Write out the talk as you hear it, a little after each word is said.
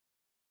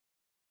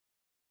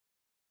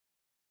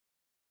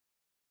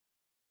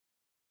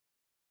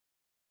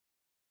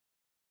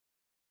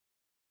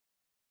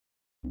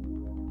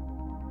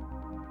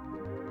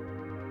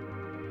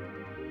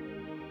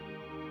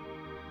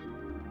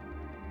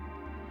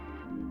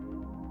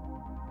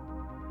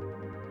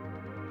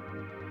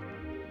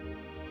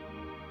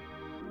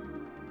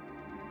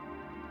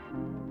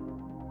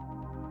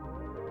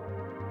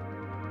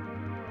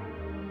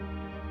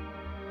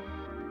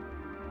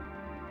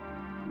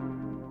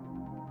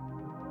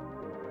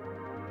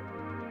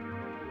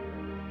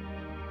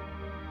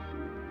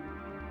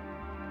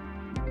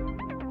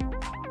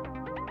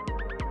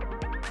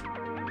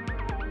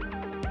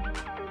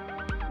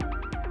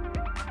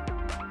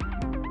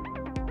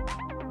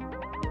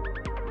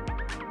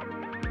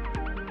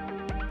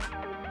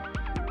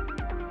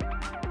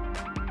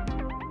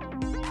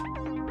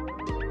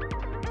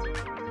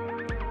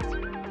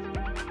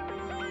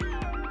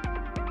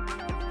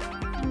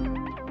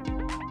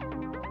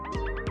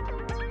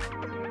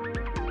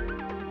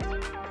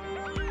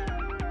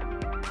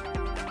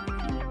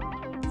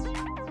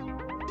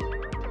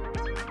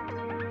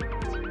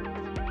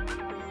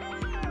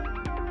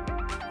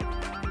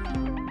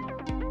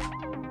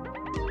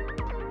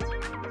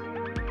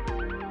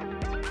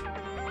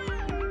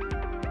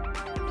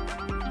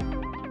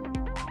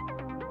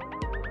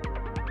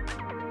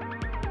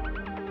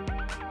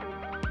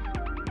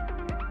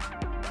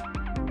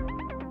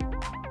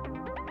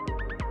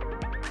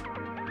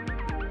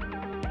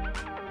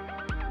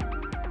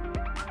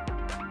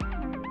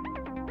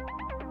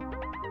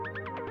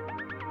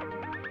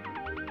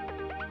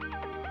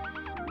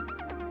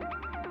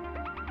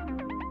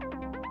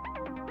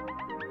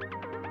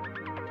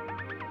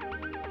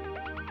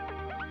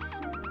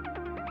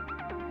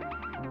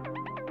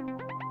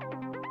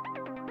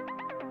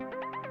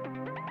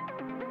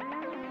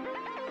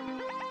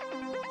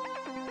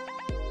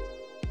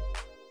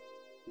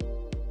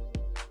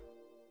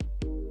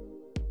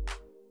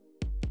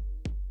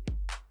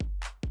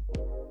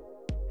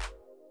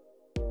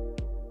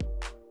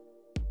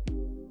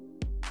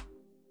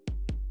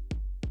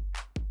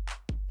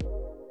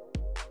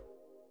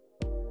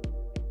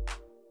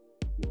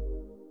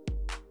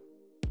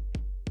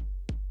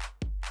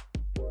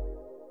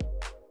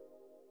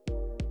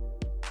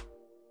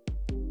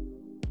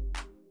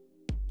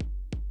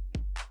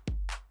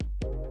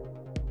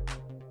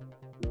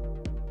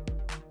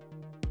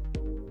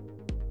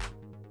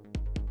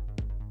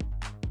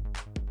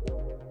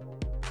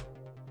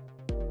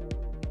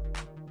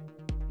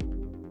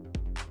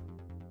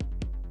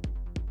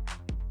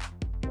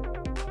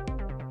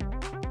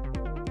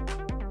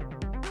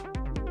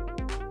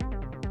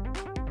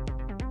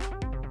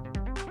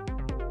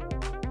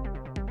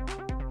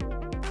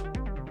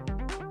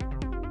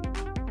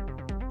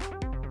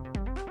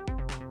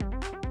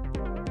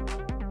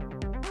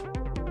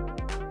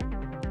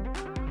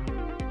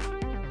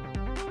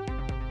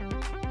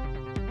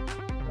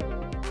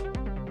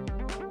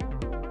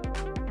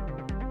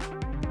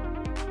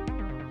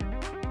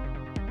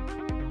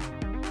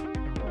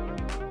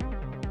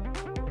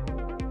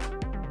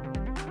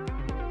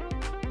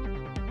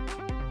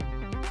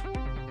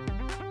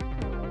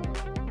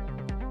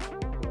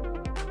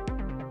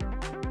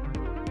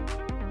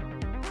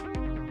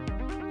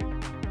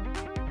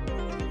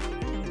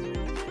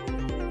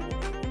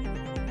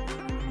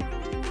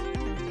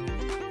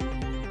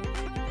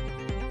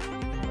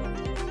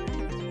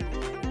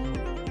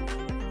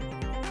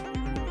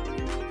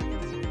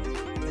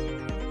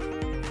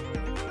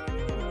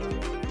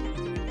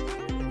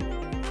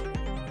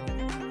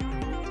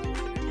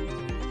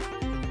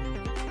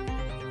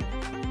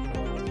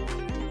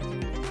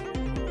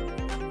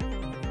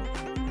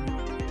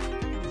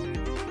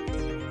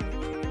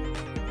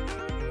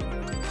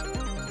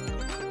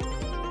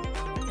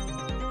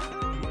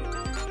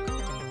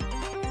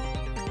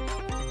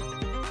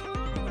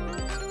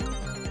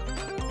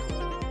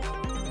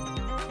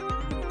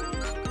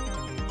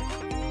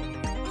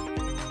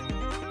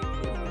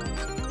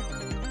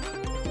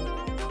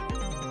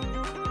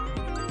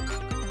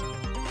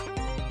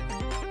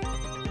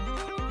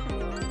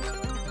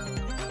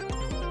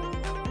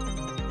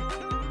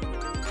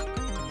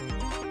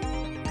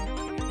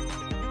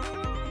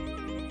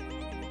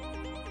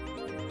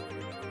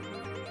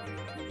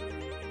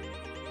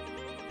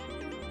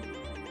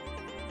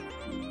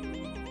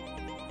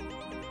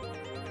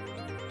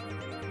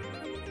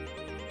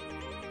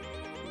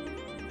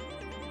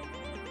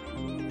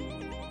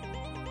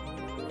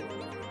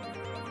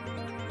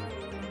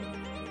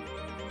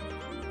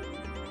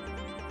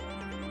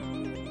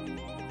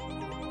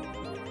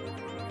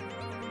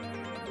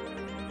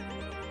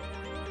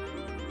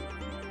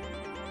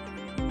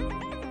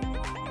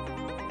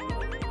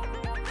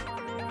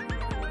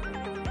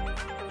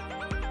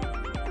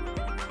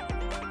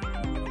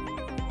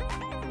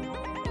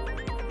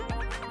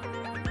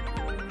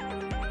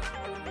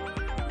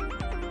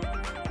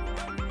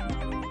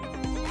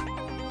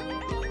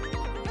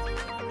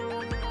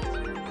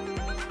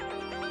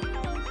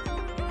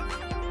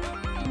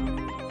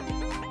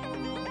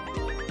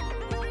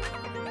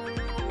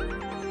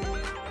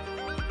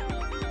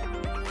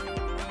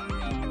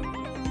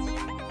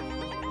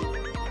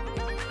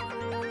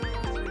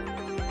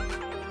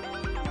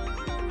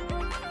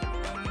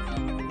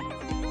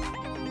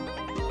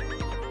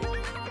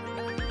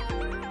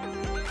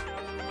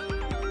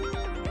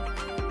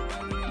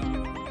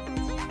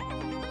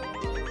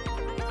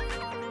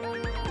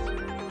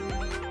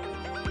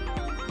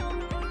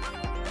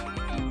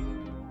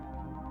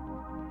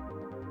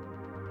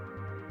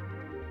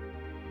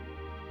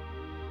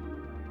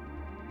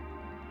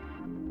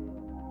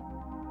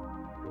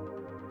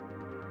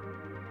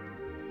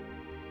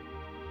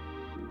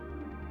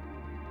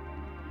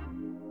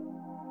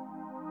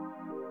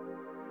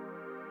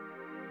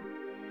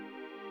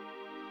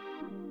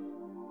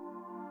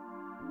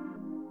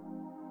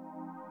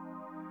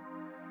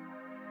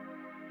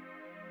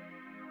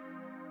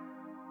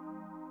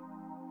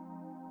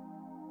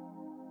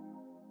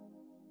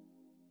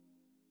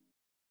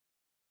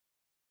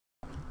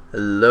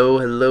Hello,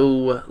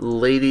 hello,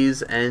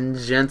 ladies and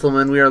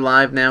gentlemen. We are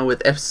live now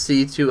with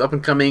FC2 Up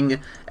and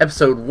Coming,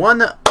 episode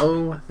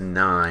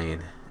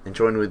 109. And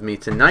joining with me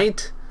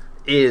tonight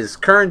is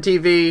Current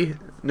TV.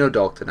 No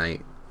dog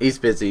tonight. He's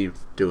busy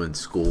doing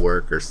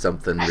schoolwork or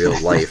something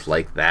real life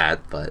like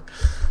that, but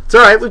it's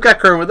alright. We've got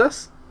Current with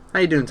us. How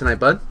you doing tonight,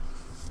 bud?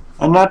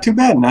 I'm not too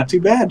bad, not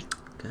too bad.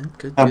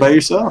 Good. How about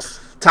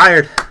yourself?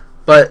 Tired,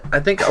 but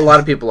I think a lot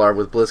of people are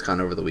with Blizzcon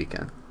over the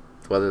weekend.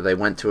 Whether they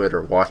went to it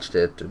or watched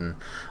it and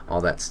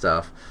all that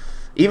stuff.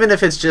 Even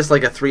if it's just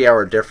like a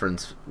 3-hour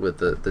difference with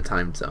the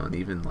time zone,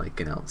 even like,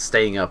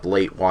 staying up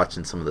late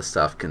watching some of the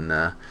stuff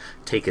can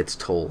take its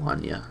toll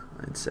on you,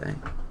 I'd say.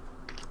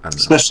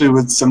 Especially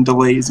with some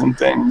delays and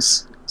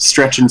things,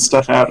 stretching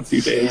stuff out a few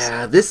days.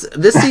 Yeah, this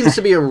seems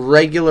to be a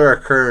regular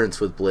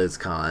occurrence with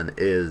BlizzCon,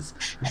 is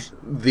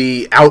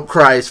the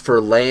outcries for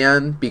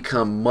LAN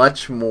become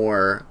much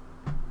more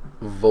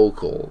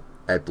vocal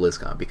at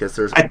BlizzCon, because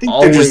there's I think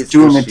always they're just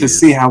doing issues. it to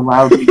see how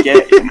loud we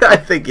get. I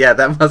think, yeah,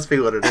 that must be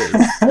what it is.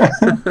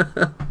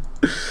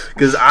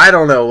 Because I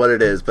don't know what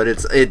it is, but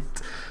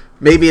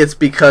maybe it's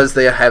because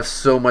they have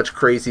so much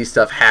crazy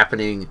stuff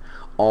happening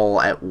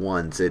all at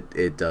once.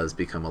 It does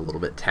become a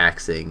little bit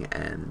taxing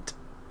and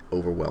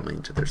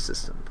overwhelming to their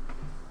system.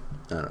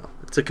 I don't know.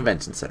 It's a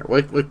convention center.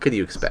 What could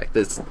you expect?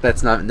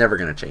 That's never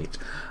going to change.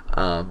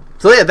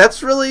 So yeah,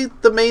 that's really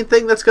the main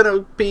thing that's going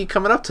to be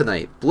coming up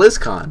tonight.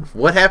 BlizzCon.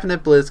 What happened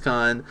at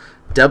BlizzCon?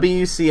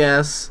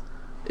 WCS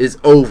is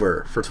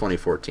over for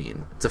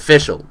 2014. It's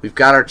official. We've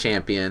got our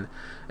champion,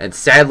 and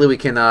sadly we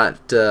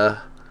cannot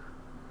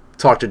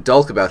talk to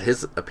Dulk about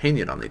his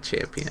opinion on the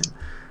champion.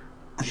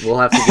 We'll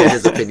have to get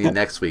his opinion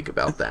next week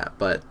about that.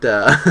 But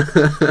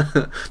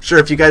sure,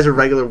 if you guys are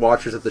regular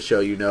watchers of the show,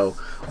 you know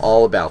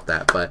all about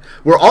that. But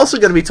we're also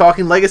going to be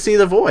talking Legacy of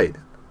the Void,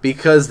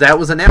 because that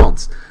was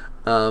announced.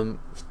 I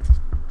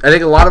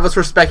think a lot of us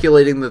were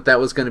speculating that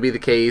was going to be the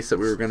case, that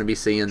we were going to be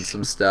seeing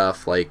some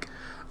stuff. Like,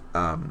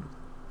 I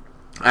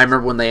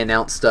remember when they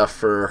announced stuff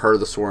for Her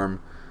the Swarm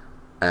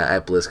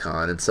at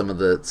BlizzCon, and some of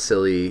the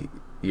silly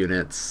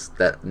units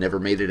that never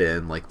made it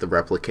in, like the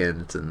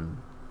Replicant and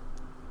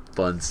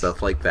fun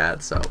stuff like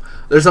that. So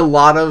there's a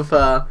lot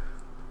of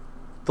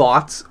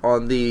thoughts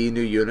on the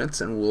new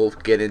units, and we'll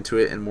get into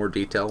it in more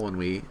detail when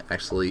we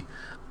actually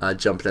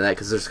jump into that,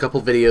 because there's a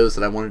couple videos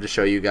that I wanted to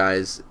show you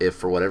guys if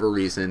for whatever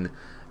reason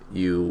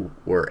you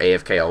were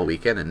AFK all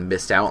weekend and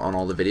missed out on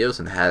all the videos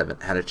and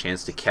haven't had a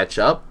chance to catch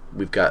up.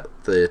 We've got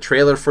the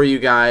trailer for you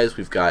guys.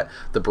 We've got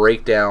the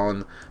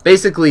breakdown,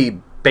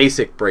 basically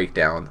basic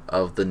breakdown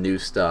of the new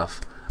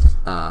stuff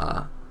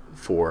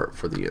for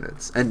the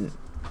units. And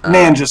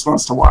Man just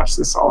wants to watch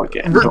this all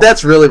again.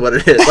 That's really what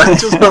it is. I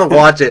just want to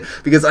watch it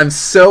because I'm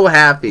so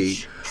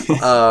happy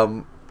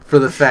for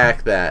the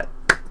fact that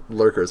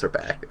lurkers are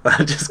back.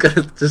 I'm just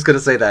gonna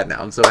say that now.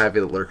 I'm so happy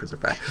that lurkers are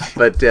back.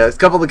 But a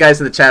couple of the guys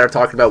in the chat are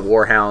talking about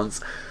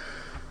Warhounds.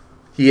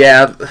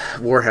 Yeah,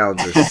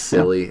 Warhounds are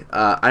silly.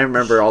 I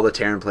remember all the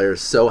Terran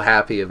players so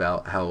happy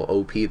about how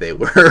OP they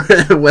were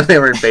when they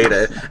were in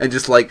beta, and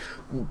just like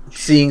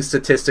seeing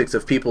statistics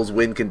of people's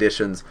win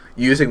conditions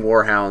using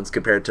Warhounds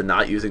compared to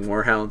not using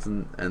Warhounds,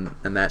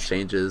 and that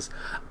changes.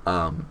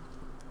 And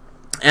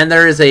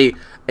there is a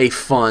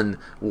fun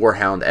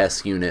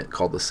Warhound-esque unit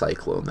called the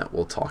Cyclone that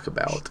we'll talk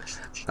about.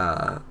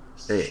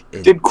 It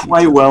did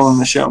quite well in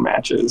the show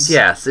matches.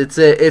 Yes, it's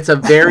a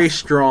very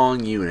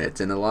strong unit,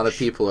 and a lot of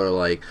people are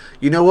like,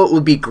 you know what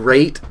would be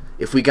great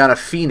if we got a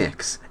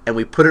Phoenix and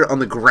we put it on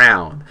the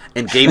ground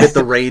and gave it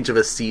the range of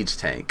a siege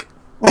tank.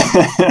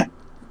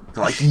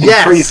 Like,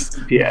 yes,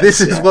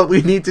 this is what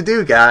we need to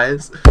do,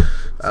 guys.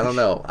 I don't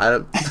know.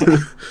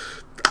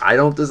 I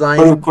don't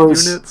design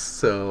units,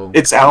 so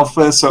it's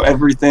alpha, so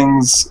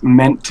everything's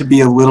meant to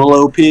be a little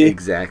OP.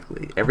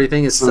 Exactly,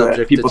 everything is subject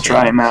that people to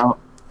try them out.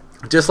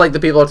 Just like the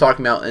people are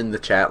talking about in the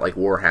chat, like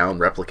Warhound,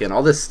 Replicant,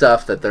 all this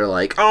stuff that they're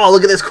like, oh,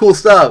 look at this cool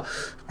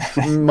stuff,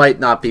 might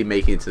not be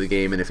making it to the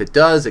game, and if it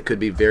does, it could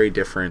be very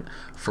different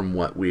from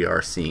what we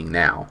are seeing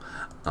now.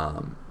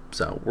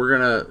 So we're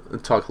going to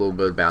talk a little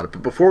bit about it.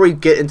 But before we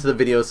get into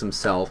the videos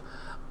themselves,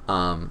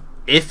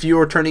 if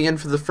you're turning in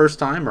for the first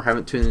time or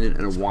haven't tuned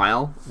in a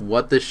while,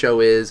 what this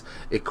show is,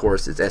 of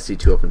course, it's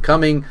SC2 Up and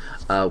Coming.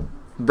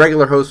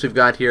 Regular hosts we've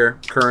got here,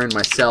 Curran,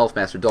 myself,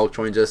 Master Dulk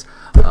joins us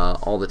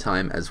all the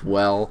time as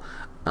well.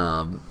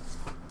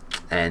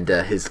 And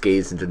his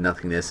gaze into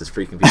nothingness is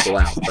freaking people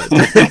out, but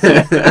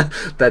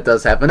that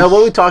does happen. Now,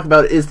 what we talk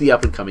about is the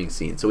up-and-coming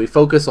scene. So we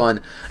focus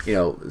on,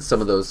 some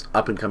of those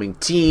up-and-coming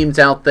teams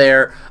out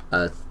there,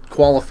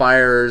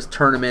 qualifiers,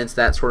 tournaments,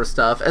 that sort of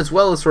stuff, as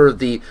well as sort of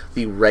the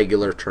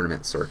regular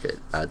tournament circuit.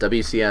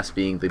 WCS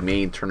being the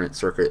main tournament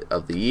circuit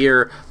of the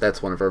year.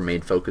 That's one of our main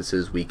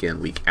focuses, week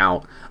in, week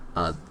out.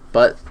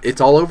 But it's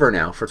all over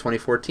now for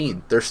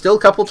 2014. There's still a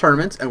couple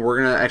tournaments, and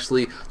we're going to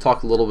actually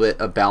talk a little bit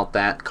about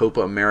that. Copa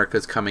America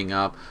is coming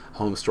up.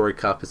 Home Story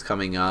Cup is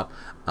coming up.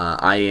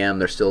 IEM,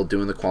 they're still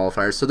doing the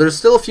qualifiers. So there's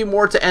still a few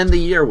more to end the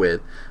year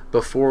with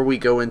before we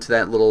go into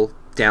that little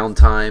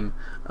downtime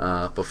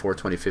before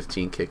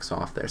 2015 kicks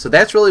off there. So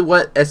that's really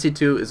what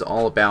SC2 is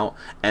all about.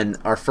 And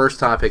our first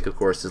topic, of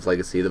course, is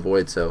Legacy of the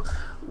Void. So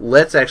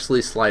let's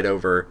actually slide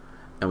over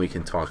and we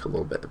can talk a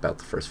little bit about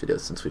the first video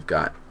since we've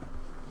got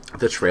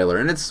the trailer.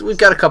 And we've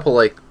got a couple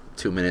like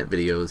 2-minute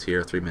videos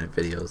here, 3-minute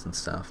videos and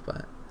stuff,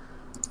 but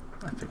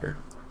I figure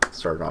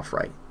start it off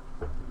right.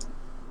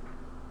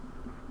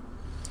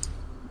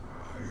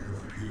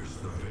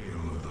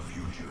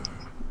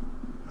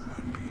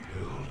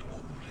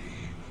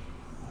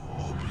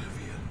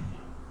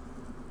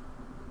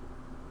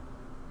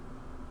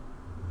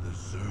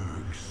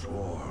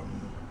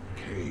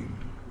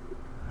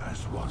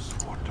 Was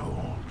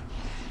foretold,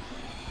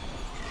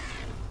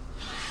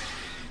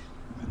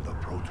 and the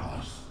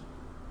Protoss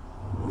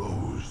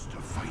rose to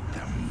fight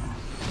them.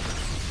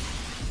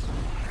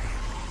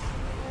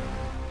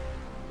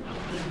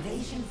 The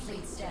invasion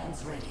fleet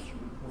stands ready.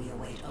 We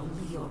await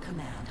only your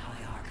command,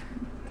 Hierarch.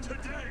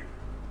 Today,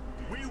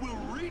 we will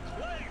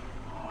reclaim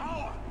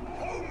our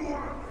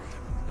homeworld.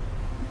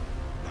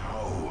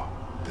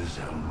 Now, the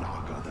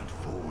Zelnaga that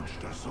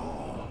forged us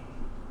all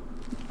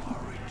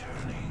are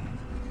returning.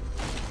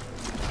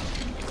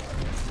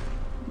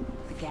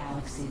 The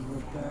galaxy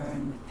will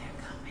burn with their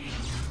coming.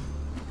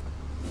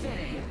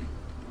 Fitting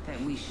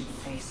that we should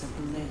face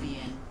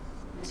oblivion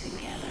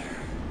together.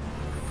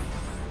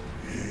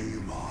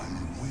 Amon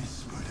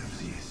whispered of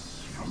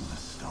this from the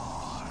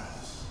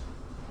stars.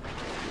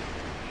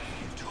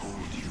 He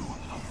told you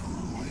of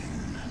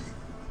ruin,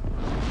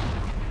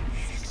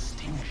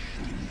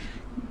 extinction,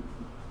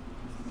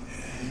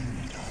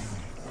 end of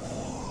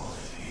all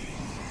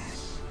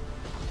things.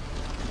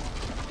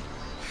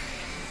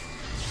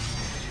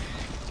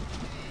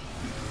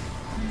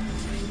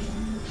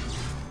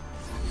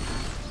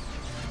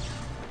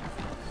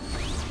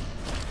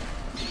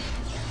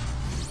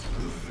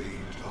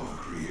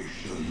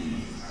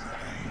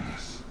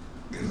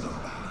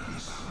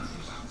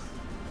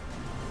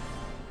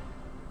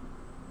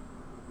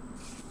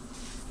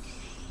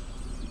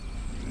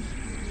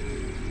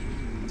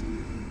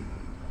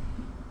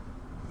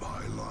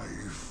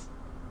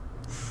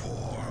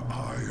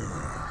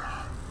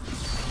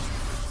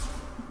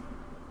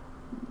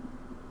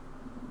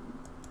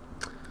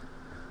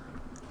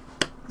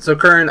 So,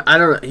 Kern, I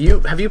don't know.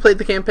 Have you played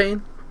the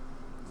campaign?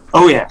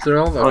 Oh yeah. Okay.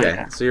 Oh,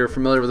 yeah. So you're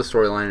familiar with the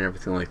storyline and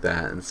everything like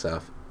that and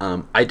stuff.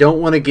 I don't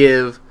want to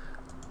give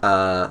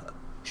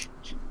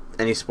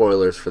any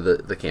spoilers for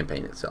the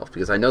campaign itself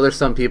because I know there's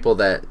some people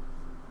that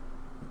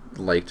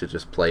like to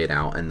just play it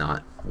out and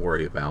not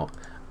worry about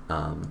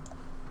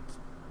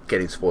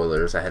getting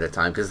spoilers ahead of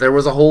time because there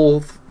was a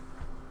whole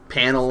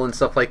panel and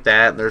stuff like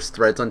that. There's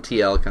threads on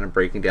TL kind of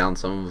breaking down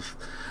some of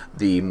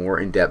the more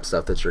in-depth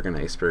stuff that you're going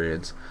to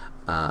experience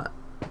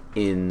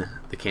in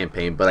the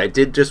campaign, but I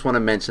did just want to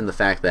mention the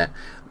fact that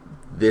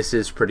this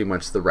is pretty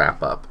much the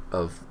wrap-up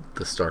of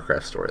the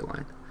StarCraft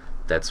storyline.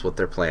 That's what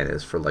their plan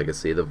is for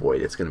Legacy of the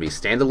Void. It's going to be a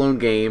standalone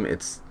game.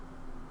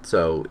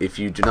 So if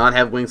you do not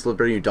have Wings of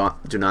Liberty, you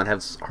do not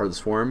have Heart of the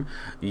Swarm,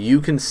 you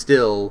can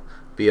still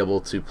be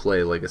able to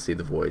play Legacy of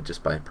the Void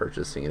just by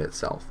purchasing it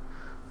itself.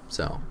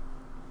 So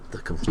the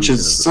conclusion Which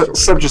is of the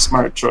story. such a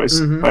smart choice.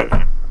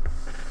 But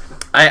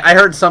I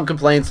heard some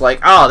complaints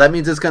like, oh, that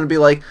means it's going to be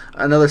like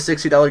another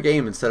 $60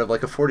 game instead of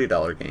like a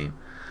 $40 game,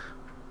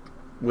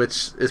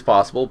 which is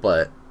possible,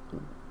 but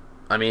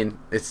I mean,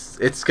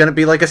 it's going to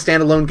be like a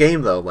standalone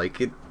game though.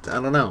 Like I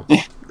don't know. you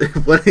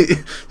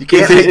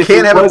can't if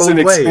it have it was both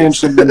an ways.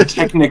 expansion, then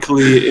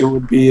technically it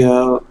would be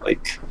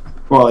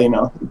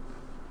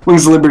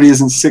Wings of Liberty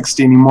isn't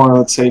 60 anymore.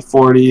 Let's say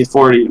 40,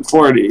 40, and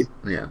 40.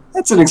 Yeah,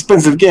 that's an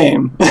expensive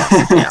game.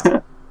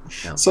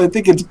 Yeah. So I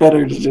think it's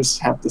better to just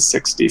have the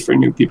 60 for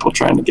new people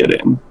trying to get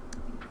in.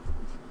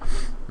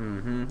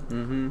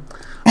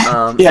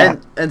 Yeah,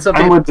 and some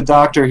I'm people, with the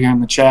doctor here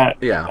in the chat.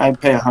 Yeah. I'd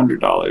pay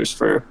 $100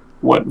 for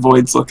what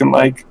Void's looking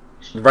like.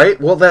 right?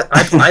 Well, that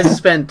I've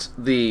spent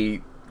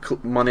the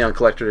money on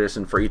collector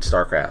edition for each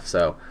StarCraft,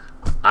 so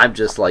I'm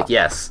just like,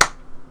 yes,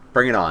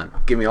 bring it on.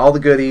 Give me all the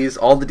goodies,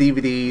 all the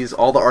DVDs,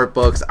 all the art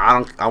books.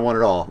 I want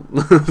it all.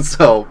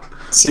 So,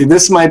 see,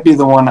 this might be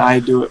the one I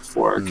do it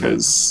for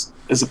because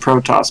as a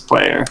Protoss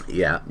player,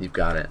 yeah, you've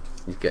got it.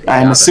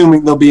 I'm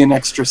assuming there'll be an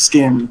extra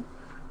skin,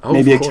 Oh,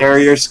 maybe a of course.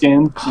 carrier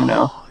skin. You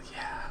know, Oh,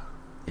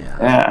 yeah.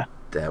 yeah.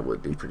 That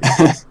would be pretty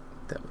sweet.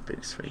 That would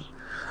be sweet.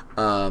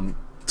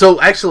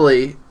 So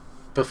actually,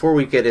 before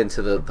we get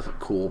into the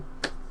cool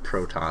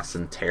Protoss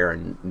and Terra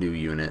new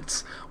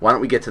units, why don't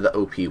we get to the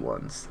OP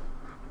ones?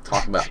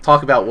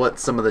 Talk about what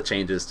some of the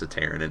changes to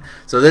Terran. And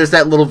so there's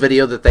that little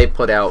video that they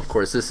put out. Of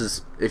course, this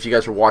is, if you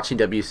guys were watching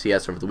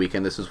WCS over the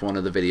weekend, this is one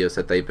of the videos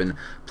that they've been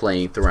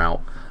playing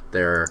throughout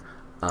their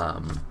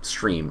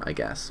stream, I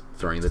guess.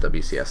 During the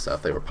WCS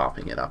stuff, they were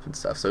popping it up and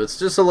stuff. So it's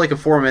just like a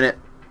 4-minute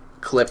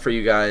clip for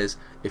you guys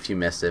if you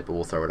missed it, but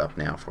we'll throw it up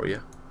now for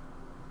you.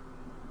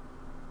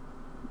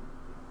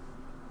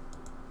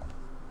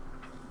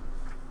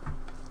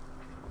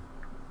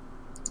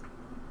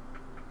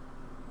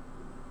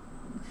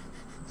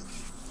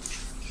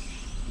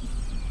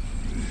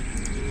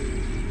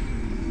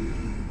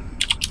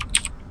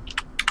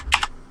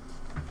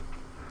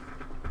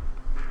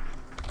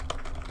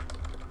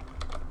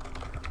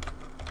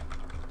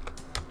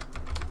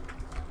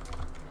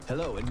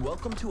 Hello and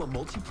welcome to a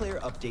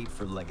multiplayer update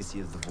for Legacy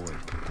of the Void.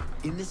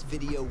 In this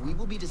video, we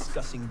will be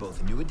discussing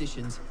both new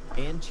additions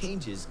and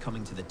changes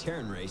coming to the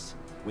Terran race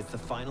with the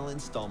final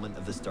installment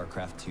of the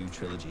StarCraft II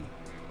trilogy.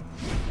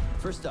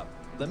 First up,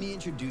 let me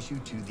introduce you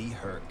to the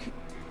Herc.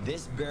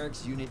 This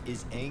barracks unit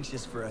is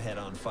anxious for a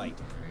head-on fight.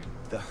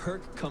 The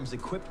Herc comes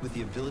equipped with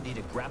the ability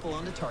to grapple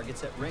onto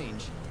targets at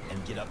range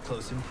and get up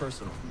close and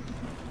personal.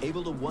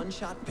 Able to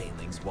one-shot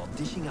banelings while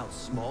dishing out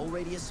small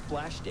radius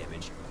splash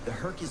damage, the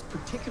Herc is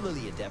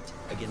particularly adept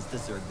against the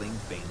Zergling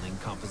baneling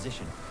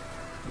composition.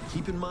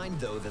 Keep in mind,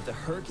 though, that the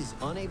Herc is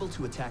unable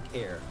to attack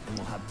air and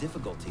will have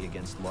difficulty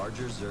against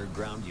larger Zerg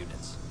ground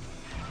units.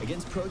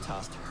 Against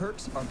Protoss,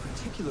 Hercs are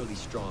particularly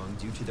strong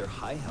due to their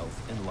high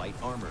health and light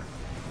armor.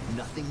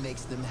 Nothing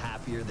makes them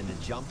happier than to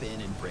jump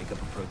in and break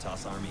up a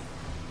Protoss army.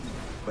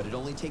 But it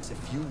only takes a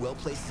few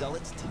well-placed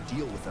zealots to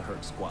deal with the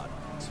Herc squad,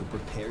 so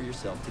prepare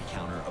yourself to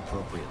counter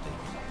appropriately.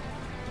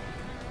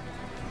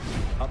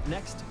 Up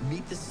next,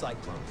 meet the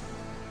Cyclone.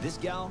 This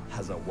gal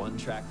has a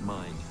one-track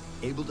mind,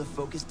 able to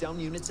focus down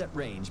units at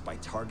range by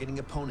targeting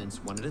opponents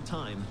one at a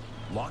time,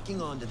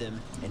 locking onto them,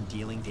 and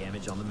dealing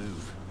damage on the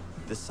move.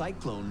 The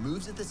Cyclone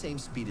moves at the same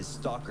speed as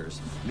Stalkers,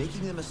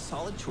 making them a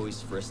solid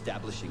choice for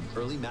establishing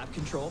early map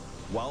control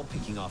while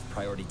picking off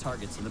priority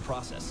targets in the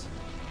process.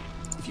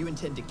 If you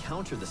intend to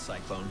counter the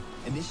Cyclone,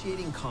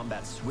 initiating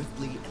combat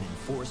swiftly and in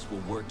force will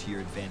work to your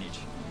advantage.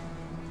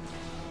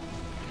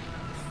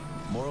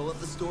 Moral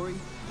of the story,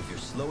 if you're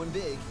slow and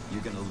big,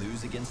 you're gonna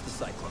lose against the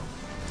Cyclone.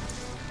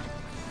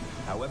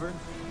 However,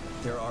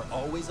 there are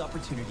always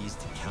opportunities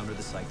to counter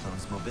the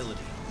Cyclone's mobility.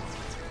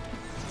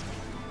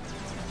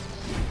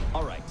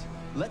 Alright,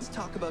 let's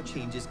talk about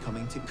changes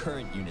coming to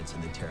current units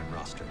in the Terran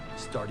roster,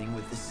 starting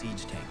with the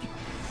Siege Tank.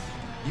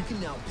 You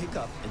can now pick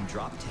up and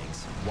drop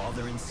tanks while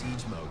they're in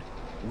siege mode.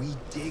 We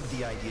dig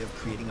the idea of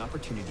creating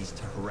opportunities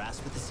to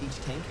harass with the siege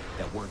tank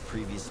that weren't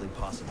previously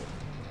possible.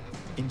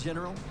 In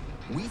general,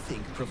 we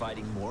think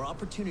providing more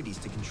opportunities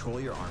to control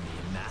your army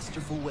in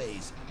masterful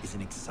ways is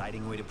an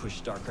exciting way to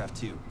push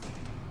StarCraft II.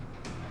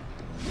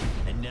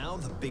 And now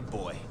the big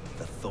boy,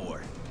 the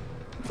Thor.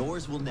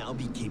 Thors will now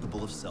be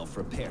capable of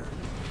self-repair.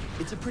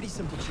 It's a pretty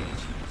simple change.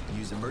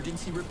 Use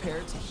emergency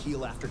repair to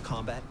heal after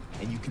combat,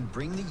 and you can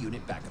bring the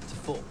unit back up to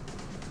full.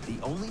 The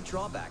only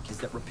drawback is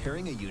that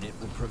repairing a unit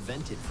will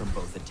prevent it from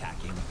both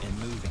attacking and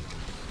moving.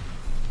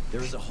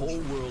 There is a whole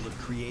world of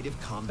creative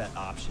combat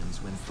options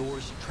when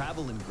Thors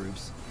travel in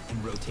groups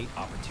and rotate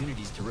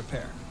opportunities to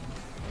repair.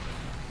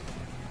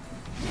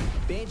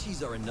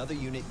 Banshees are another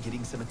unit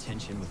getting some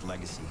attention with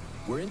Legacy.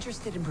 We're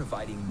interested in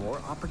providing more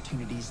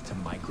opportunities to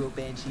micro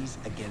Banshees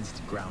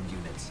against ground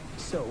units.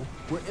 So,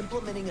 we're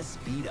implementing a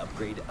speed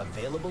upgrade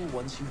available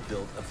once you've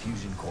built a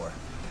fusion core.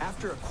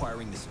 After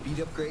acquiring the speed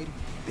upgrade,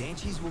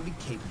 Banshees will be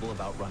capable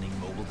of outrunning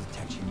mobile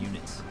detection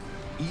units,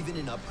 even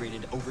an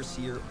upgraded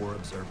Overseer or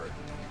Observer.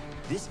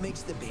 This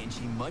makes the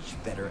Banshee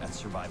much better at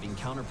surviving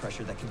counter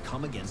pressure that can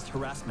come against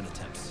harassment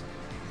attempts.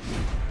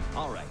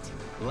 Alright,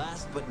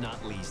 last but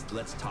not least,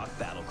 let's talk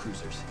battle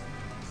cruisers.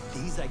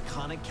 These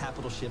iconic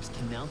capital ships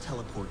can now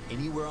teleport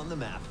anywhere on the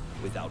map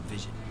without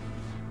vision.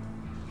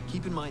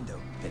 Keep in mind,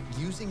 though, that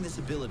using this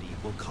ability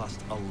will cost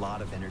a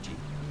lot of energy,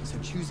 so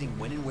choosing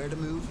when and where to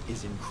move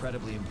is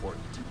incredibly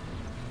important.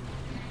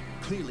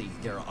 Clearly,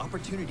 there are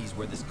opportunities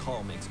where this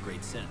call makes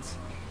great sense,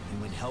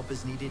 and when help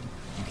is needed,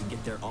 you can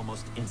get there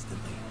almost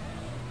instantly.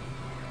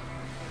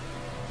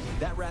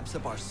 That wraps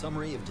up our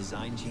summary of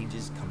design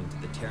changes coming to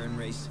the Terran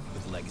race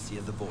with Legacy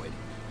of the Void.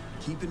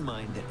 Keep in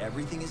mind that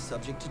everything is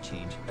subject to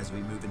change as we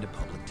move into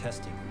public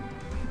testing.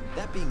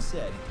 That being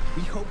said,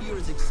 we hope you're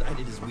as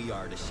excited as we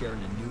are to share in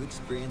a new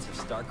experience of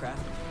StarCraft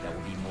that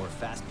will be more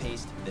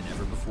fast-paced than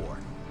ever before.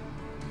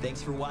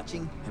 Thanks for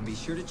watching, and be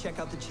sure to check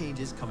out the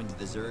changes coming to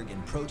the Zerg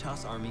and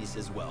Protoss armies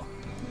as well.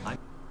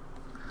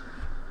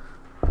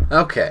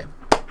 Okay.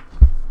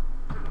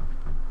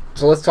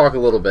 So let's talk a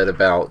little bit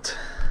about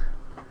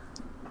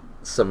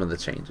some of the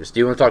changes. Do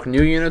you want to talk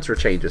new units or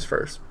changes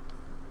first?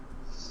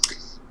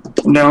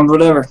 I'm down with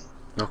whatever.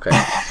 Okay.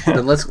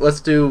 Then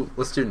let's do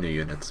new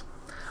units.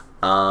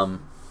 The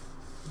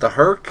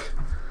Herc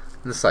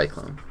and the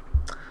Cyclone.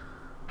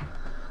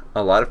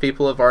 A lot of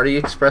people have already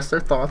expressed their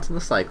thoughts on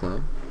the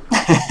Cyclone.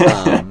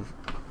 I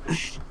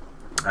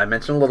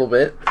mentioned a little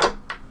bit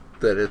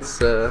that it's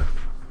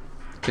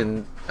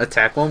can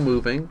attack while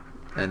moving,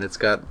 and it's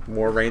got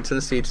more range than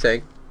a siege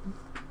tank.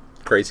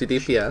 Crazy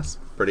DPS,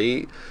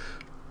 pretty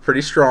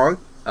strong.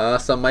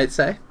 Some might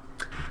say.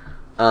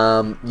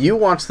 You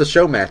watched the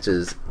show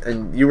matches,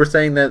 and you were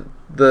saying that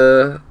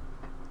the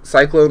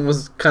Cyclone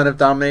was kind of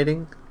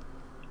dominating.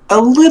 A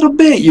little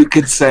bit, you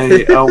could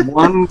say.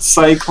 One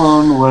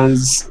Cyclone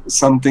was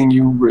something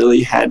you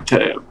really had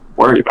to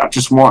worry about.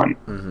 Just one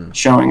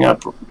showing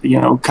up,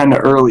 kind of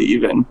early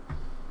even,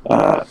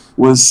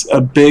 was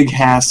a big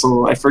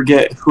hassle. I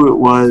forget who it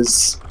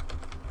was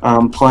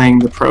playing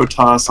the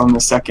Protoss on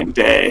the second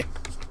day,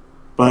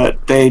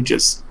 but they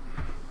just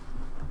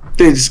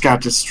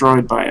got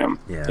destroyed by him.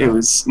 Yeah. It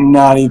was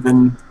not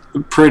even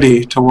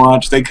pretty to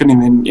watch. They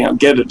couldn't even,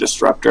 get a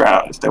disruptor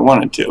out if they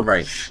wanted to.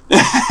 Right.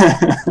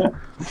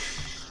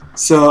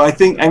 So I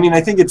think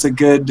it's a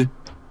good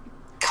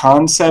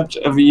concept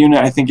of a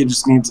unit. I think it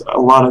just needs a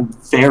lot of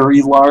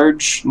very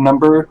large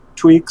number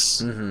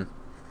tweaks. Mm-hmm.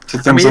 To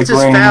things I mean, like it's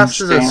as range,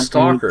 fast as a damage.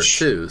 stalker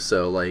too.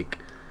 So like,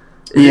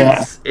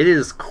 Yeah. it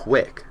is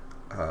quick.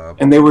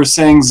 And they were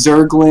saying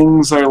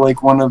Zerglings are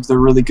like one of the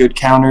really good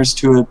counters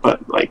to it,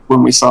 but like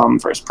when we saw them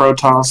versus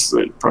Protoss,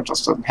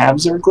 Protoss doesn't have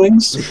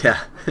Zerglings, Yeah.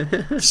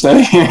 so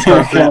you're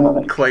kind of Doesn't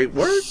like, quite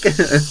work.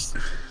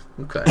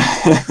 Okay.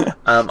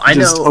 I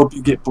just know. hope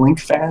you get blink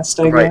fast.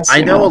 I Right. guess. I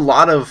you know a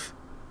lot of,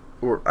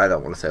 or I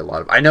don't want to say a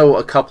lot of. I know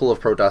a couple of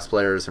Protoss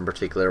players in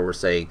particular were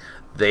saying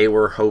they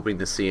were hoping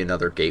to see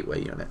another gateway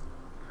unit.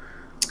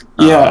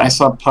 Yeah, I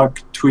saw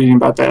Puck tweeting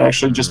about that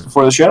actually just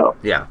before the show.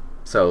 Yeah.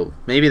 So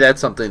maybe that's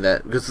something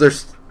that,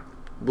 because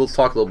we'll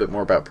talk a little bit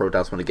more about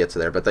Protoss when it gets to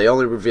there, but they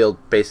only revealed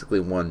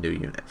basically one new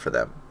unit for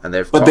them, and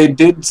they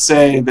did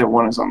say that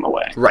one is on the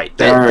way. Right.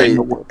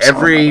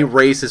 Every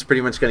race is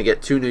pretty much going to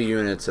get 2 new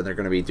units, and they're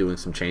going to be doing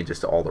some changes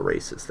to all the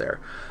races there.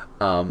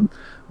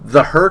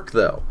 The Herc,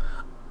 though,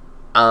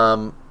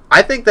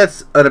 I think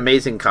that's an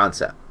amazing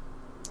concept.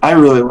 I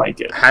really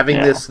like it. Having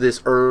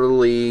this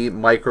early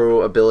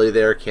micro ability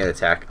there, can't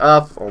attack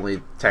up,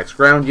 only attacks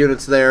ground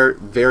units there.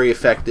 Very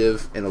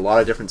effective in a lot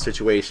of different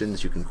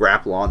situations. You can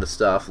grapple onto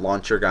stuff,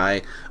 launch your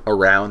guy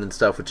around and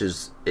stuff, which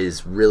is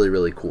really,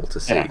 really cool to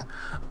see. Yeah.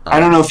 I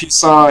don't know if you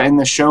saw in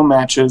the show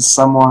matches,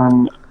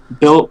 someone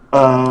built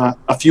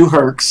a few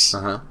Hercs,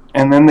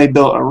 and then they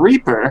built a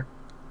Reaper,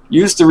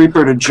 used the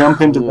Reaper to jump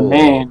into the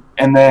main,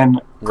 and then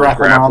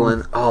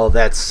grappling. Oh,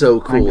 that's so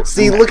cool.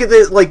 See, look at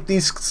this, like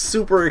these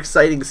super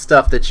exciting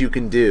stuff that you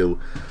can do,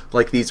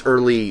 like these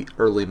early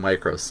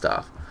micro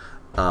stuff.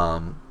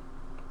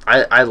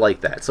 I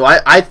like that. So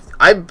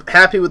I'm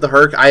happy with the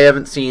Herc. I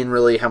haven't seen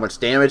really how much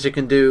damage it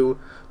can do,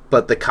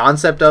 but the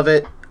concept of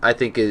it, I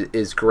think,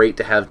 is great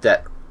to have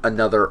that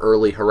another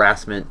early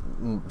harassment,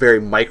 very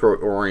micro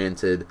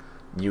oriented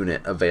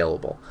unit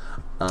available.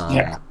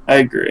 Yeah, I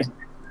agree.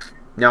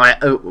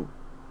 Now,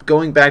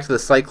 going back to the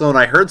Cyclone,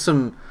 I heard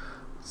some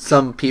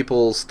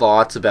people's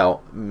thoughts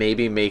about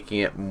maybe making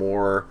it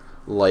more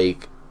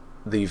like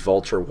the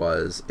Vulture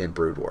was in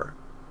Brood War,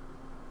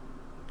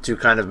 to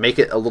kind of make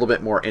it a little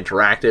bit more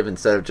interactive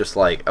instead of just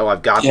like, oh,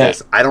 I've got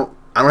this. I don't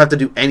have to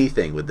do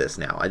anything with this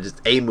now. I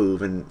just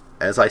move, and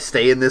as I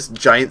stay in this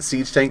giant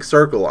siege tank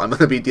circle, I'm going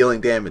to be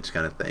dealing damage,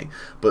 kind of thing.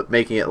 But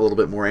making it a little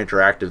bit more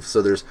interactive,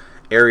 so there's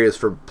areas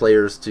for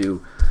players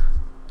to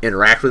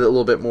interact with it a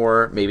little bit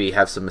more, maybe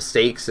have some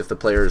mistakes if the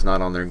player is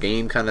not on their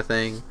game, kind of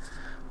thing.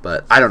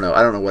 But I don't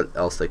know what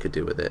else they could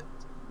do with it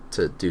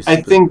to do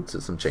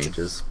some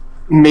changes.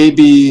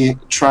 Maybe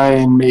try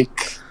and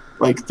make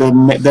like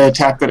the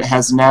attack that it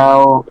has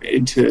now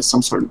into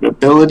some sort of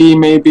ability,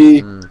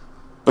 maybe.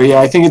 But yeah,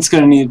 I think it's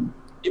going to need,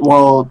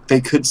 well,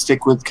 they could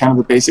stick with kind of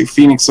the basic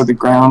Phoenix of the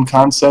ground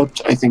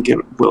concept. I think it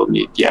will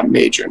need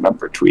major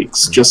number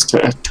tweaks just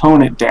to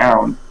tone it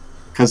down,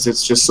 because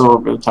it's just so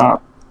over the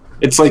top.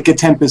 It's like a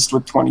Tempest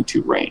with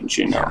 22 range,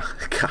 Yeah,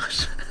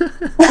 gosh.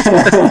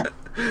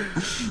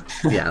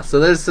 Yeah, so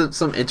there's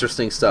some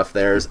interesting stuff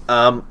there.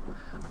 I'm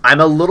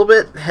a little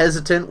bit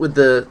hesitant with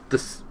the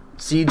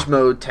siege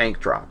mode tank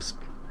drops,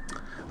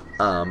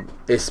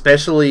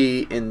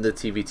 especially in the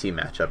TVT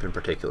matchup in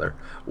particular,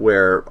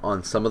 where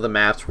on some of the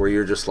maps where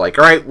you're just like,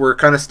 all right, we're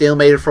kind of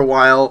stalemated for a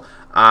while,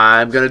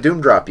 I'm going to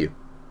doom drop you.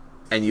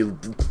 And you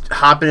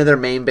hop into their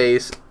main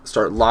base,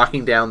 start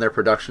locking down their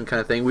production,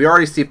 kind of thing. We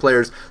already see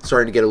players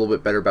starting to get a little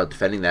bit better about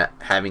defending that,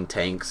 having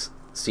tanks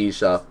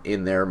siege up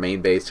in their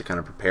main base to kind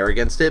of prepare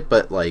against it.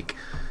 But like,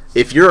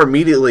 if you're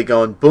immediately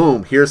going,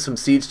 boom, here's some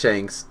siege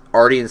tanks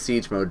already in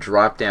siege mode,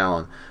 drop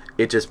down,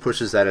 it just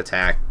pushes that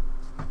attack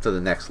to the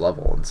next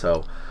level. And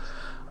so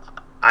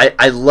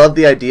I love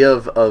the idea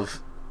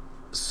of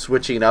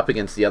switching it up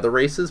against the other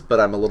races, but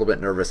I'm a little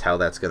bit nervous how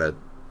that's going to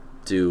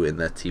do in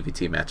the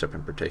TVT matchup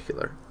in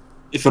particular.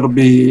 If it'll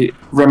be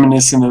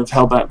reminiscent of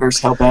Hellbat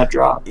versus Hellbat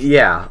drop.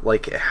 Yeah,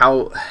 like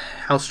how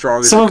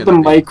strong is some it of the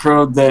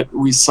micro that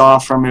we saw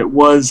from it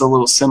was a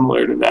little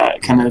similar to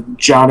that, kind of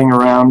jotting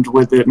around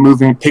with it,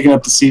 moving, picking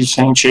up the siege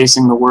tank,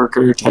 chasing the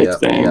worker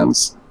type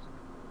things,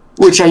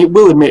 which I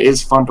will admit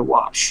is fun to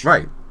watch.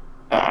 Right.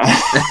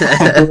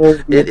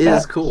 It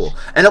is cool,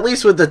 and at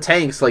least with the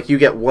tanks, like you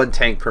get one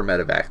tank per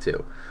medevac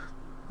too.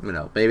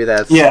 Maybe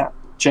that's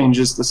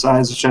changes the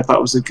size, which I thought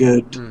was a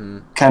good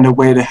kind of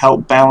way to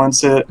help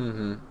balance it.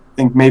 I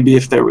think maybe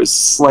if there was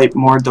slight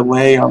more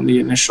delay on the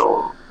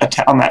initial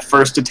on that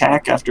first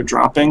attack after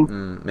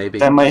dropping, maybe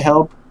that might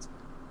help.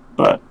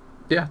 But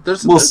yeah,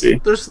 we'll see.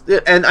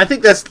 And I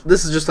think this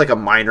is just like a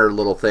minor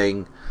little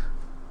thing.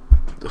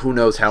 Who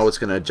knows how it's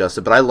going to adjust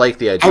it? But I like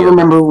the idea. I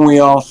remember when we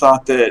all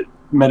thought that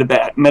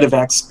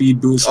medevac speed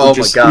boost would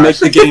just make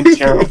the game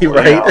terrible.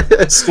 Right?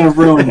 It's going to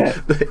ruin it.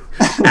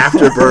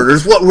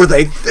 Afterburners, what were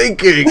they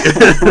thinking?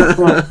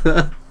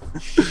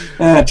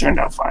 It turned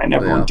out fine.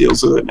 Everyone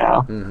deals with it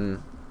now.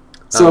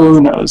 So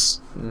who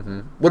knows?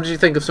 What did you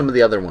think of some of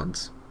the other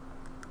ones?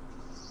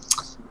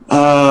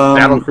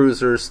 Battle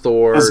cruisers,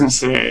 Thor. I was gonna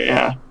say,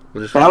 yeah.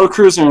 What is- Battle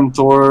Cruiser and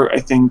Thor, I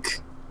think,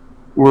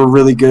 were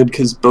really good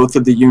because both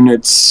of the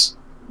units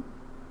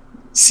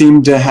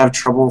seem to have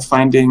trouble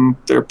finding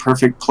their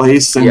perfect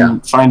place and Yeah.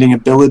 finding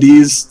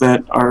abilities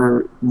that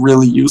are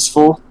really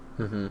useful.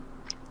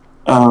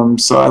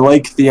 So I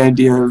like the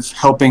idea of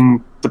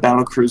helping the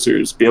battle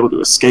cruisers be able to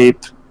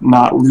escape,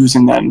 not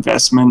losing that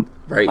investment.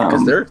 Right,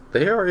 because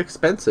they are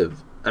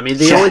expensive. I mean,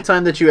 the Yeah. only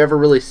time that you ever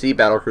really see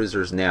battle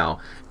cruisers now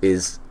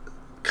is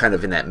kind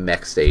of in that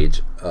mech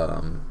stage,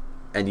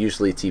 and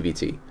usually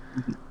TVT.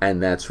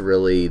 And that's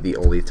really the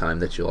only time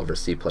that you'll ever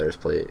see players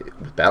play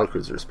with battle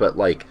cruisers. But,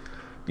 like,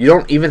 you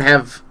don't even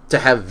have to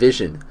have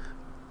vision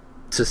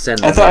to send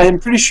them. I'm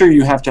pretty sure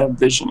you have to have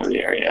vision of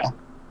the area.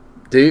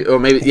 Do you? Or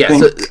maybe, yeah,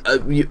 think- so,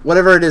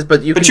 whatever it is,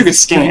 but you can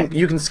scan.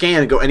 You can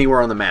scan and go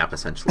anywhere on the map,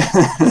 essentially.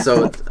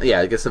 So, yeah,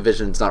 I guess the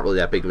vision's not really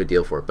that big of a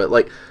deal for it. But,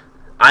 like,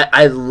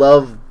 I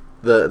love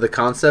the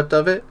concept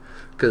of it,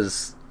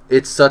 because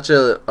it's such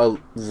a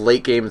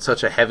late game and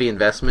such a heavy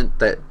investment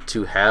that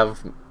to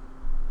have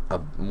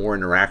a more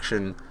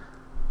interaction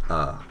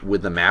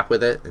with the map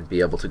with it and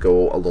be able to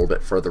go a little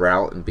bit further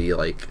out and be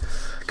like,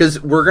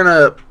 because we're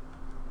gonna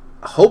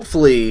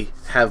hopefully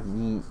have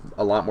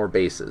a lot more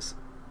bases.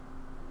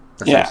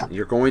 Yeah.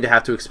 You're going to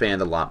have to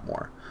expand a lot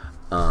more.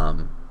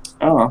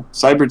 Oh,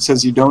 Cybert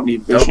says you don't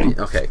need vision.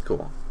 Okay,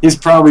 cool. He's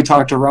probably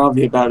talked to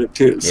Ravi about it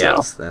too. So.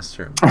 Yes, that's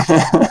true.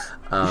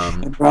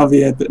 And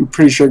Ravi, I'm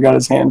pretty sure, got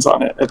his hands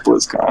on it at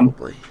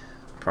BlizzCon.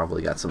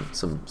 Probably got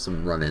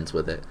some run-ins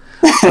with it.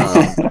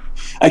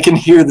 I can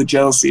hear the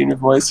jealousy in your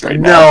voice right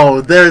now.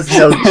 No, there's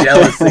no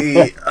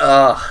jealousy.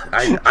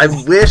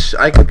 I wish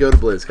I could go to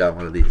BlizzCon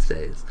one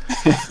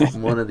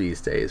of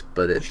these days.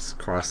 But it's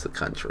across the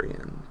country,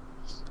 and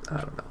I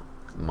don't know,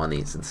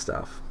 monies and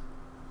stuff.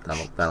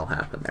 That'll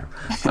happen there.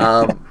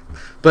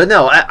 But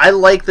no, I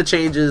like the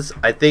changes.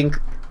 I think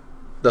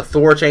the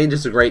Thor change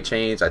is a great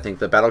change. I think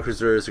the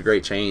Battlecruiser is a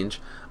great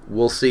change.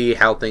 We'll see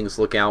how things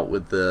look out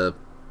with the.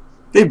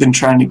 They've been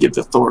trying to give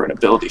the Thor an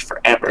ability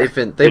forever.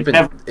 They've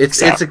been.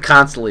 It's a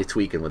constantly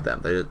tweaking with them.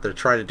 They're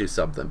trying to do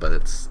something,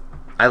 but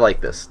I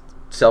like this.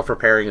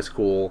 Self-repairing is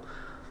cool.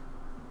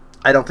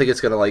 I don't think it's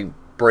gonna like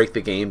break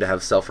the game to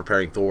have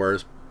self-repairing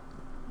Thors,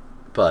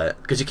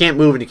 but because you can't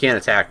move and you can't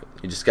attack,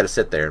 you just got to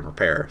sit there and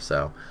repair.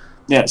 So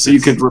yeah, so you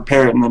could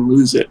repair it and then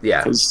lose it. Yeah,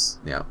 because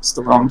it's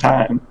the wrong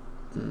time.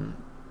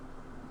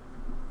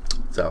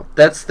 So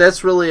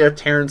that's really our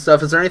Terran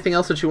stuff. Is there anything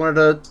else that you wanted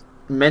to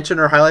mention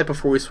or highlight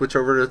before we switch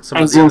over to some?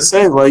 I was going to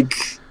say, like,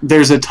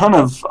 there's a ton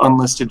of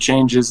unlisted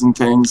changes and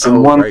things,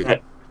 and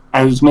that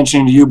I was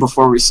mentioning to you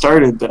before we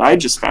started that I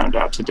just found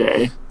out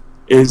today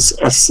is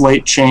a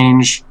slight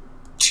change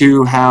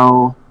to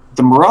how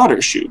the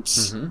Marauder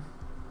shoots.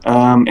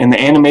 And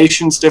the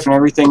animation's different,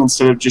 everything.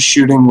 Instead of just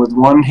shooting with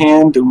one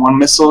hand and one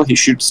missile, he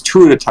shoots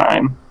two at a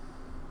time.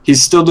 He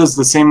still does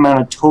the same amount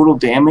of total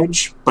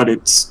damage, but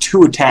it's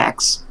two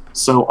attacks,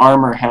 so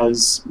armor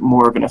has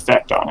more of an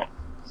effect on it.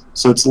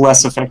 So it's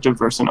less effective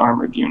versus an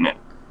armored unit,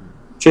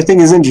 which I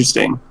think is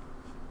interesting,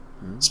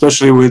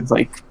 especially with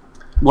like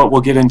what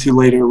we'll get into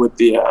later with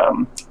the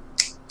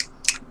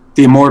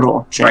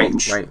Immortal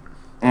change. Right.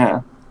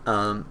 Yeah.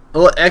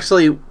 Well,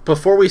 actually,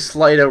 before we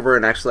slide over,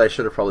 and actually I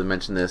should have probably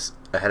mentioned this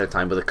ahead of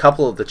time, but a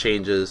couple of the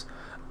changes,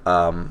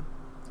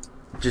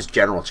 just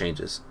general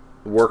changes,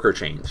 worker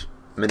change,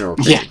 mineral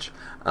change,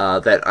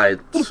 that I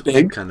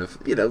kind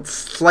of,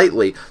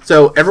 slightly.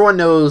 So everyone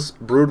knows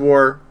Brood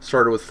War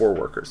started with 4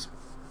 workers.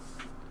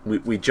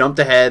 We jumped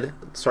ahead.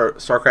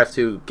 StarCraft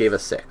 2 gave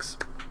us 6.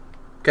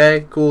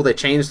 Okay, cool. They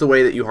changed the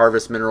way that you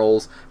harvest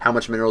minerals, how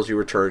much minerals you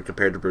return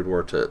compared to Brood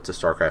War to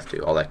StarCraft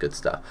 2, all that good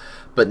stuff.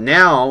 But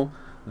now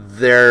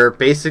they're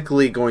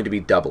basically going to be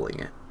doubling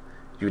it.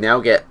 You now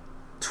get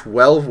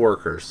 12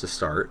 workers to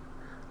start,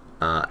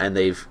 and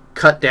they've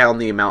cut down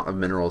the amount of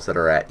minerals that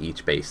are at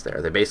each base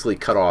there. They basically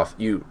cut off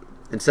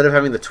instead of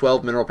having the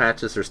 12 mineral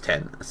patches, there's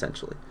 10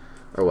 essentially,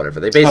 or whatever.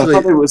 They basically.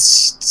 I thought it was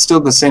still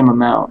the same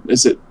amount.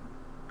 Is it?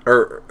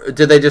 Or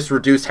did they just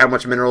reduce how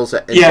much minerals?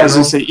 I was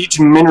gonna say each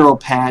mineral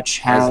patch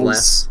has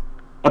less.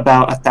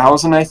 About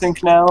 1,000, I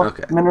think now.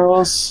 Okay.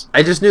 Minerals.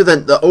 I just knew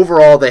that the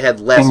overall they had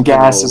less. And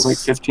gas is like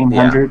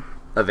 1,500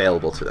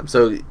 available to them.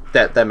 So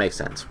that makes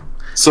sense.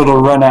 So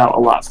it'll run out a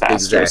lot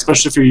faster,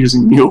 especially if you're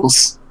using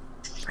mules.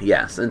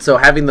 Yes, and so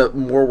having the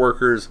more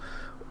workers,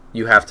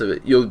 you'll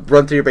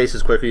run through your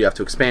bases quicker. You have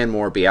to expand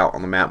more, be out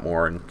on the map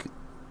more, and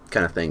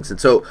kind of things. And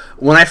so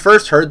when I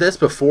first heard this,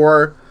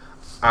 before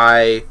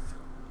I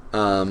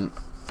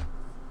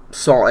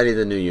saw any of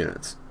the new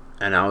units,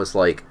 and I was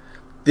like,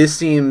 this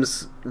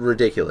seems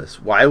ridiculous.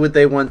 Why would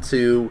they want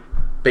to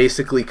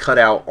basically cut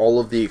out all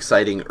of the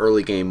exciting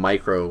early game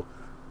micro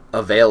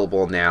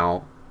available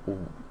now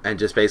and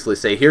just basically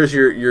say, here's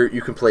your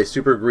you can play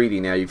super greedy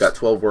now, you've got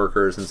 12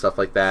 workers and stuff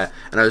like that.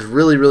 And I was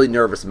really, really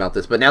nervous about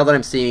this, but now that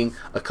I'm seeing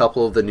a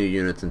couple of the new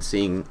units and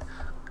seeing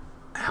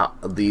how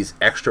these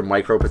extra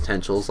micro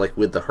potentials, like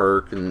with the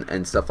Herc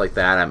and stuff like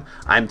that,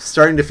 I'm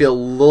starting to feel a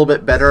little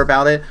bit better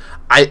about it.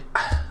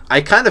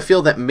 I kind of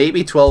feel that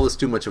maybe 12 is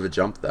too much of a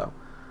jump, though.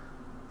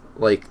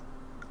 Like,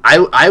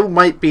 I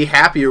might be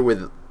happier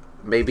with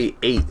maybe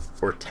 8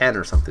 or 10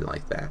 or something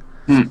like that.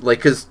 Like,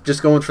 because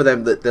just going for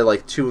them, they're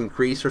like 2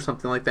 increase or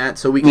something like that.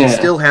 So we can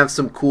still have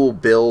some cool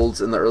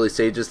builds in the early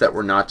stages that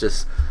we're not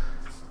just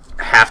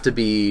have to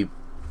be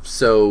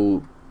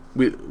so...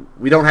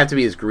 We don't have to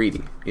be as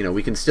greedy. You know,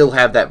 we can still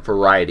have that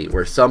variety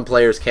where some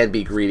players can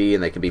be greedy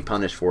and they can be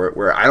punished for it,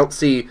 where I don't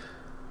see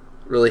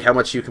really how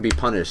much you can be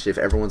punished if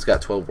everyone's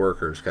got 12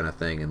 workers kind of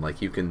thing, and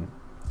like you can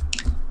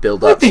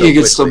build up. I think you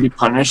could still be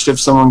punished if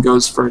someone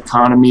goes for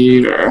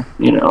economy, or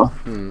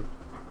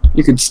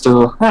you could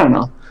still. I don't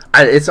know.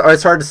 It's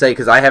hard to say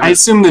because I haven't. I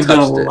assume they've done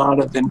a touched it. lot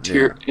of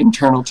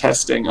internal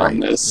testing on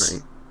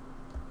this,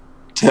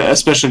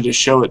 especially to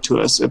show it to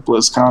us at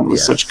BlizzCon with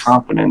such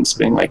confidence,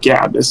 being like,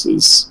 "Yeah, this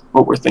is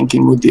what we're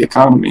thinking with the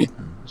economy."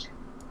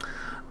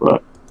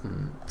 But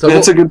so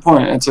that's a good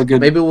point. That's a good.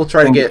 Maybe we'll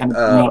try to get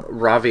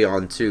Ravi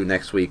on too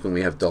next week when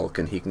we have Dulk,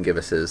 and he can give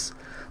us his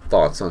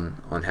thoughts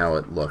on how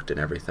it looked and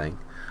everything.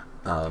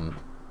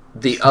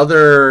 The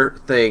other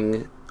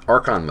thing,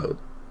 Archon mode.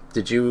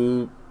 Did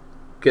you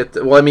get?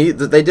 Well, I mean,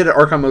 they did an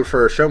Archon mode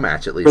for a show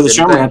match at least. For the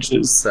show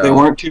matches, so, they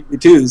weren't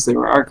 2v2s. They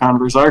were Archon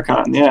versus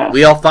Archon. Yeah.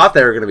 We all thought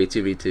they were going to be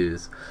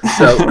 2v2s.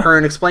 So,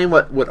 Curran, explain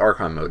what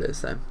Archon mode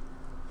is then.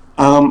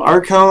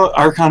 Archon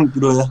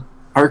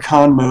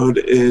mode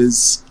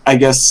is, I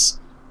guess,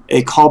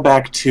 a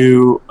callback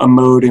to a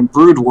mode in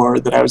Brood War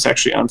that I was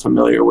actually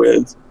unfamiliar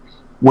with,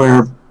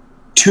 where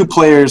 2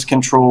 players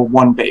control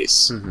 1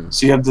 base.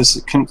 So you have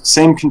this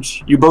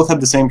you both have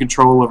the same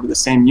control over the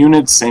same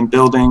units, same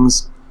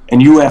buildings,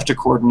 and you have to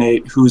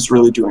coordinate who's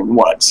really doing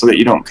what, so that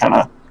you don't kind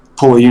of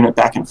pull a unit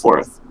back and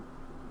forth.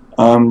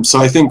 So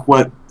I think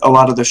what a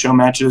lot of the show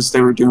matches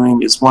they were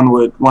doing is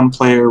one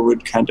player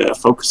would kind of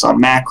focus on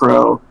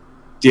macro,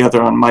 the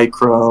other on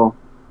micro,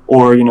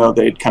 or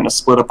they'd kind of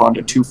split up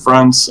onto 2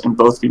 fronts and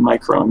both be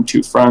micro and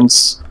 2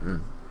 fronts.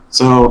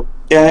 So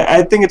yeah,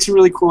 I think it's a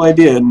really cool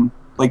idea, and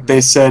like they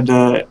said,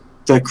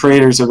 the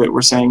creators of it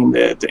were saying in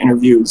the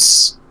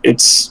interviews,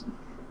 it's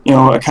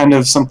a kind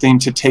of something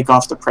to take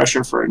off the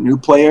pressure for a new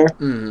player,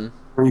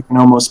 where you can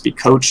almost be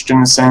coached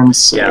in a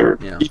sense, or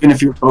even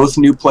if you're both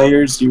new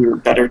players, you're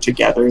better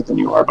together than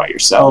you are by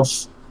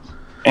yourself,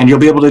 and you'll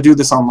be able to do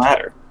this on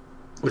ladder,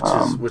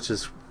 which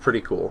is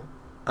pretty cool.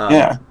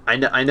 I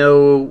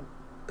know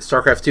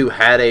StarCraft 2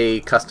 had a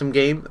custom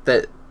game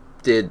that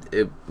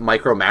did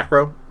micro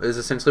macro is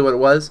essentially what it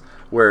was,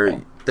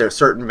 where there are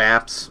certain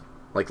maps,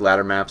 like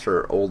ladder maps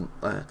or old.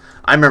 I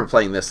remember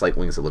playing this like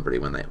Wings of Liberty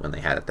when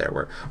they had it there,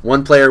 where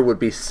one player would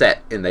be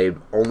set and they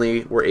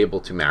only were able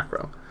to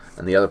macro,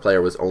 and the other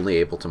player was only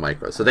able to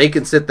micro. So they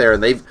can sit there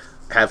and they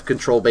have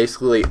control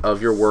basically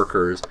of your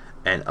workers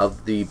and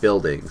of the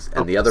buildings,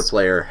 and the other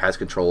player has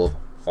control of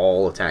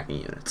all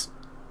attacking units.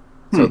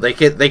 So they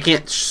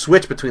can't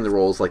switch between the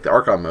roles like the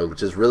Archon mode,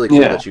 which is really cool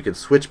that you can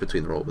switch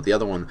between the role. But the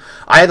other one,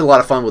 I had a lot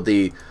of fun with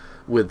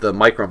the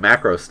micro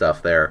macro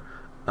stuff there.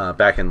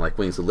 Back in like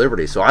Wings of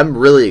Liberty, so I'm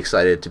really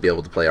excited to be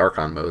able to play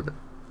Archon mode,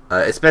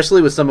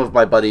 especially with some of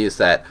my buddies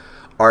that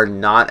are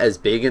not as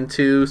big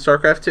into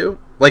StarCraft 2.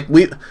 Like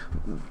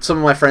some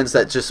of my friends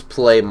that just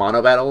play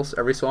mono battles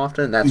every so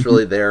often, and that's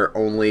really their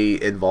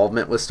only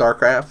involvement with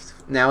StarCraft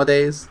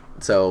nowadays.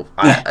 So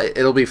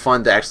it'll be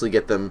fun to actually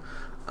get them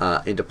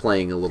into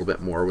playing a little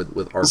bit more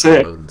with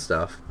Archon mode and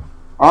stuff.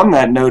 On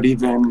that note,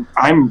 even,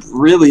 I'm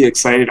really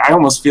excited. I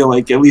almost feel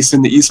like, at least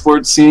in the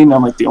esports scene,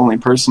 I'm like the only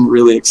person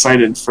really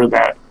excited for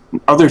that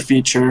other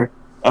feature,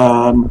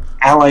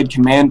 Allied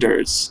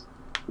Commanders,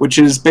 which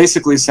is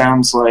basically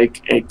sounds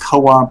like a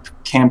co-op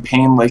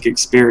campaign-like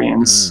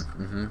experience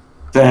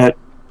that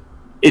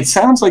it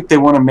sounds like they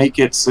want to make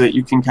it so that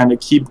you can kind of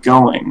keep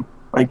going.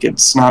 Like,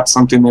 it's not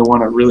something they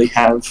want to really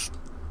have.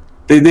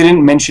 They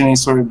didn't mention any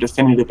sort of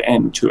definitive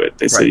end to it.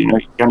 They said,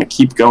 you're going to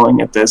keep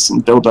going at this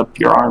and build up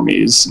your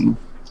armies, and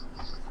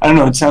I don't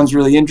know, it sounds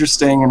really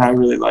interesting, and I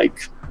really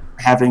like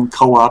having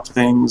co-op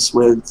things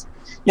with,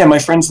 my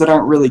friends that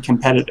aren't really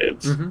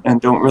competitive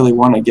and don't really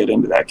want to get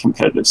into that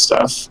competitive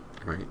stuff.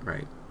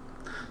 Right.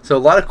 So a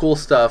lot of cool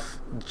stuff,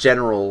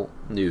 general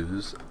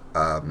news,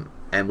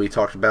 and we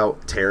talked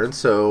about Terran,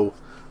 so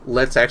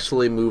let's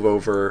actually move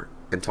over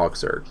and talk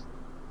Zerg.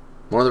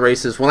 One of the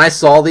races, when I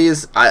saw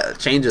these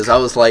changes, I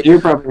was like... You're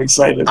probably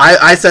excited.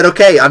 I said,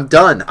 okay, I'm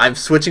done. I'm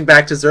switching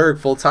back to Zerg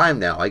full time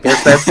now. I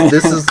guess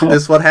this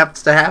is what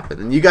happens to happen.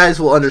 And you guys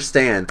will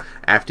understand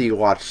after you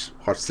watch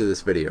through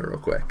this video real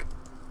quick.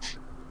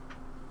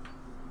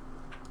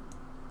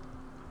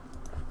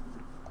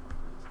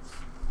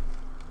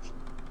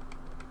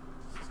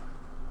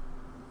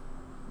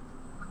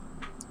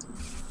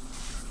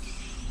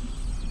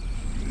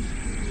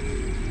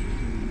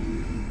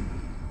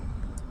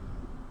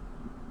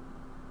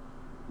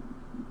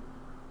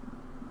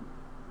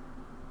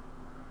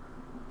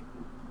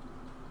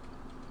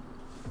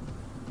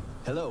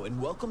 Hello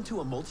and welcome to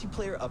a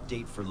multiplayer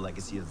update for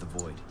Legacy of the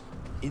Void.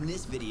 In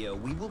this video,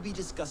 we will be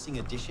discussing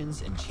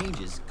additions and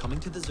changes coming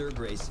to the Zerg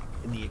race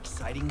in the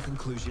exciting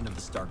conclusion of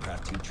the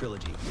StarCraft II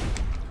trilogy.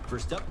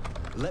 First up,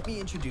 let me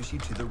introduce you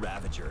to the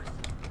Ravager.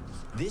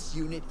 This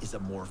unit is a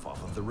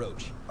morph-off of the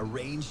Roach, a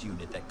ranged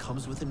unit that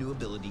comes with a new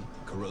ability,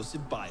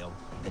 Corrosive Bile,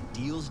 that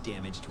deals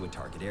damage to a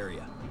target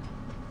area.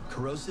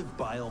 Corrosive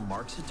Bile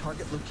marks a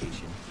target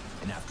location,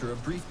 and after a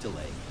brief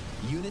delay,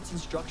 units and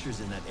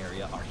structures in that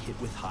area are hit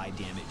with high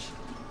damage.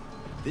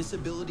 This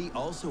ability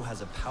also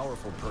has a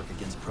powerful perk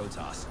against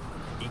Protoss.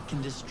 It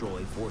can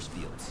destroy force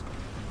fields.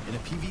 In a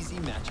PvZ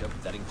matchup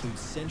that includes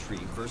Sentry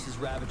versus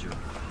Ravager,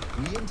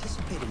 we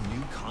anticipate a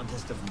new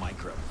contest of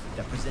Micro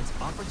that presents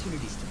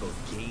opportunities to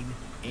both gain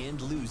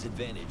and lose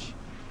advantage.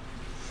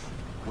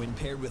 When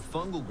paired with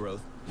Fungal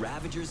Growth,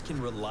 Ravagers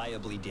can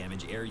reliably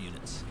damage air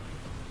units.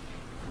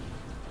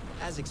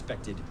 As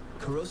expected,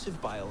 Corrosive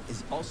Bile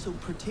is also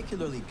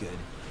particularly good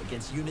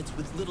against units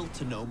with little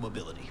to no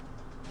mobility.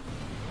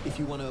 If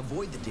you want to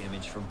avoid the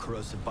damage from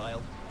Corrosive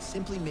Bile,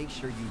 simply make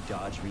sure you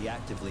dodge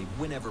reactively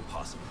whenever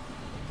possible.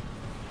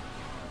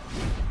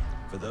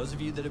 For those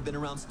of you that have been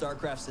around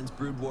StarCraft since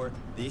Brood War,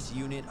 this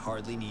unit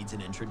hardly needs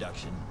an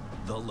introduction,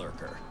 the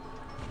Lurker.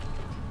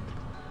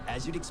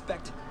 As you'd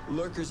expect,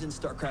 Lurkers in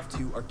StarCraft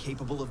 2 are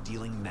capable of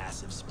dealing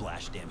massive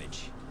splash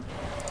damage.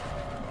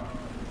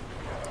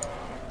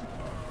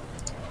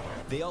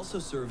 They also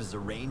serve as a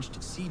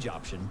ranged siege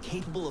option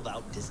capable of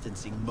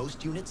outdistancing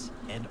most units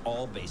and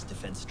all base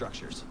defense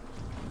structures.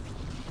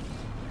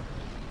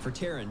 For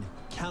Terran,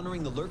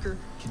 countering the Lurker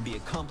can be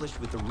accomplished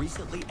with the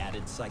recently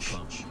added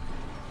Cyclone.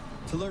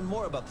 To learn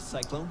more about the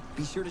Cyclone,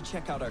 be sure to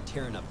check out our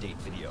Terran update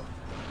video.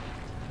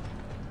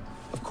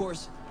 Of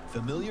course,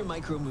 familiar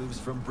micro moves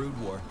from Brood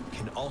War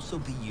can also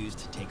be used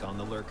to take on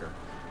the Lurker.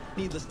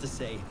 Needless to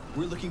say,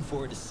 we're looking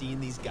forward to seeing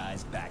these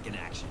guys back in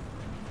action.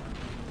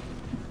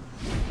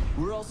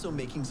 We're also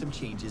making some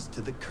changes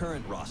to the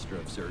current roster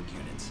of Zerg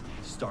units,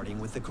 starting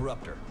with the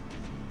Corruptor.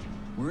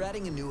 We're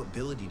adding a new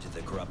ability to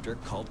the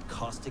Corruptor called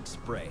Caustic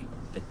Spray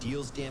that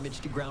deals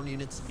damage to ground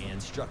units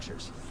and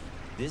structures.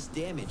 This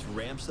damage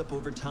ramps up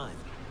over time,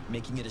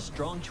 making it a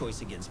strong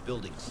choice against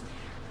buildings.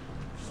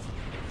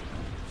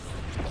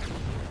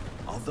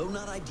 Although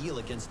not ideal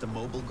against a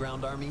mobile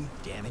ground army,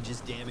 damage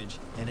is damage,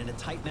 and in a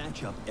tight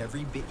matchup,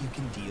 every bit you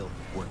can deal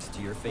works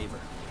to your favor.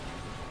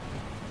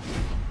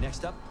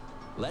 Next up,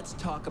 let's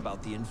talk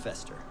about the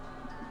Infestor.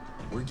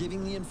 We're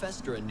giving the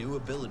Infestor a new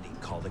ability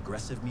called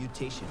Aggressive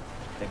Mutation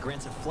that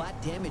grants a flat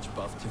damage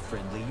buff to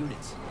friendly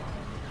units.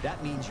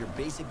 That means your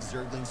basic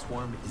Zergling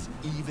Swarm is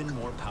even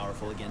more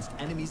powerful against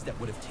enemies that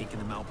would have taken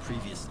them out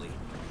previously.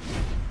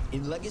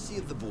 In Legacy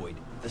of the Void,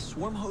 the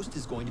Swarm Host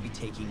is going to be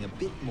taking a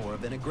bit more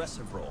of an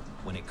aggressive role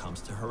when it comes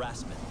to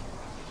harassment.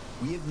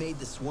 We have made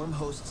the Swarm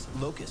Host's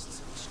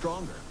Locusts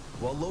stronger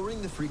while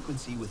lowering the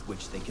frequency with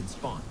which they can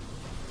spawn.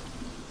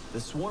 The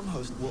Swarm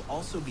Host will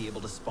also be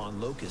able to spawn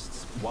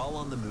Locusts while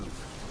on the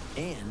move,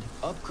 and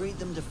upgrade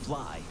them to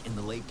fly in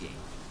the late game.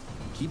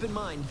 Keep in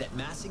mind that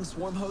massing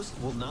Swarm Host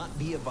will not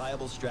be a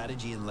viable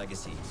strategy in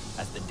Legacy,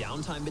 as the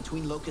downtime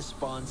between Locust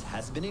spawns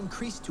has been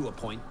increased to a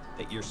point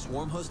that your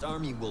Swarm Host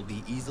army will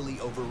be easily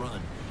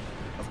overrun.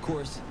 Of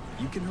course,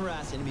 you can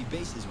harass enemy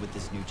bases with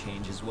this new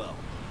change as well.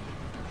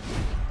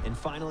 And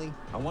finally,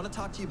 I want to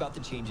talk to you about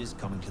the changes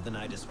coming to the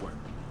Nidus Worm.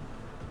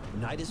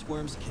 Nidus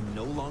Worms can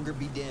no longer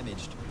be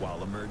damaged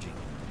while emerging.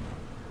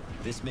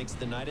 This makes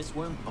the Nidus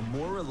Worm a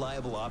more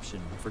reliable option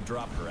for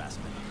drop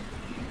harassment.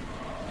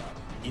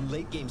 In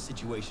late-game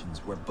situations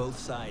where both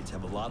sides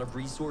have a lot of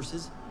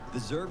resources, the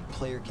Zerg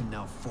player can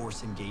now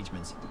force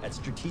engagements at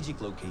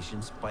strategic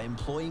locations by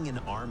employing an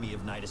army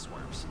of Nidus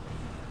Worms.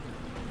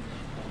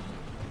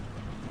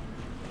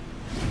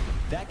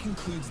 That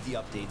concludes the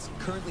updates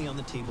currently on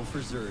the table for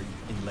Zerg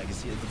in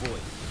Legacy of the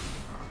Void.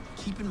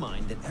 Keep in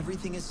mind that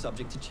everything is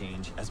subject to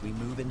change as we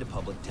move into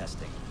public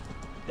testing.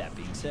 That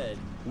being said,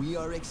 we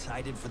are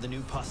excited for the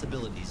new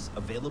possibilities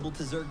available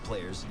to Zerg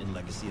players in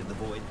Legacy of the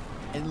Void,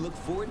 and look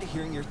forward to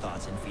hearing your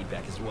thoughts and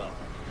feedback as well.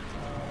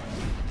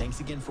 Thanks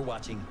again for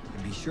watching,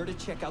 and be sure to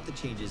check out the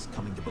changes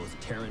coming to both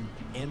Terran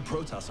and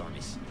Protoss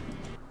armies.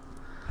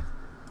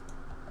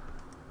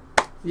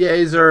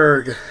 Yay,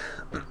 Zerg!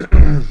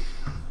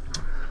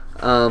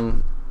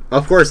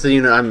 Of course, the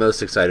unit I'm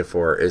most excited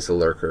for is the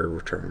Lurker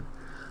return.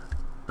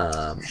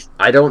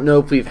 I don't know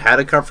if we've had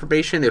a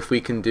confirmation if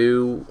we can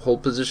do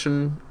hold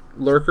position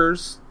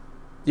Lurkers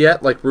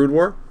yet, like Brood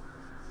War.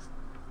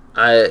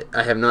 I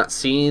have not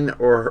seen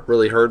or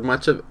really heard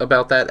much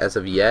about that as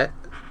of yet.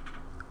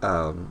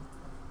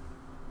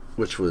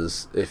 Which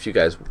was, if you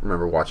guys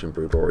remember watching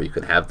Brood War, you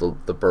can have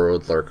the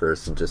burrowed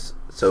Lurkers, and just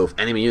so if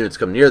enemy units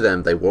come near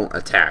them, they won't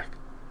attack.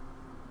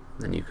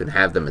 Then you can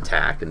have them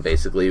attack, and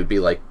basically it would be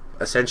like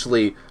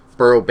essentially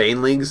burrow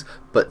Banelings,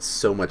 but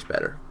so much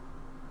better.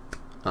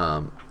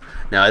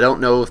 Now I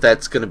don't know if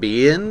that's going to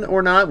be in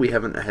or not. We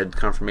haven't had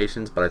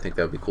confirmations, but I think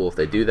that would be cool if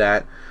they do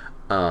that.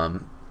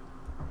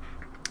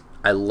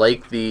 I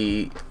like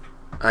the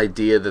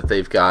idea that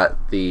they've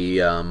got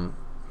the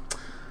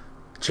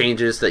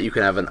changes that you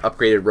can have an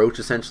upgraded Roach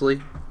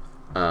essentially.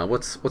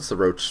 What's the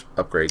Roach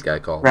upgrade guy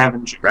called?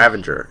 Ravager.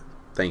 Ravager.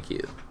 Thank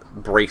you.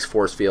 Breaks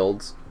force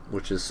fields,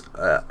 which is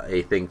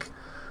I think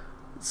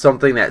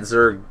something that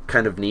Zerg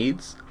kind of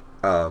needs.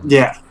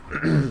 Yeah.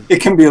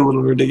 it can be a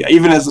little ridiculous.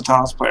 Even as a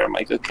TOS player, I'm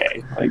like,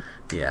 okay, like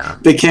Yeah.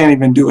 they can't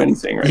even do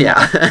anything right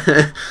Yeah.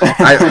 now.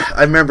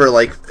 I remember,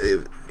 like,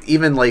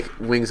 even, like,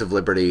 Wings of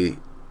Liberty,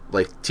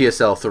 like,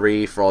 TSL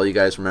 3, for all you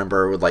guys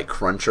remember, with, like,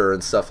 Cruncher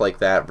and stuff like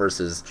that,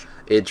 versus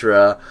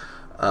Idra,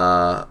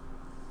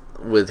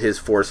 with his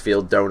force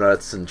field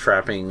donuts and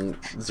trapping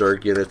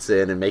Zerg units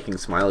in and making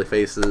smiley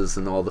faces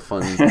and all the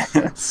fun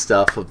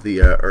stuff of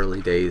the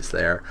early days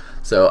there.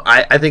 So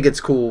I think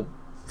it's cool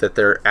that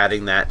they're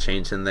adding that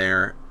change in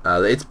there.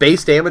 Its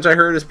base damage, I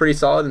heard, is pretty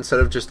solid instead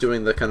of just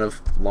doing the kind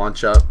of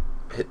launch up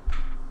hit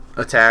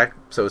attack.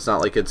 So it's not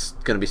like it's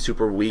going to be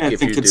super weak I if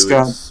think you it's do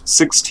got it.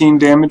 16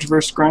 damage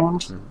versus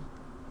ground.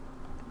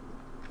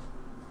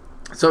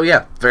 So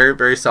yeah, very,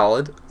 very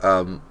solid.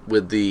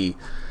 With the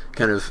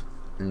kind of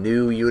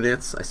new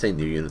units. I say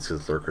new units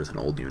because Lurker's an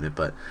old unit,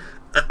 but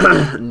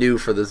new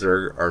for the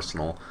Zerg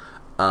arsenal.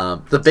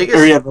 The biggest...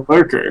 Or yeah, the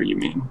Lurker, you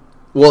mean.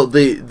 Well,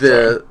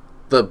 the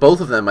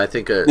both of them, I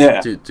think,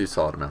 do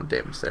solid amount of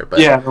damage there. But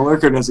yeah, the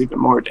Lurker does even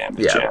more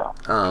damage, yeah.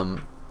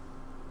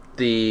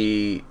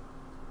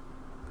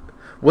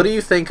 What do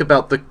you think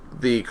about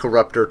the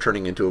Corruptor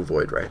turning into a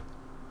Void Ray?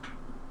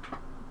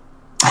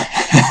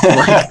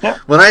 Like,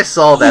 when I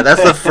saw that,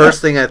 that's the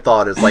first thing I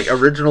thought is, like,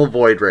 original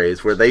Void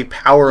Rays, where they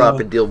power up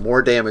and deal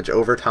more damage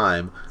over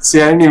time.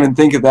 See, I didn't even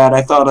think of that.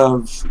 I thought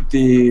of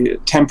the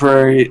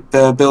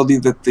ability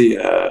that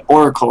the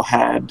Oracle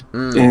had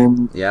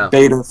in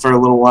beta for a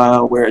little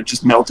while, where it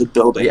just melted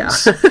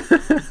buildings. Yeah.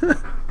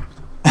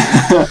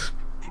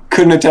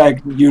 Couldn't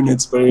attack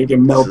units, but it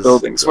can melt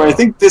buildings. Where I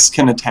think this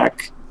can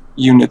attack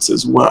units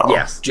as well.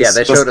 Yes, yeah,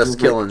 they showed us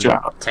killing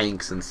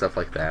tanks and stuff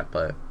like that,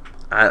 but...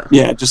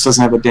 it just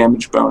doesn't have a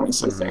damage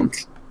bonus, I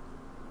think.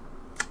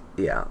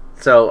 Yeah.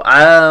 So,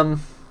 I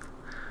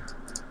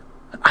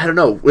don't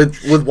know.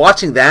 With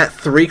watching that,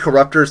 3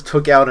 Corruptors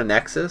took out a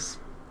Nexus.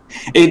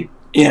 I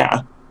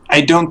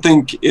don't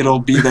think it'll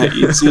be that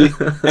easy,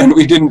 and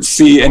we didn't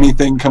see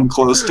anything come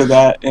close to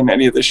that in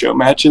any of the show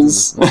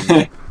matches.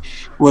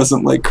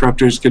 Wasn't like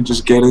Corruptors could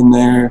just get in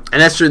there.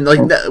 And that's true. Like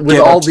with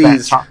all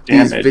these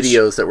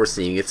videos that we're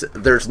seeing,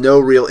 there's no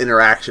real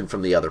interaction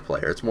from the other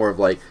player. It's more of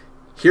like,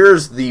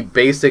 here's the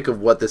basic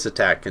of what this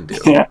attack can do.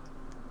 Yeah.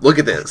 Look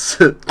at this.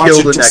 Kill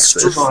the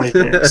Nexus.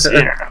 This.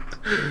 Yeah.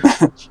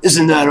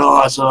 Isn't that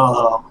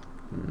awesome?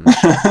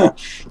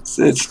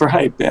 It's for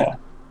hype, yeah.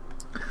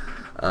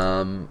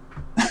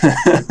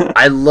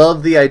 I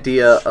love the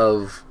idea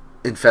of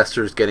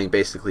Infestors getting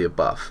basically a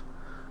buff.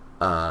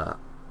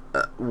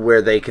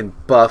 Where they can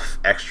buff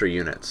extra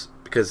units.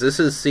 Because this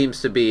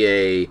seems to be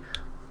a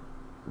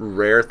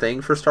rare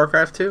thing for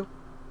StarCraft 2.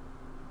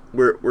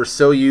 We're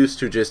so used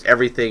to just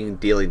everything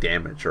dealing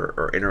damage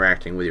or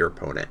interacting with your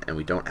opponent, and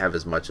we don't have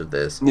as much of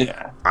this.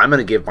 Yeah. I'm going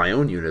to give my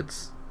own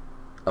units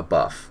a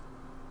buff.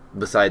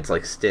 Besides,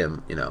 like,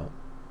 Stim, you know.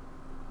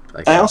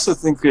 I also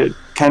think it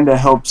kind of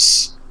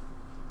helps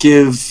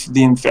give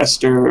the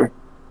Infestor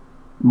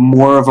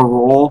more of a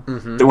role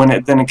than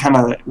it kind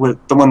of with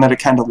the one that it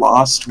kind of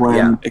lost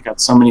when it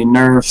got so many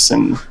nerfs,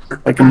 and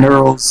like a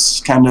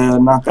Neural's kind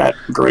of not that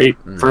great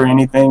for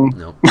anything.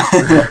 Nope.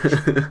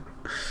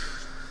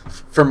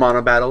 For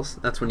mono battles,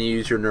 that's when you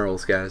use your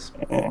Neurals, guys.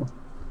 Yeah.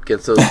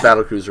 Against those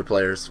battlecruiser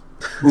players.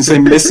 Is they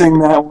missing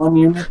that one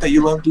unit that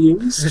you love to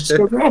use? Just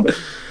go grab it.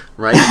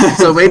 Right?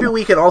 So maybe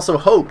we can also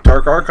hope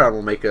Dark Archon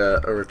will make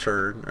a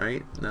return,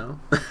 right? No?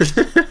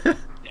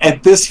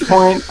 At this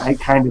point, I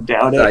kind of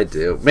doubt it. I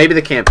do. Maybe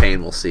the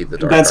campaign will see the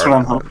Dark That's Archon. What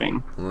I'm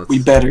hoping. We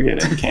better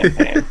get in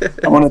campaign.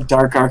 I want a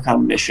Dark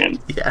Archon mission.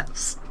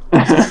 Yes.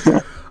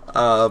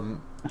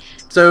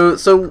 So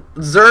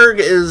Zerg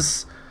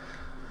is...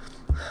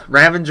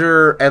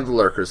 Ravager and the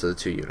Lurkers are the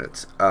 2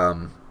 units.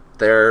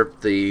 They're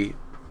the...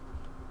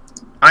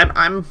 I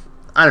don't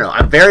know.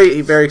 I'm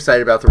very, very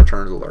excited about the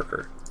return of the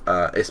Lurker.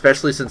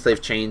 Especially since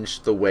they've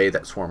changed the way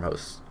that Swarm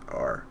hosts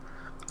are.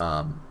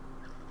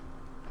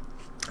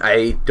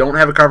 I don't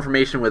have a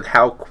confirmation with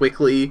how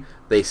quickly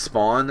they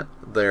spawn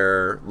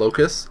their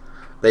locusts.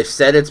 They've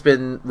said it's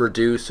been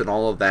reduced and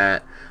all of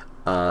that,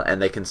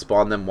 and they can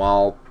spawn them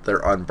while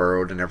they're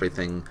unburrowed and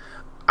everything.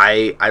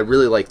 I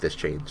really like this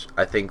change.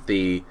 I think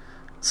the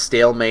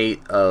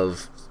stalemate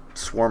of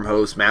swarm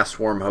host, mass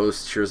swarm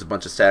host, here's a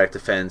bunch of static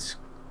defense,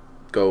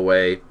 go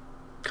away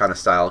kind of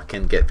style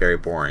can get very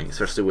boring,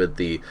 especially with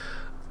the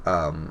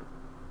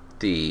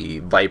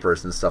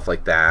Vipers and stuff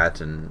like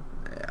that, and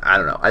I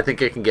don't know. I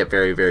think it can get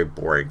very, very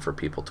boring for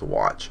people to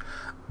watch.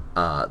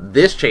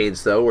 This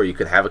change, though, where you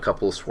could have a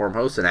couple of swarm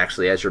hosts, and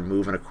actually as you're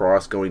moving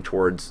across going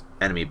towards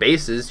enemy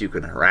bases, you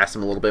can harass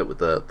them a little bit with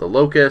the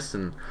locusts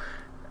and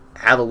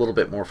have a little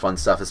bit more fun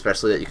stuff,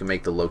 especially that you can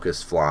make the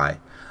locusts fly.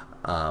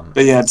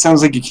 But yeah, it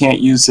sounds like you can't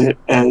use it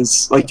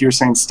as, like you were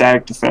saying,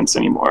 static defense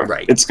anymore.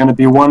 Right. It's going to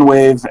be one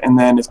wave, and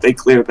then if they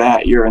clear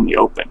that, you're in the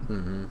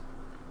open.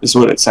 Is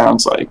what it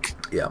sounds like.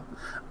 Yeah.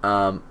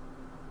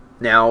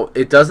 Now,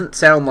 it doesn't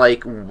sound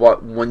like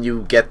when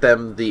you get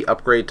them the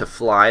upgrade to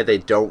fly, they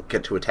don't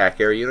get to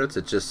attack air units.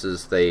 It just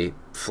as they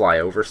fly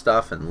over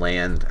stuff and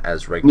land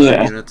as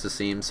regular units, it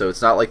seems. So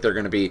it's not like they're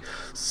going to be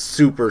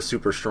super,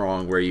 super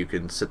strong where you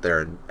can sit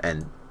there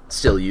and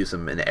still use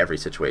them in every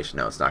situation.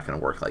 No, it's not going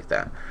to work like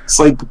that. It's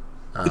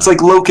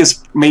like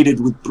Locust mated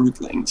with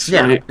Broodlings,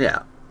 right?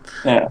 Yeah.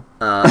 Yeah.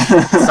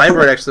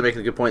 Cyber actually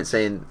making a good point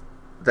saying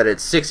that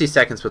it's 60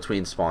 seconds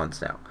between spawns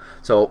now.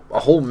 So a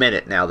whole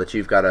minute now that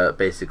you've got to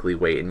basically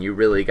wait, and you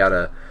really got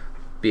to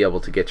be able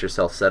to get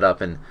yourself set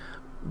up, and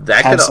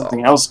that have could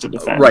something else to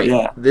defend. Right.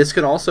 Yeah. This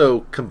can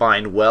also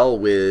combine well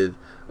with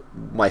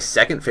my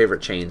second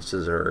favorite change to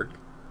Zerg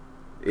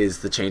is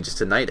the changes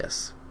to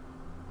Nidus.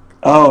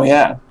 Oh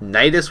yeah.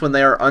 Nidus, when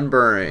they are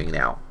unburrowing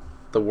now,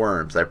 the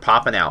worms they're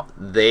popping out,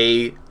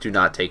 they do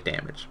not take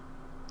damage.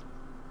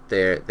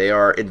 They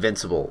are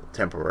invincible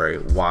temporary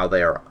while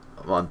they are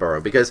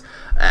unburrowed, because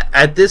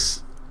at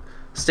this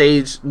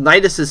stage,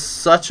 Nidus is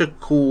such a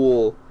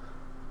cool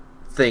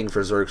thing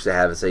for Zergs to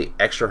have as a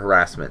extra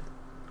harassment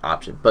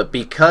option. But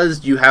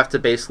because you have to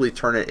basically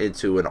turn it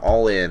into an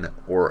all-in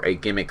or a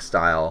gimmick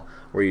style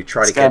where you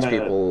try to catch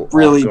people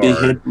really off be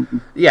guard.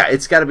 hidden. Yeah,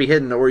 it's got to be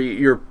hidden, or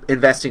you're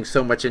investing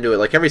so much into it.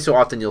 Like every so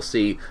often you'll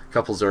see a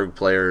couple Zerg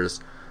players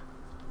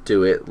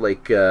do it.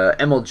 Like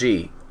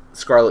MLG,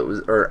 Scarlet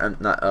was, or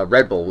not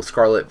Red Bull with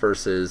Scarlet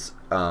versus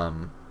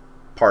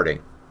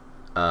Parting.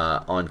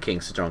 On King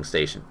Sejong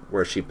Station,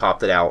 where she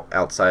popped it out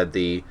outside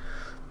the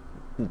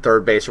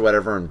third base or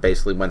whatever, and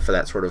basically went for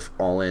that sort of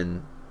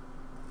all-in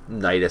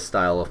Nidus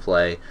style of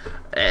play,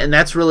 and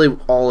that's really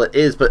all it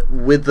is. But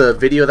with the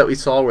video that we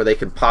saw, where they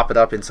can pop it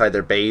up inside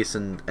their base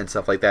and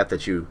stuff like that,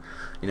 that you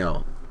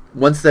know,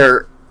 once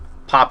they're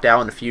popped out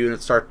and a few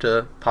units start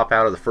to pop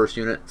out, or the first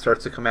unit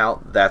starts to come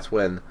out, that's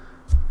when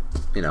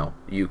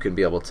you can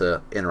be able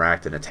to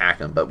interact and attack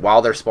them. But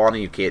while they're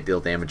spawning, you can't deal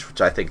damage,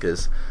 which I think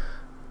is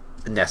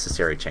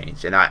necessary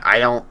change, and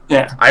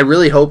I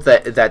really hope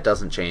that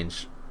doesn't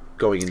change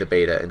going into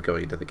beta and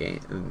going into the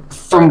game.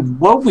 From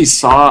what we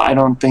saw, I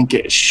don't think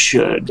it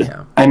should.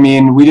 Yeah. I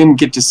mean, we didn't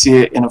get to see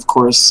it in, of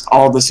course,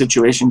 all the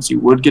situations you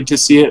would get to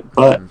see it,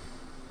 but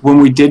when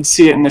we did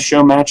see it in the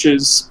show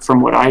matches, from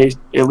what I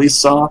at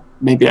least saw,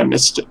 maybe I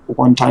missed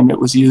one time it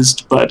was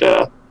used, but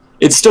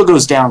it still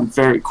goes down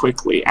very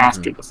quickly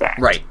after the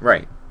fact.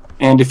 Right.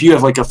 And if you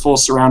have like a full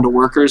surround of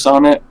workers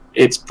on it,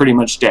 it's pretty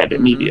much dead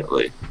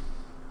immediately.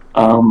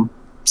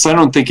 So I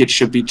don't think it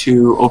should be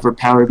too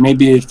overpowered.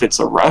 Maybe if it's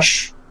a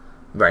rush,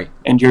 right,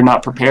 and you're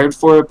not prepared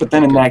for it, but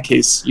then in that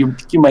case, you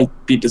might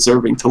be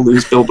deserving to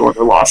lose build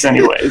order loss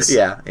anyways.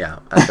 yeah,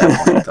 at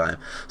that point in time.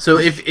 So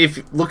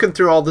if looking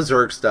through all the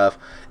Zerg stuff,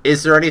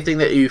 is there anything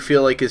that you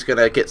feel like is going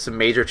to get some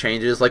major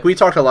changes? Like we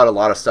talked a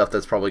lot of stuff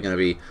that's probably going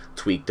to be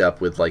tweaked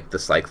up with like the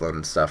Cyclone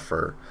and stuff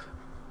for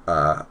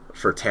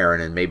Terran,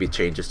 and maybe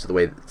changes to the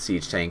way that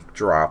Siege Tank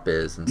drop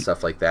is and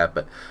stuff like that.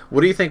 But what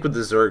do you think with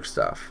the Zerg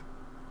stuff?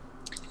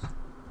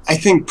 I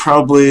think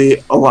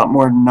probably a lot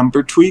more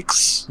number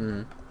tweaks.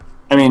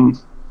 I mean,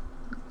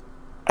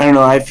 I don't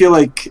know. I feel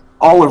like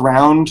all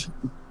around,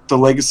 the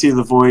Legacy of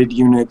the Void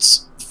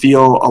units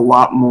feel a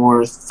lot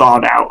more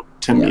thought out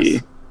to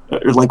me,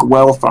 or like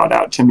well thought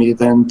out to me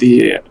than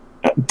the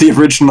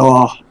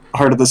original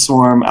Heart of the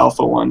Swarm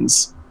Alpha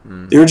ones.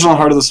 The original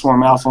Heart of the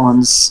Swarm Alpha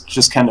ones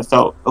just kind of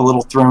felt a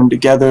little thrown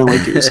together,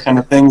 like it was kind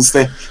of things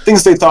they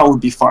thought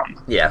would be fun,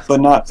 but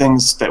not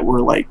things that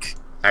were like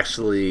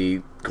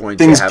actually going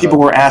things to have people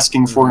were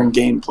asking for in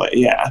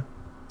gameplay,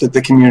 that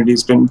the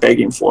community's been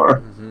begging for.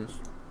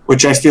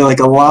 Which I feel like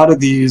a lot of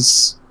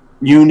these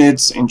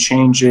units and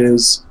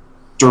changes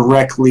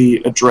directly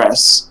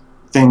address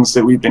things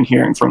that we've been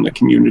hearing from the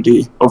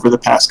community over the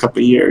past couple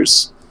of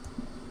years.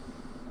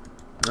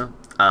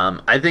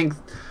 I think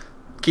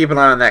keep an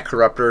eye on that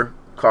Corruptor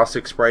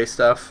caustic spray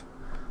stuff.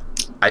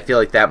 I feel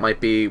like that might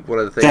be one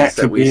of the things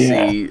that we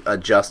see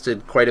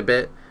adjusted quite a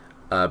bit.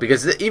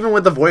 Because even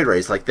with the Void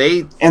Rays, like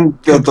they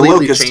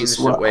completely changed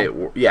the way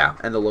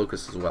and the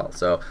Locust as well.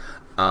 So,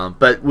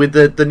 but with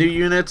the new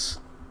units,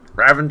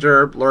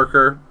 Ravager,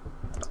 Lurker,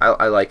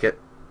 I like it.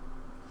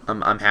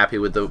 I'm happy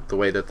with the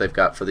way that they've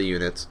got for the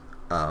units.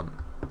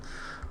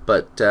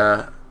 But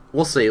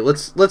we'll see.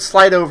 Let's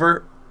slide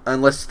over,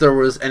 unless there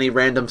was any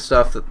random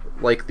stuff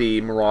like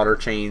the Marauder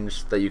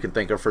change that you can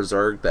think of for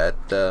Zerg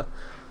that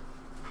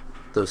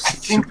those I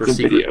think super the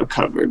secret video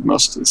covered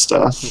most of the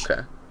stuff.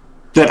 Okay.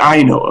 That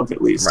I know of,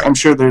 at least. Right. I'm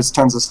sure there's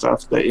tons of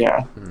stuff that,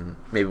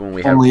 maybe when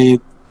we have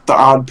only the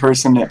odd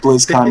person at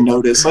BlizzCon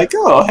noticed, like,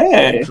 oh,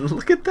 hey,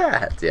 look at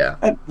that,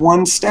 that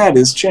one stat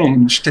has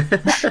changed.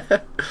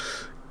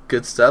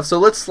 Good stuff. So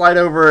let's slide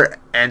over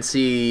and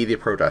see the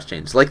Protoss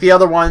change. Like the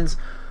other ones,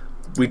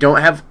 we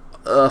don't have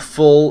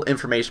full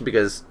information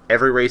because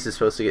every race is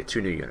supposed to get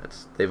 2 new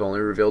units. They've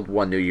only revealed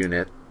 1 new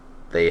unit.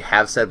 They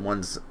have said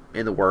one's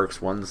in the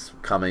works, one's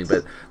coming,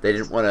 but they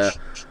didn't want to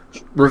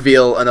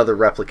reveal another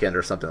replicant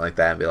or something like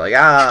that and be like,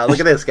 look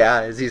at this,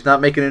 guys, he's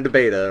not making it into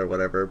beta or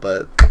whatever,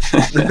 but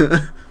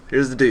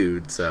here's the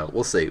dude. So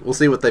we'll see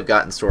what they've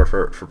got in store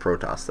for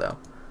Protoss, though.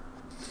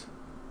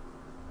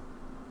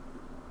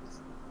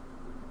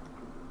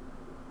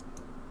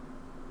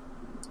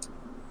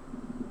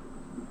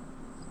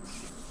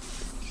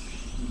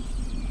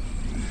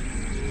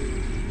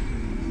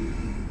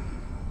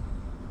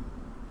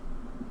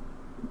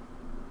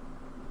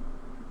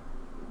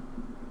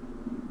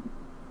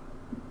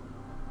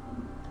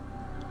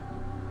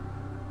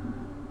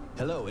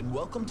 Hello and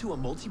welcome to a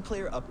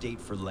multiplayer update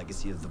for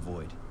Legacy of the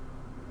Void.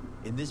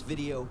 In this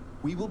video,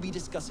 we will be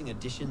discussing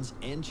additions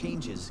and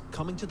changes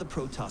coming to the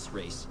Protoss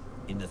race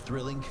in the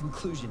thrilling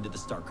conclusion to the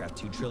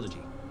StarCraft II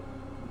trilogy.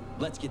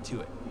 Let's get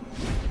to it.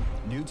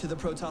 New to the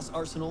Protoss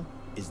arsenal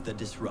is the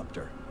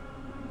Disruptor,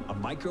 a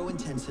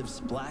micro-intensive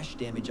splash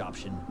damage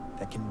option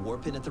that can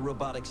warp in at the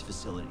robotics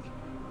facility.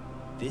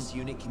 This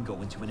unit can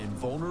go into an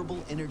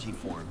invulnerable energy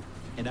form,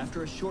 and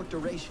after a short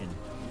duration,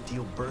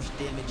 deal burst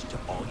damage to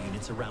all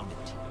units around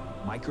it.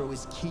 Micro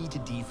is key to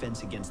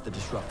defense against the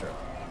Disruptor.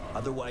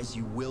 Otherwise,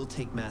 you will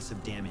take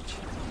massive damage.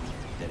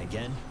 Then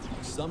again,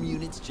 some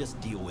units just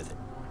deal with it.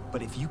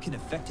 But if you can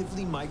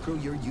effectively micro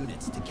your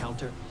units to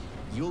counter,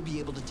 you'll be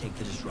able to take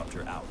the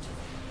Disruptor out.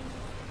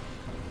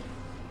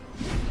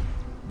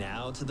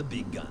 Now to the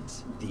big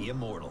guns, the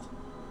Immortal.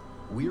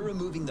 We're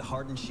removing the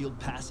Hardened Shield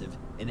passive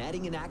and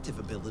adding an active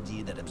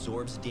ability that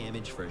absorbs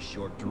damage for a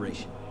short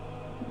duration.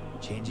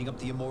 Changing up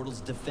the Immortal's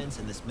defense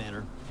in this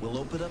manner will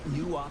open up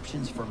new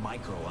options for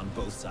Micro on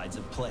both sides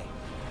of play.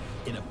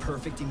 In a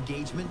perfect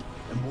engagement,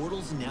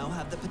 Immortals now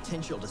have the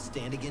potential to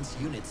stand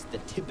against units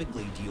that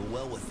typically deal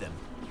well with them.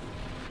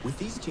 With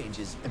these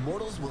changes,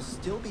 Immortals will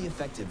still be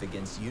effective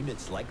against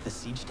units like the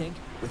Siege Tank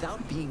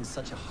without being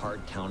such a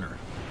hard counter.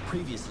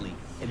 Previously,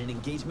 in an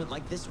engagement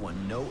like this one,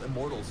 no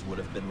Immortals would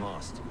have been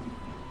lost.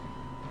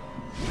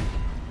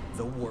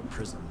 The Warp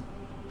Prism.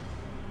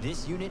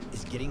 This unit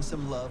is getting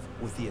some love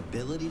with the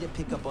ability to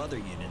pick up other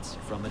units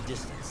from a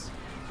distance.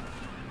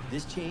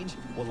 This change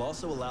will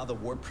also allow the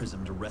Warp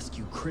Prism to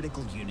rescue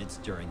critical units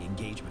during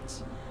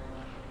engagements.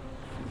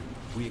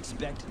 We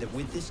expect that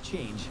with this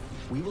change,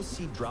 we will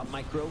see Drop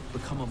Micro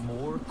become a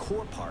more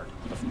core part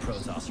of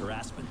Protoss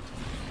harassment.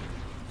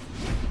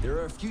 There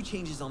are a few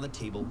changes on the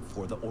table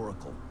for the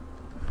Oracle.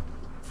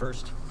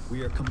 First, we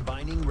are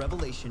combining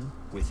Revelation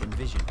with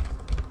Envision.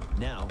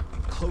 Now,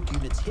 cloak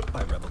units hit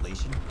by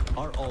Revelation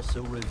are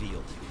also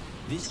revealed.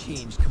 This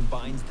change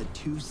combines the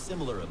two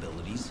similar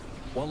abilities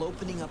while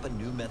opening up a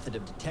new method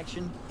of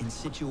detection in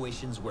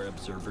situations where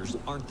observers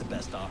aren't the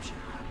best option.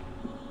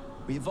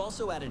 We have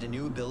also added a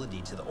new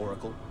ability to the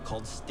Oracle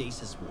called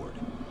Stasis Ward.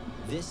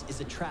 This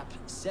is a trap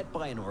set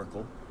by an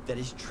Oracle that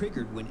is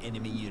triggered when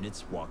enemy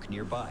units walk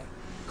nearby,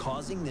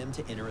 causing them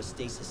to enter a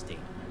stasis state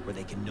where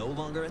they can no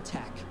longer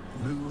attack,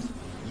 move,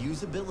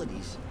 use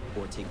abilities,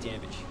 or take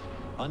damage.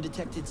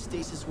 Undetected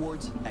stasis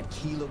wards at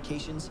key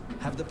locations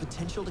have the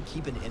potential to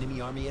keep an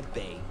enemy army at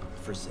bay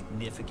for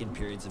significant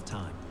periods of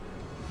time.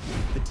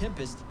 The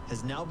Tempest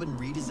has now been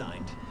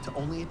redesigned to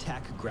only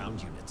attack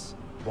ground units,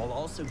 while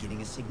also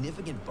getting a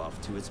significant buff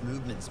to its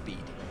movement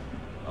speed.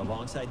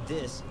 Alongside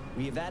this,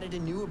 we have added a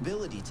new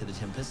ability to the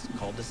Tempest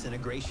called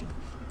Disintegration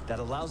that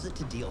allows it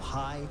to deal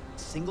high,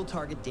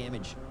 single-target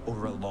damage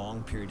over a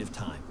long period of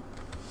time.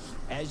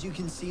 As you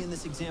can see in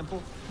this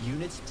example,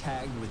 units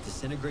tagged with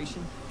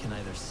Disintegration can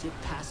either sit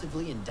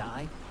passively and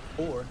die,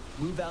 or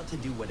move out to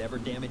do whatever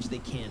damage they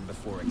can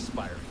before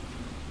expiring.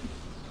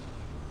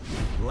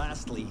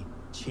 Lastly,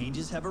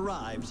 changes have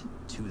arrived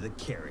to the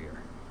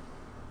Carrier.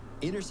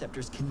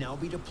 Interceptors can now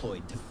be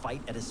deployed to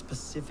fight at a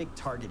specific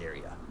target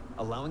area,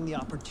 allowing the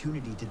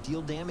opportunity to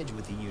deal damage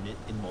with the unit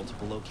in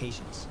multiple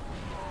locations.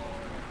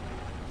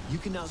 You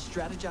can now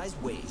strategize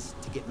ways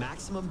to get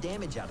maximum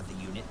damage out of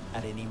the unit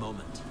at any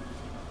moment.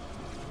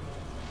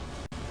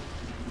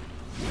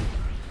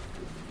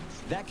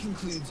 That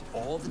concludes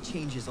all the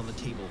changes on the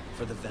table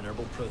for the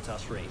venerable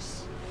Protoss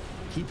race.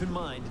 Keep in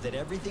mind that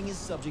everything is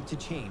subject to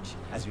change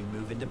as we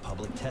move into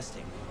public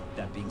testing.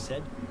 That being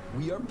said,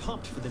 we are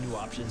pumped for the new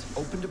options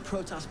open to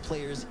Protoss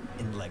players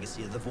in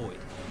Legacy of the Void.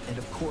 And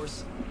of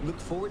course, look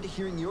forward to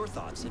hearing your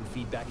thoughts and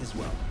feedback as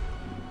well.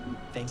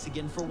 Thanks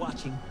again for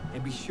watching,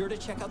 and be sure to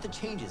check out the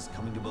changes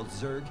coming to both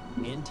Zerg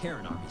and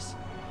Terran armies.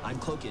 I'm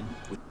Cloakin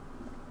with...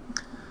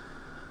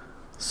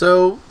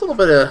 So, a little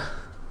bit of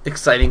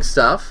exciting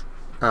stuff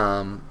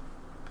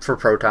for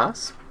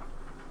Protoss.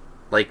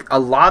 Like, a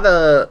lot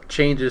of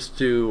changes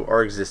to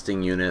our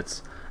existing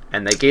units,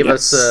 and they gave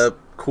us a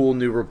cool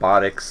new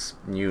robotics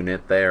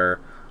unit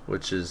there,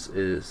 which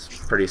is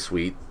pretty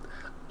sweet.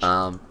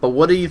 But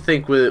what do you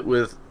think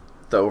with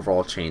the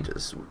overall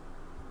changes?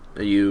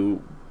 Are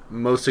you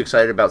most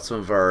excited about some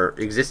of our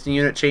existing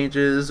unit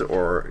changes,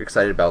 or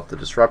excited about the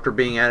Disruptor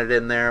being added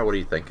in there? What are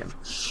you thinking?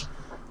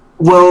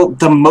 Well,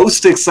 the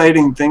most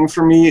exciting thing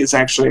for me is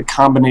actually a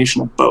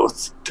combination of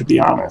both, to be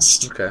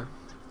honest. Okay.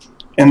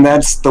 And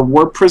that's the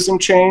Warp Prism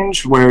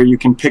change, where you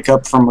can pick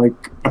up from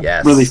like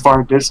a really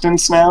far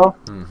distance now,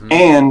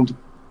 and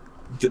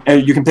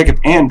you can pick up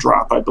and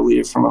drop, I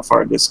believe, from a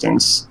far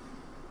distance.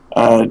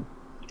 And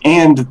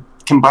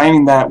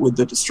combining that with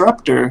the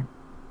Disruptor,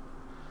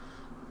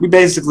 we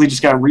basically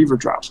just got Reaver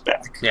drops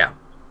back. Yeah.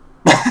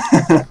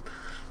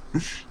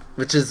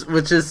 Which is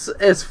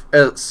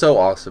so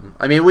awesome.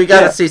 I mean, we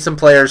got to see some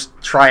players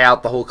try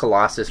out the whole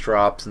Colossus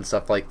drops and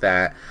stuff like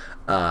that.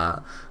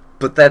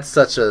 But that's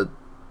such a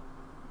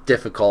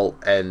difficult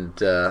and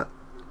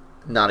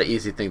not an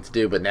easy thing to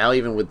do. But now,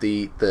 even with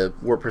the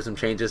Warp Prism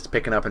changes to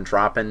picking up and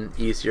dropping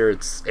easier,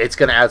 it's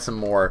going to add some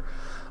more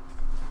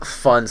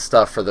fun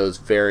stuff for those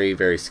very,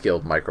 very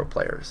skilled micro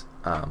players,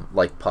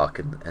 like Puck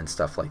and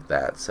stuff like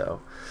that.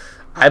 So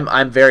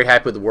I'm very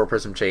happy with the War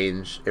Prism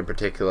change in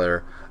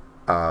particular.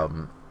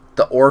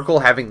 The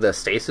Oracle having the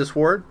Stasis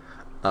Ward,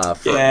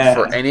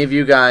 for any of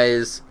you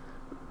guys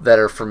that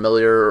are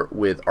familiar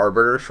with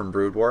Arbiters from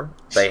Brood War,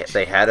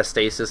 they had a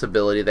stasis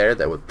ability there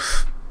that would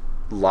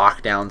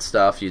lock down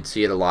stuff. You'd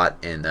see it a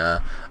lot in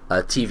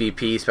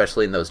TVP,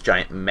 especially in those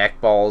giant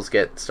mech balls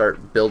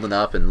start building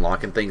up and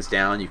locking things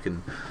down. You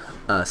can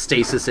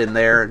stasis in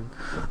there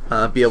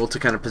and be able to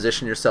kind of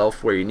position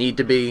yourself where you need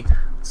to be.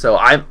 So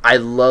I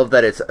love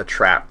that it's a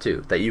trap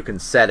too, that you can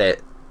set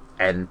it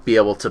and be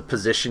able to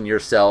position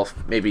yourself,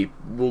 maybe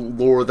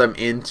lure them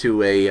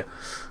into a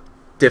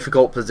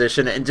difficult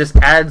position, and just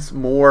adds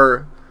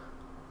more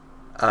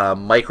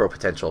micro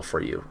potential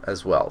for you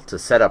as well to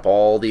set up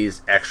all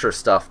these extra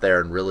stuff there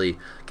and really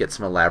get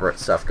some elaborate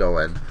stuff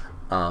going.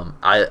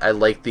 I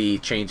like the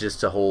changes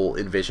to whole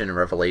Envision and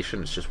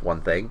Revelation. It's just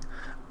one thing.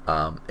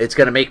 It's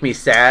going to make me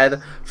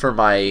sad for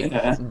my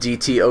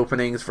DT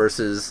openings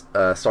versus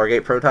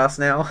Stargate Protoss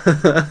now.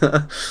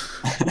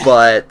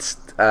 But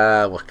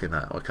what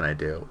can I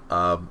do?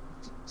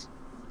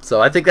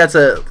 So I think that's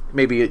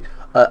maybe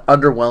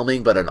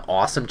underwhelming, but an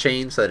awesome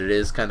change that it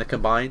is kind of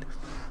combined.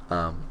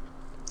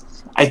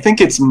 I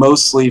think it's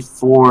mostly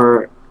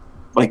for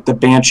like the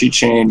Banshee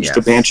change,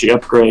 the Banshee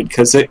upgrade,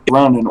 because it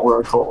run an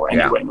Oracle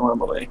anyway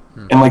normally,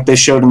 and like they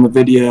showed in the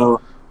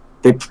video,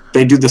 they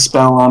do the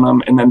spell on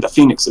them, and then the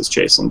Phoenix is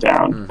chasing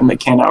down, and they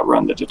can't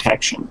outrun the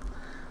detection.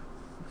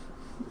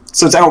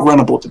 So it's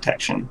outrunnable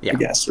detection, I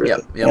guess.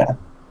 Really. Yeah.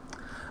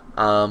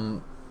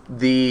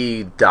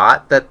 The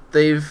dot that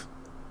they've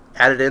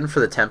added in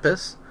for the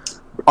Tempest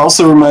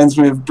also reminds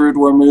me of Brood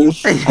War move.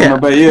 I don't know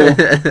about you.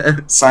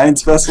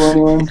 Science Vessel,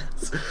 anyone?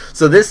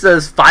 So this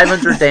does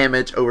 500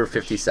 damage over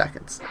 50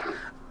 seconds,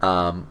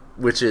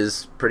 which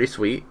is pretty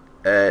sweet.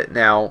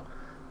 Now,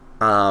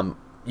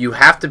 you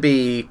have to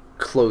be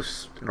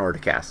close in order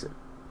to cast it.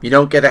 You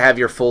don't get to have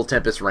your full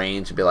Tempest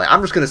range and be like,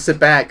 I'm just going to sit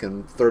back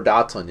and throw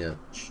dots on you.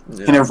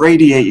 And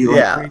irradiate you.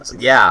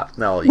 Yeah.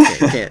 No, you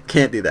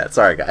can't do that.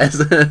 Sorry, guys.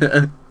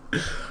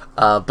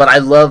 But I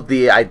love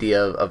the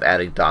idea of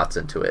adding dots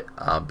into it,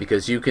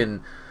 because you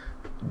can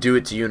do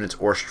it to units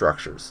or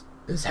structures,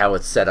 is how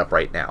it's set up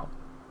right now.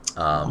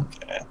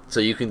 So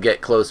you can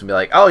get close and be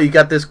like, oh, you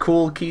got this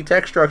cool key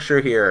tech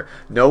structure here.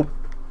 Nope.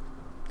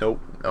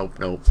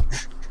 Gonna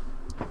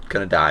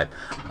die.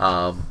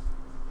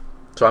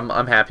 So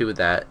I'm happy with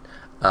that.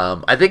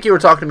 I think you were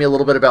talking to me a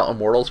little bit about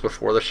Immortals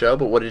before the show,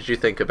 but what did you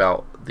think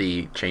about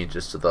the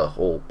changes to the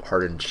whole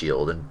Hardened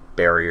Shield and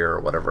Barrier, or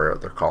whatever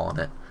they're calling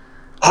it?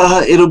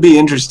 It'll be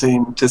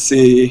interesting to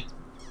see.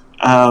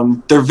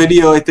 Their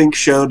video, I think,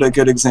 showed a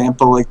good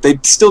example. Like, they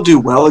still do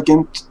well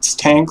against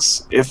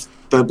tanks if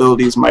the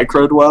ability is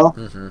microed well,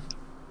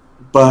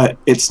 but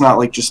it's not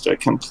like just a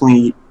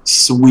complete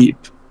sweep,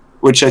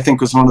 which I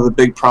think was one of the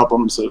big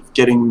problems of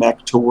getting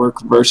mech to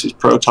work versus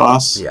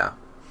Protoss. Yeah.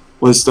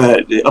 Was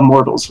that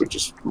Immortals would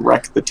just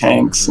wreck the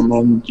tanks, and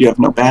then you have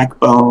no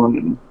backbone,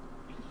 and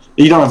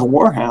you don't have a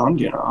Warhound,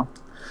 you know.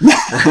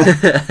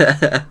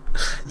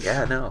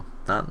 Yeah, no.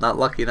 Not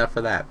lucky enough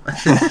for that.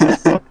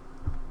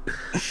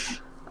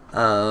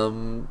 I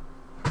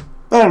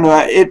don't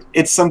know.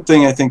 It's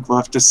something I think we'll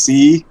have to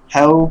see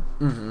how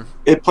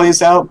it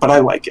plays out, but I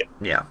like it.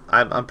 Yeah,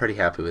 I'm pretty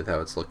happy with how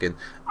it's looking.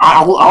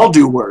 I'll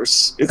do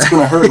worse. It's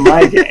gonna hurt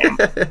my game.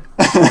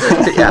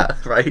 Yeah,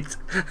 right.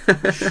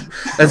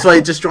 That's why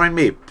you just join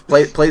me.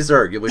 Play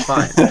Zerg. You'll be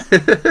fine.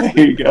 There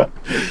you go.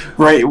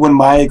 Right when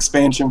my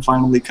expansion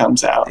finally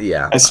comes out,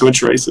 I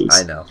switch races.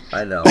 I know.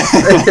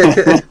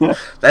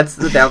 That's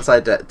the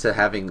downside to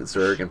having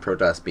Zerg and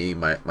Protoss being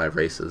my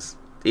races.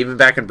 Even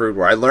back in Brood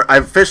War, I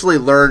officially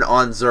learned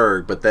on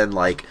Zerg, but then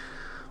like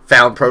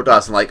found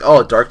Protoss and like,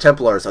 oh, Dark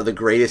Templars are the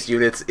greatest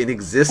units in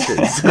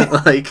existence.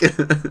 Like,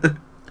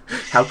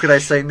 how could I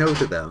say no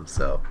to them?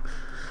 So,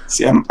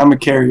 see, I'm a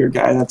carrier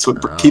guy. That's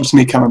what keeps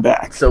me coming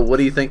back. So, what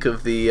do you think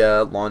of the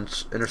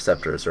launch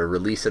interceptors or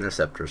release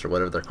interceptors or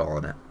whatever they're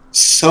calling it?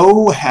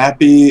 So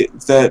happy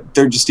that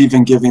they're just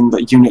even giving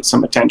the unit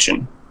some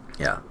attention.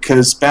 Yeah.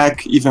 Because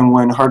back even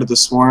when Heart of the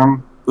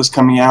Swarm was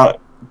coming out,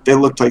 they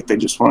looked like they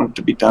just wanted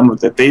to be done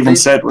with it. They even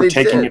said we're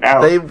taking it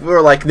out. They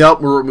were like,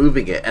 nope, we're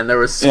removing it. And there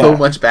was so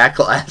much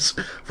backlash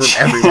from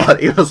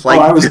everybody. It was like,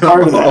 I was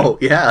part of that.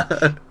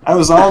 Yeah. I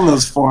was on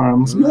those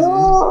forums.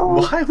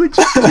 No! Why would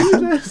you do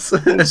this?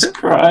 I was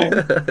crying.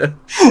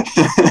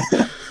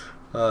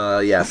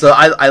 Yeah, so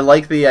I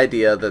like the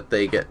idea that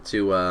they get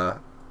to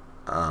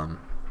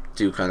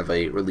do kind of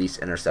a release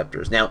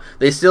interceptors. Now,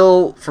 they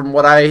still, from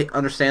what I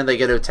understand, they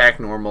get to attack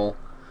normal,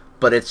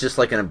 but it's just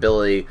like an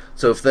ability.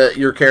 So if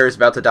your carrier is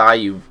about to die,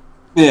 you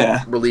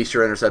release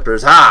your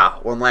interceptors.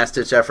 One last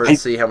ditch effort to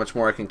see how much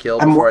more I can kill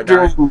before I die. I'm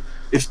wondering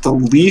if the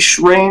leash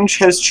range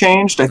has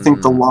changed. I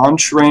think the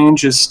launch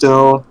range is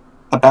still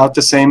about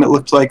the same. It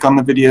looked like on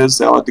the videos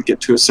they all had to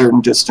get to a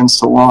certain distance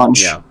to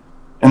launch,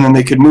 and then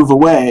they could move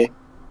away.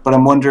 But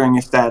I'm wondering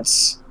if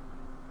that's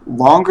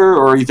longer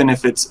or even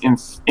if it's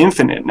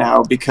infinite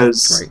now,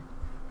 because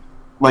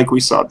like we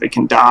saw, they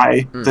can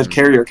die. The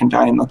carrier can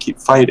die, and they'll keep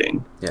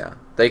fighting. Yeah.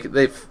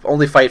 They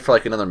only fight for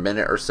like another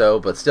minute or so,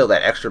 but still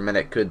that extra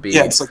minute could be.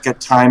 Yeah, it's like a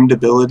timed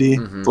ability.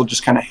 They'll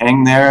just kind of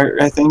hang there,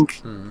 I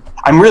think.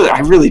 I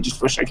really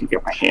just wish I could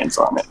get my hands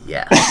on it.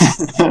 Yeah.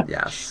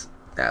 Yes.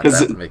 Yeah,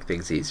 that would make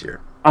things easier.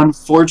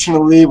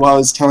 Unfortunately, while I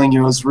was telling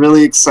you, I was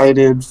really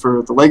excited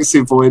for the Legacy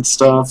of Void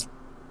stuff.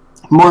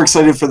 More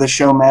excited for the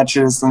show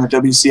matches than the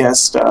WCS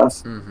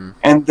stuff.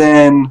 And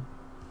then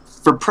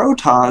for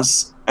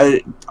Protoss,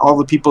 all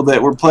the people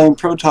that were playing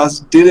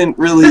Protoss didn't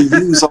really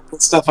use all the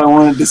stuff I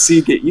wanted to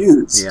see get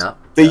used. Yeah.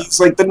 They used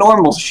like the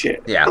normal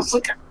shit. Yeah. I was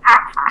like,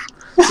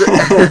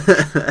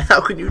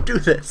 how can you do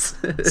this?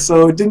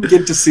 So I didn't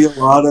get to see a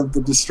lot of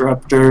the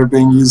Disruptor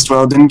being used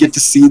well. Didn't get to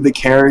see the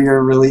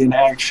carrier really in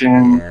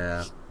action.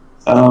 Yeah.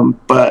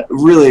 But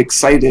really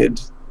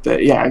excited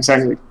that, yeah,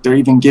 exactly. They're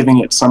even giving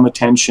it some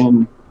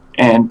attention,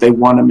 and they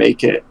want to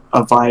make it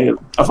a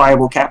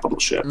viable capital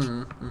ship.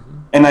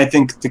 And I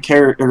think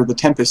the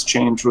Tempest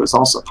change was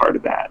also part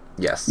of that.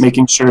 Yes.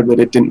 Making sure that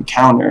it didn't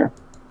counter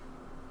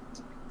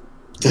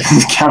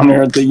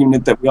the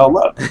unit that we all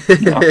love.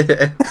 You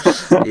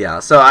know? Yeah.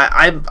 So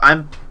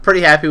I'm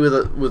pretty happy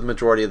with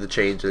majority of the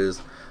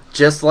changes.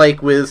 Just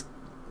like with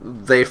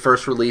they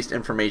first released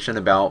information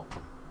about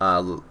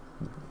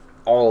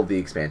all of the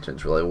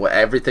expansions, really.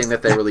 Everything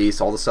that they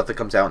release, all the stuff that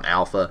comes out in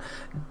alpha,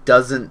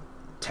 doesn't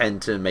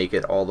tend to make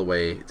it all the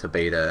way to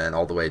beta and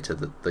all the way to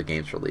the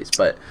game's release.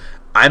 But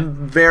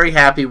I'm very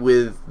happy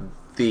with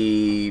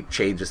the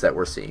changes that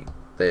we're seeing.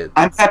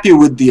 I'm happy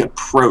with the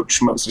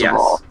approach most of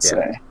all, I'd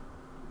say.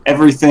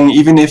 Everything,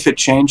 even if it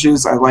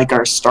changes, I like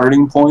our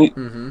starting point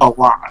a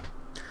lot.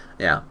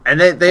 Yeah, and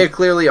they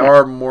clearly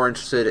are more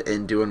interested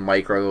in doing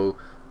micro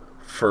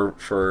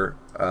for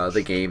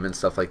the game and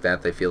stuff like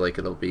that. They feel like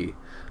it'll be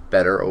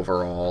better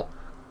overall.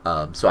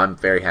 So I'm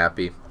very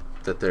happy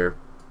that they're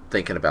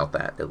thinking about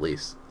that, at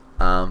least.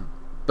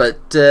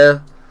 But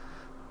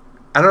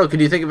I don't know, can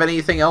you think of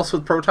anything else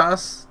with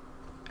Protoss?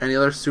 Any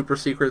other super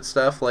secret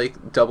stuff,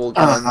 like double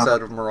guns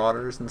out of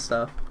Marauders and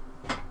stuff?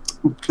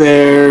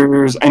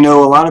 I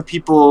know a lot of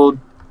people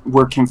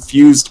were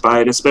confused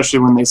by it, especially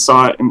when they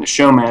saw it in the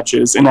show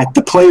matches, and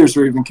the players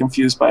were even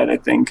confused by it, I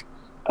think.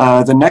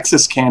 The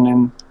Nexus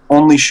cannon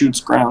only shoots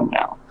ground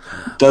now.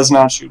 Does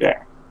not shoot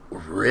air.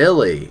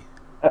 Really?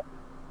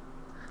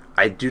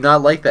 I do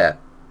not like that.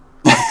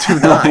 I do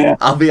not. Yeah.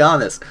 I'll be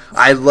honest.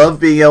 I love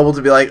being able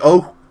to be like,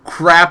 oh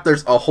crap,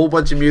 there's a whole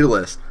bunch of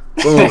Mutalisks.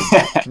 Boom.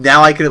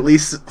 Now I can at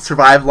least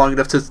survive long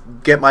enough to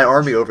get my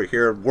army over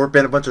here and warp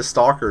in a bunch of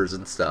stalkers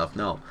and stuff.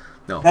 No.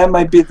 That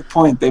might be the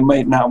point. They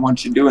might not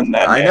want you doing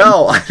that. I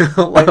know. I don't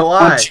know why.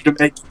 Want you to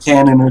make a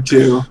cannon or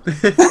two.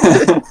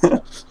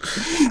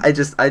 I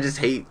just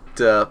hate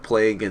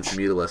playing against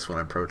Mutalisks when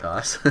I'm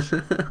Protoss.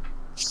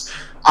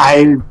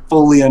 I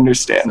fully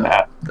understand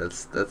that.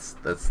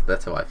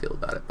 That's how I feel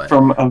about it. But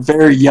from a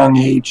very young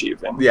age,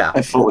 even. Yeah,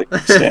 I fully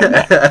understand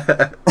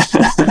that.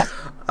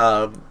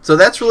 So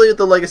that's really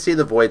the Legacy of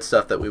the Void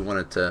stuff that we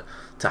wanted to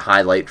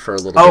highlight for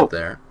a little bit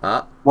there.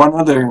 One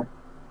other,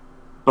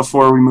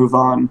 before we move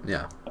on.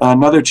 Yeah.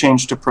 Another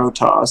change to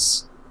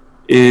Protoss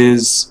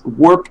is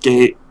Warp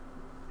Gate.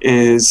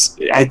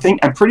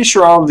 I'm pretty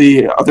sure all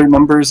the other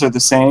numbers are the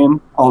same,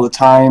 all the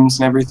times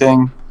and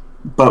everything.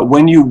 But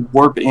when you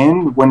warp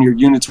in, when your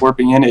unit's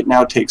warping in, it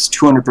now takes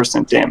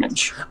 200%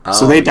 damage.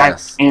 So they die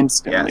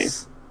instantly.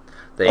 Yes.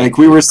 Like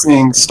we were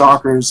seeing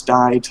Stalkers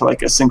die to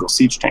like a single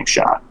siege tank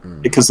shot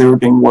because they were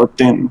being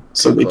warped in,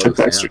 so they took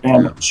the extra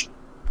damage.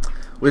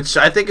 Which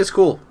I think is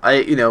cool.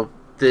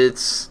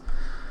 It's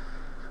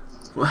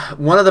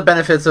one of the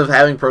benefits of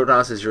having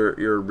Protoss is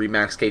your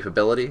remax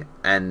capability,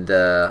 and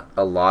a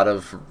lot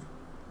of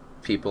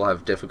people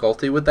have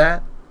difficulty with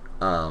that.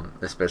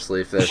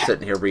 Especially if they're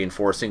sitting here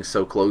reinforcing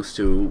so close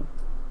to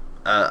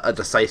a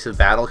decisive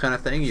battle kind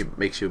of thing.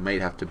 Makes you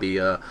might have to be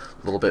a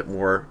little bit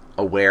more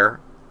aware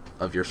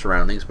of your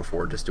surroundings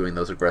before just doing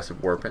those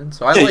aggressive warp ins.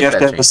 So you have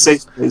to have a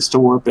safe place to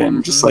warp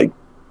in, just like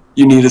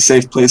you need a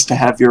safe place to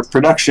have your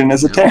production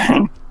as a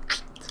Terran.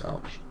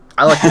 So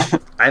I like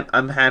it.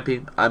 I'm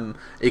happy. I'm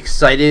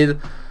excited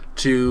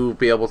to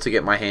be able to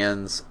get my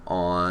hands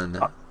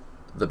on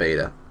the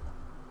beta.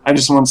 I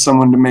just want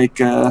someone to make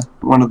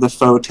one of the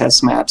faux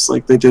test maps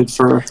like they did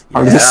for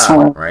Heart of the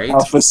Storm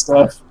alpha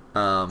stuff.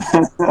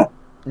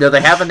 No,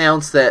 they have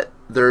announced that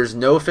there's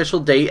no official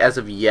date as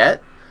of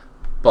yet,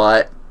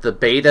 but the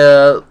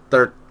beta,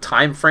 their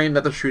time frame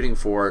that they're shooting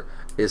for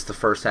is the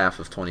first half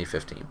of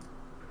 2015.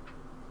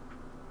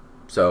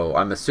 So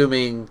I'm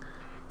assuming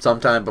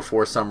sometime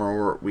before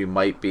summer we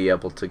might be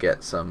able to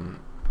get some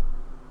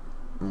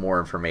more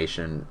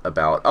information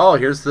about,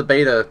 here's the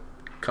beta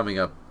coming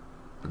up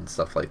and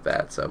stuff like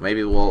that. So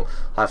maybe we'll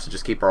have to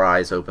just keep our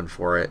eyes open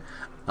for it.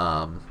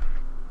 I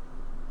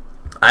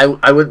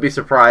wouldn't be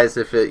surprised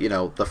if it,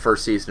 the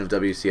first season of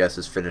WCS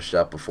is finished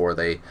up before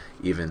they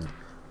even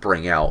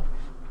bring out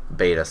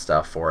beta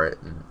stuff for it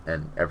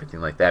and everything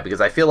like that, because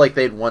I feel like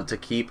they'd want to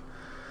keep.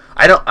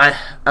 I don't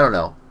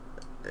know.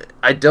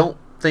 I don't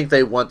think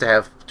they want to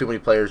have too many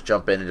players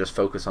jump in and just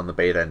focus on the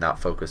beta and not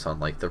focus on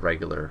like the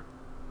regular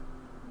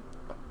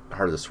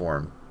Heart of the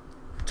Swarm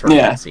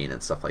tournament scene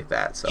and stuff like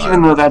that. So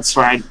even though that's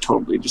where I'd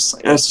totally just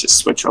like, let's just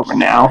switch over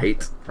now.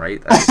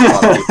 Right. I think a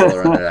lot of people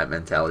are under that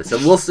mentality. So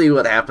we'll see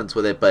what happens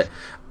with it. But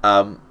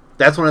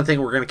that's one of the things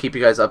we're going to keep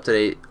you guys up to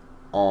date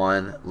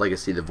on.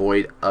 Legacy of the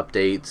Void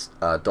updates.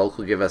 Dulk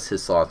will give us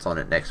his thoughts on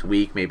it next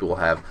week. Maybe we'll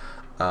have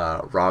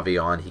Ravi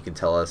on. He can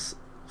tell us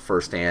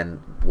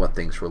firsthand what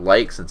things were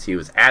like since he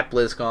was at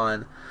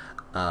BlizzCon.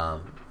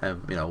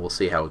 And we'll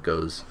see how it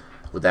goes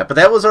with that. But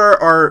that was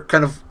our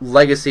kind of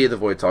Legacy of the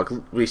Void talk.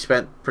 We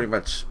spent pretty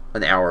much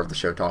an hour of the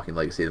show talking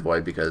Legacy of the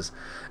Void because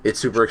it's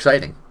super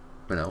exciting.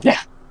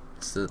 Yeah,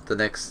 it's the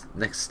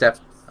next step.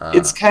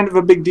 It's kind of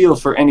a big deal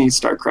for any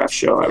StarCraft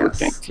show, I would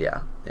think.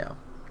 Yeah.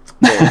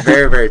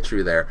 Very, very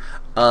true there.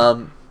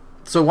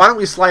 So why don't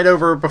we slide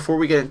over before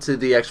we get into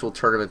the actual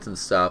tournaments and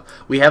stuff?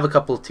 We have a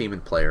couple of team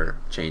and player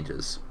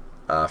changes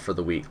for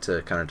the week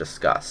to kind of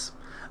discuss.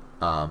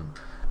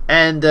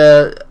 And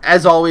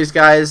as always,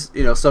 guys,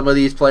 some of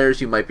these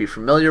players you might be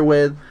familiar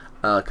with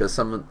because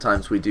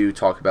sometimes we do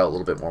talk about a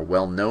little bit more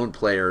well-known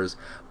players,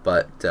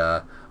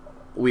 but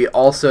we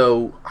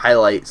also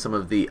highlight some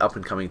of the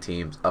up-and-coming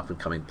teams,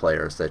 up-and-coming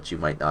players that you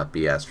might not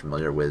be as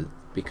familiar with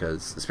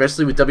because,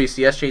 especially with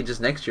WCS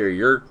changes next year,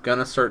 you're going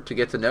to start to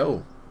get to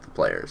know the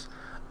players,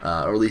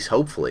 or at least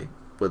hopefully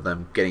with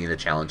them getting into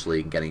Challenge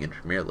League and getting into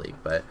Premier League.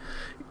 But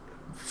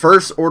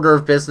first order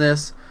of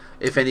business,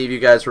 if any of you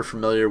guys were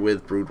familiar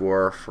with Brood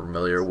War,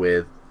 familiar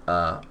with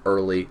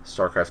early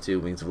StarCraft II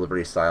Wings of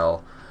Liberty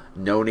style,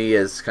 Noni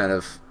has kind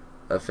of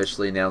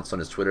officially announced on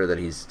his Twitter that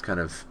he's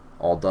kind of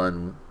all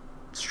done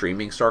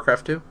streaming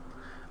StarCraft II.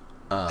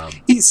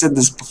 He said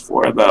this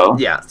before, though.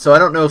 Yeah, so I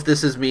don't know if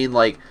this is mean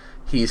like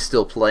he's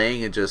still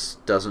playing and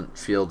just doesn't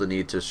feel the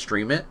need to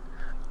stream it.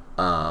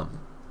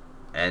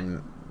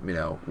 And,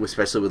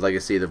 especially with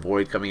Legacy of the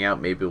Void coming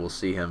out, maybe we'll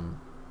see him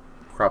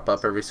crop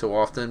up every so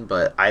often,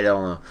 but I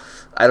don't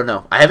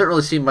know. I haven't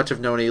really seen much of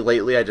Noni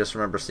lately. I just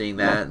remember seeing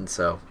that, and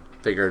so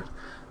figured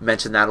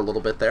mention that a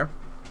little bit there.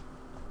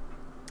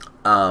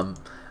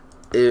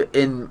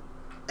 In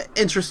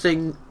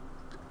interesting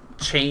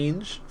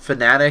change,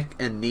 Fnatic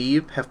and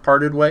Neeb have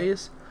parted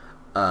ways.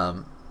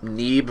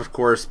 Neeb, of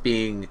course,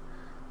 being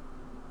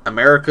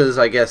America's,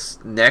 I guess,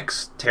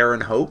 next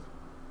Terran hope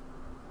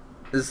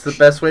is the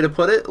best way to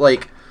put it.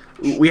 Like,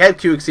 we had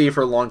QXE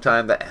for a long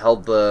time that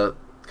held the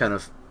kind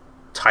of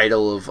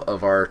title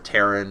of our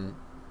Terran,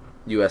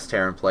 U.S.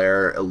 Terran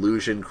player.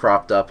 Illusion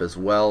cropped up as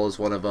well as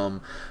one of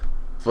them.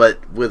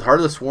 But with Heart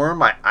of the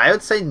Swarm, I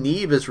would say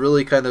Neeb has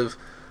really kind of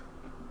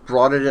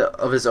brought it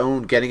of his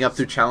own, getting up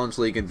through Challenge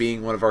League and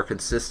being one of our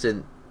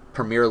consistent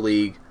Premier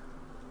League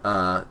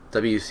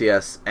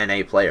WCS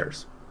NA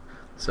players.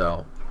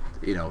 So,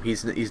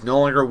 he's no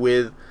longer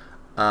with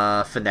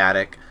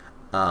Fnatic,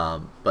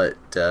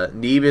 but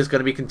Neeb is going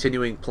to be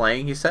continuing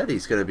playing. He said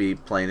he's going to be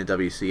playing in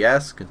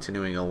WCS,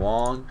 continuing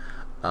along,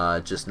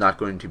 just not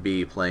going to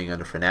be playing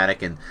under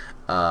Fnatic. And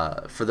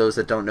for those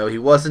that don't know, he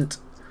was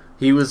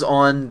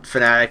on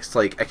Fnatic's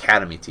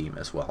academy team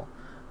as well.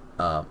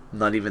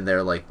 Not even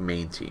their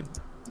main team.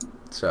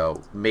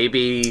 So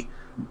maybe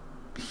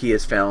he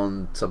has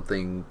found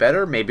something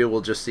better. Maybe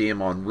we'll just see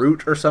him on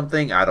Root or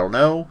something. I don't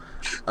know.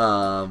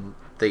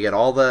 They get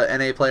all the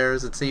NA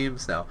players, it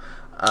seems. No.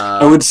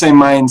 I would say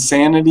My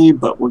Insanity,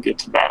 but we'll get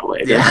to that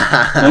later.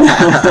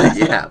 Yeah,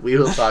 yeah, we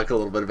will talk a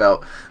little bit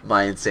about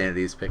My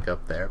Insanity's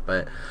pickup there.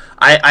 But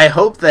I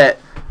hope that,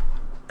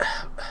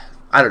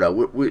 I don't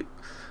know,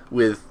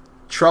 with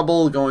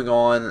trouble going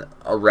on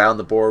around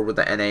the board with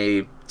the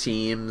NA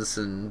teams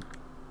and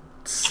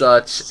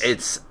such,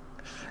 it's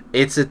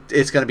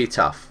going to be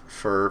tough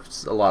for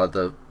a lot of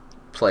the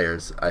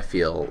players, I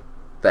feel,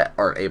 that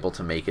aren't able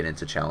to make it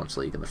into Challenge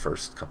League in the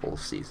first couple of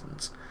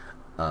seasons.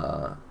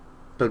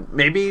 But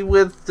maybe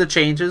with the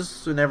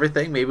changes and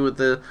everything, maybe with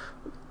the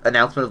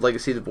announcement of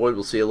Legacy of the Void,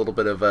 we'll see a little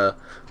bit of a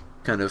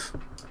kind of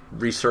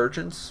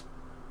resurgence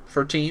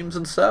for teams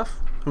and stuff.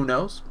 Who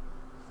knows?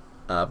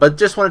 But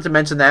just wanted to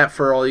mention that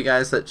for all you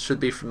guys that should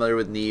be familiar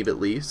with Neeb at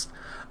least.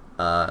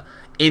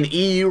 In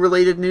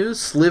EU-related news,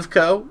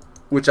 Slivko,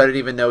 which I didn't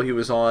even know he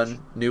was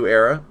on New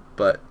Era,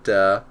 but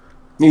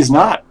he's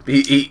not.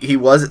 He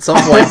was at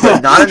some point,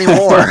 but not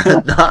anymore.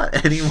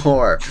 Not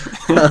anymore.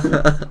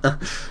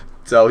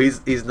 So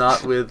he's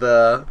not with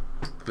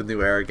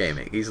New Era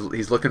Gaming.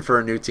 He's looking for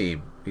a new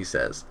team, he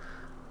says.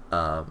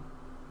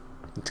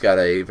 It's got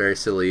a very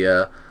silly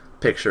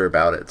picture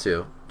about it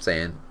too,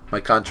 saying my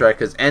contract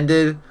has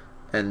ended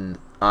and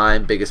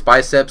I'm Biggest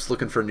Biceps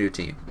looking for a new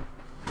team.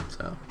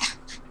 So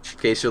in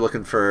case you're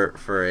looking for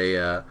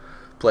a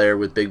player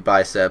with big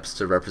biceps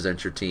to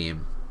represent your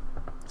team,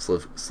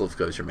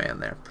 Slivko's your man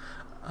there.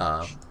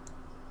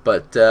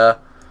 But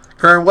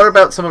Kern, what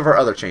about some of our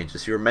other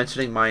changes? You were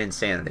mentioning My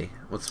Insanity.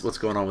 What's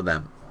going on with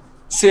them?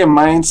 So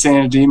My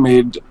Insanity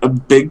made a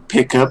big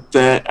pickup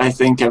that I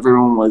think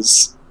everyone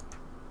was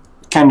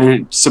kind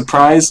of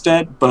surprised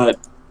at, but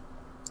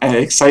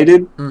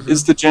excited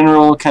is the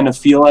general kind of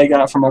feel I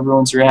got from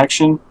everyone's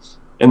reaction.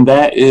 and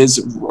that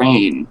is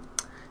Rain.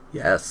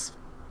 Yes.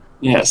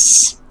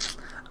 Yes.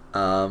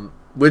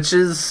 Which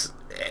is,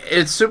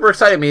 it's super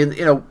exciting. I mean,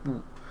 you know,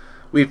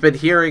 we've been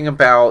hearing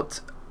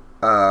about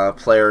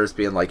players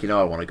being like, you know,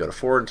 I want to go to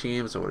foreign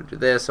teams, I want to do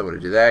this, I want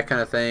to do that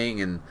kind of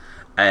thing,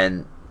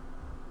 and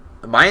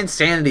My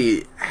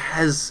Insanity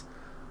has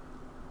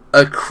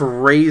a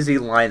crazy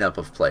lineup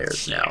of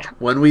players now.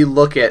 When we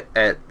look at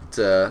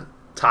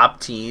top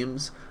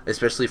teams,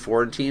 especially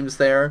foreign teams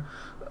there,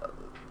 a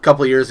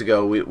couple of years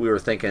ago we were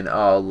thinking,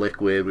 oh,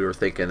 Liquid, we were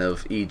thinking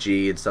of EG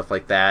and stuff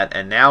like that,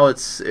 and now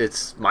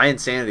it's My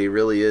Insanity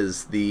really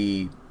is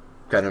the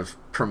kind of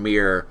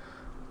premier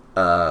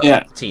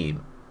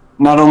team.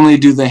 Not only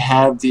do they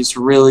have these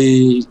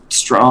really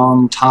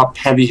strong top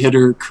heavy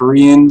hitter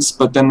Koreans,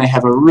 but then they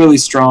have a really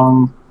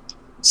strong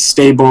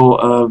stable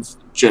of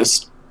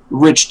just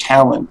rich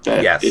talent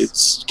that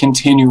is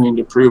continuing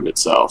to prove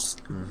itself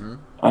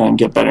and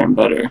get better and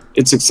better.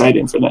 It's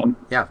exciting for them.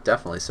 Yeah,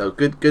 definitely. So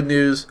good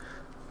news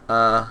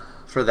for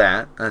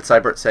that. And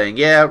Cybert saying,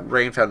 yeah,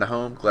 Rain found a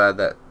home. Glad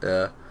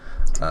that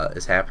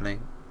is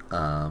happening.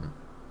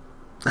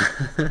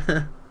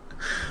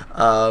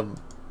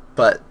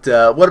 But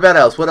what about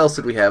else? What else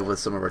did we have with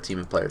some of our team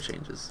and player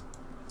changes?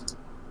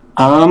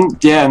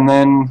 Yeah, and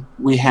then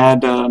we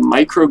had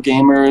Micro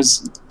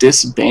Gamers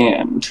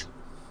disband.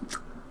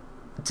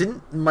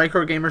 Didn't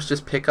Micro Gamers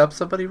just pick up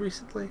somebody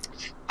recently?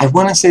 I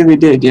want to say they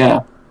did,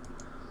 yeah.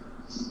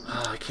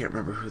 Oh, I can't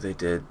remember who they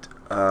did.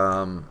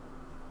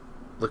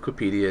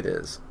 Wikipedia it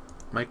is.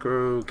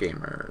 Micro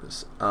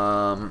Gamers.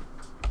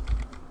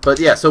 But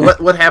yeah, so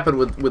what happened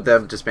with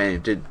them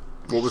disbanding?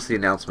 What was the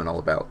announcement all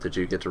about? Did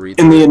you get to read?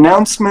 In the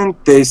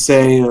announcement, they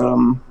say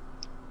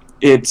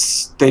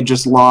they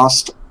just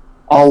lost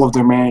all of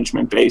their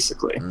management,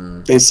 basically.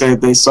 They say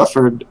they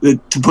suffered,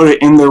 to put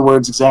it in their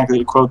words exactly,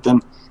 to quote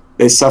them,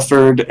 they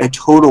suffered a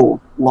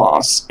total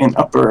loss in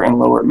upper and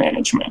lower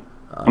management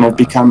and have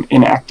become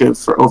inactive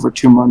for over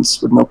 2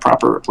 months with no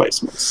proper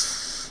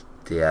replacements.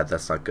 Yeah,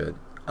 that's not good.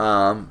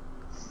 So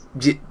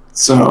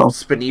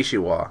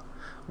Spanishiwa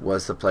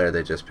was the player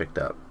they just picked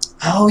up.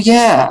 Oh,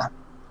 yeah.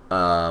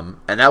 And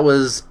that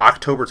was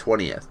October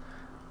 20th.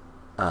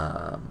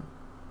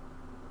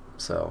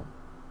 So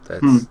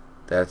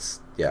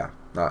that's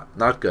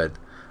not good.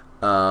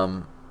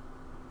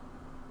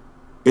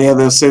 Yeah,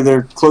 they'll say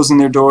they're closing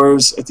their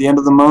doors at the end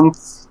of the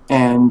month,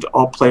 and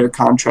all player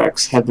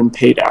contracts have been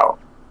paid out.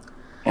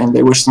 And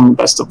they wish them the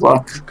best of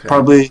luck. Okay.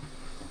 Probably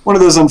one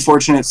of those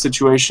unfortunate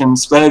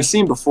situations that I've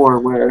seen before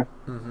where,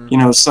 you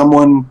know,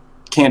 someone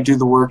can't do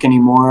the work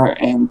anymore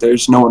and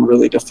there's no one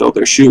really to fill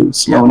their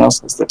shoes. No one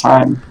else has the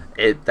time.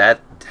 That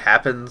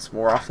happens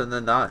more often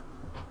than not,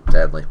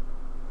 sadly.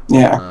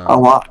 Yeah, a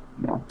lot.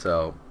 Yeah.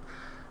 So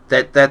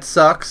that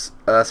sucks,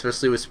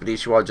 especially with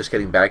Spanishiwa just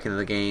getting back into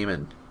the game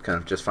and kind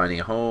of just finding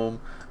a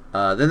home.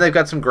 Then they've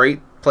got some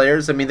great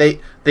players. I mean,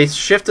 they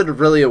shifted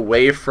really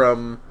away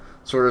from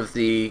sort of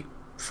the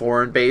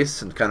foreign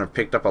base and kind of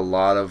picked up a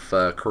lot of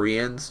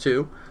Koreans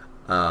too,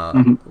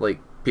 like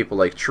people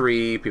like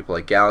Tree, people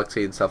like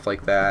Galaxy and stuff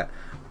like that.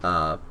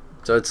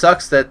 So it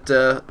sucks that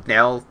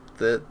now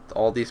that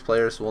all these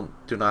players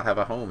do not have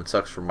a home. It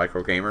sucks for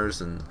Micro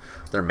Gamers and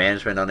their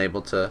management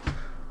unable to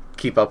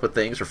keep up with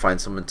things or find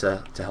someone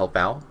to help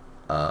out.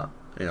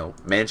 You know,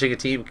 managing a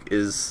team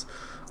is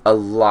a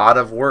lot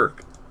of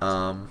work.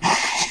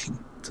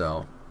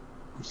 So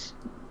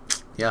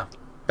yeah,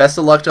 best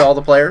of luck to all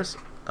the players.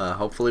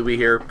 Hopefully we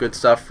hear good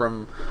stuff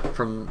from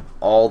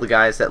all the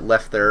guys that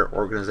left their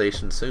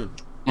organization soon.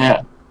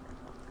 Yeah.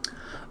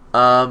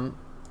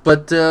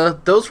 But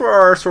those were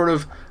our sort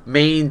of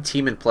main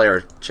team and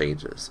player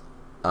changes.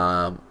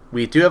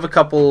 We do have a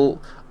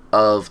couple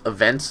of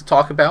events to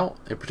talk about,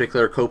 in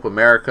particular Copa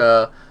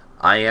America,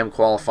 IM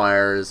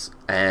qualifiers,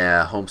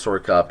 Home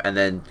Story Cup, and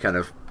then kind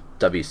of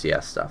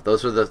WCS stuff.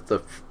 Those are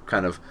the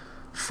kind of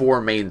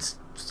four main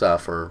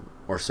stuff or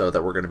so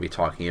that we're going to be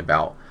talking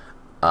about.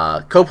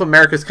 Copa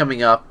America is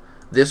coming up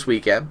this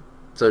weekend,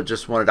 so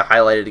just wanted to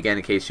highlight it again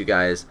in case you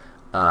guys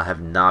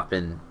have not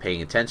been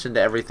paying attention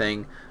to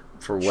everything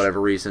for whatever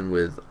reason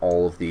with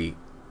all of the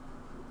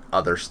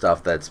other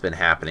stuff that's been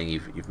happening.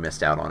 You've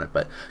missed out on it.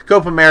 But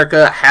Copa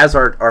America has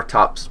our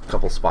top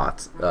couple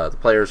spots. The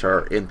players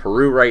are in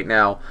Peru right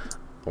now,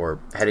 or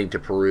heading to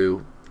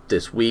Peru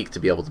this week to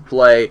be able to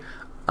play.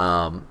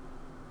 And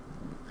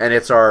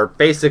it's our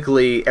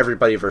basically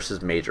everybody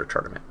versus Major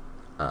tournament.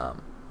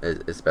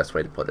 Is the best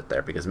way to put it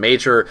there, because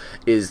Major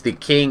is the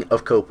king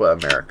of Copa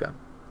America.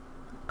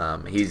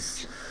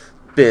 He's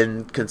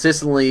been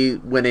consistently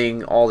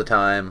winning all the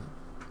time.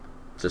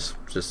 Just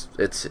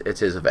it's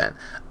his event.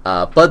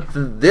 But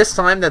this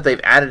time that they've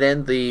added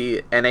in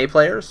the NA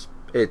players,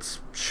 it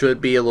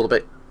should be a little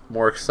bit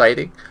more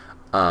exciting.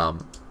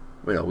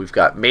 We've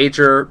got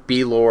Major,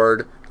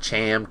 B-Lord,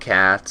 Cham,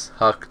 Katz,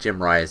 Huck,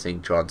 Jim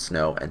Rising, Jon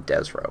Snow, and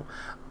Desro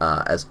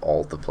as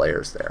all the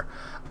players there.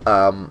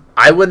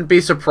 I wouldn't be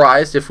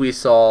surprised if we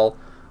saw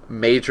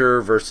Major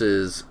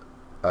versus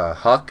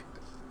Huck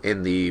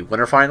in the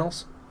winter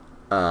finals,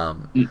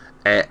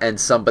 and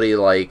somebody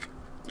like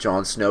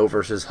Jon Snow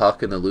versus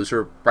Huck in the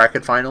loser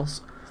bracket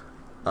finals,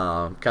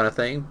 kind of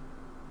thing.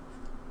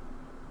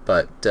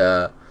 But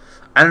I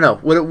don't know.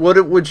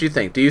 What would you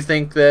think? Do you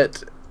think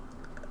that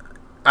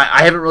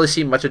I haven't really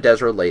seen much of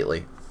Desro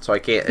lately, so I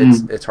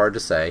can't. It's hard to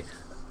say.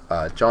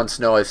 Jon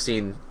Snow, I've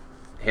seen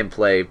him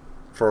play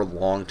for a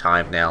long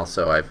time now,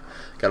 so I've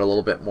got a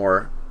little bit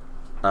more.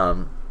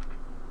 I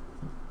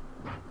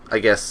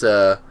guess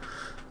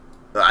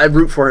I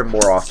root for him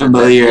more often.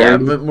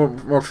 Familiarity.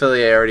 More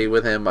familiarity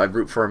with him. I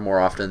root for him more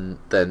often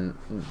than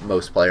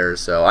most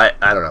players. So I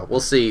don't know. We'll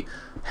see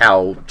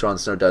how Jon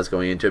Snow does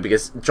going into it,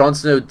 because Jon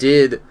Snow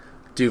did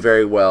do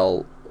very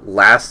well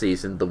last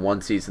season. The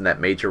one season that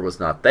Major was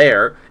not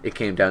there, it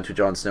came down to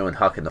Jon Snow and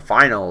Huck in the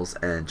finals,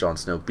 and Jon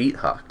Snow beat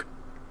Huck.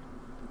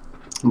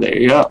 There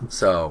you go.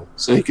 So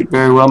he could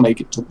very well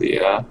make it to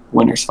the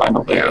winners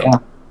final there. Yeah.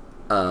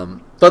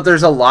 But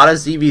there's a lot of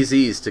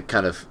ZVZs to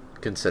kind of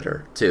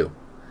consider too.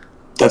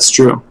 That's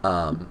true.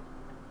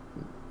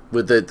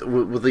 With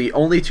the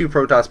only two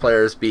Protoss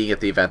players being at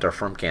the event are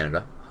from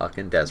Canada, Huck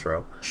and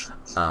Desro.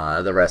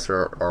 The rest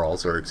are all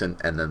Zergs,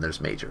 and then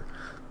there's Major.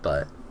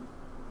 But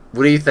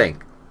what do you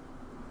think?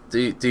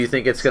 Do you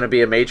think it's going to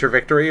be a Major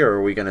victory, or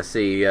are we going to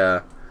see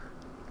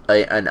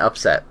an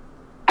upset?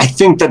 I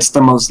think that's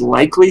the most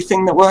likely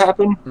thing that will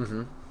happen.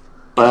 Mm-hmm.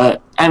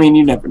 But I mean,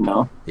 you never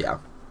know. Yeah.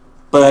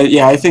 But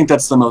yeah, I think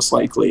that's the most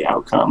likely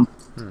outcome.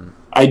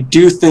 I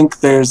do think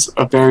there's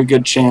a very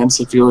good chance,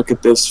 if you look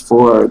at this,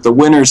 for the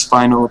winners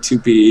final to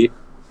be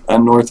a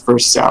North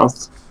versus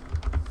South.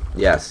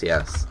 Yes.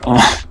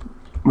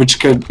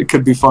 Which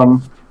could be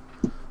fun.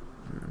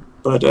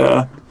 But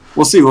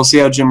we'll see. We'll see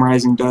how Jim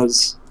Rising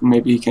does.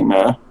 Maybe he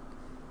can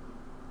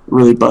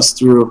really bust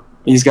through.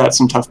 He's got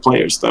some tough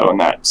players, though, on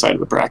that side of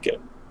the bracket.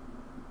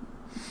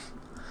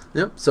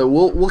 Yep. So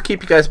we'll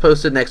keep you guys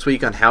posted next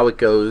week on how it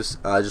goes.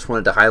 I just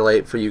wanted to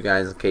highlight for you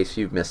guys, in case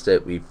you've missed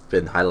it. We've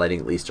been highlighting,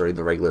 at least during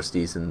the regular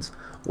seasons,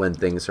 when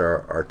things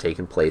are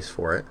taking place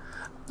for it.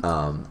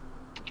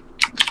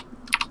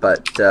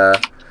 But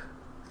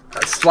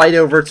slide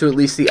over to at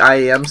least the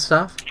IAM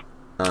stuff,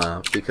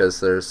 because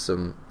there's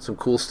some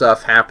cool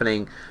stuff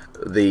happening.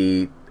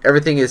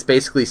 Everything is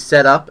basically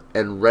set up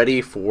and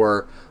ready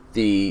for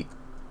the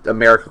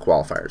America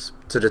qualifiers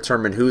to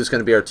determine who's going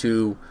to be our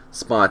two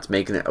spots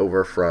making it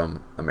over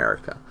from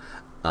America.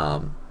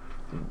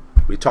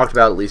 We talked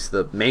about at least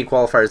the main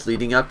qualifiers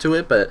leading up to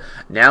it, but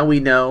now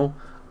we know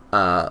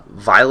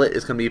Violet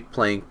is going to be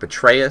playing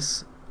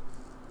Betrayus.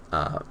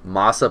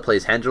 Masa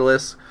plays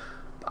Hendralis.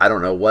 I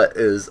don't know what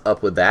is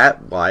up with that.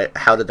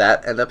 How did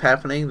that end up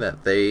happening,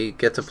 that they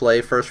get to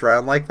play first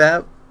round like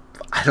that?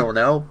 I don't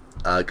know.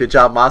 Good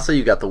job, Masa.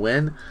 You got the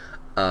win.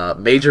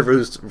 Major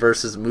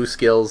versus Moose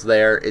Skills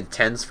there.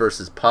 Intense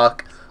versus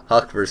Puck.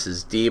 Huck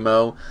versus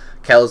Demo.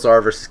 Calazar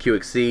versus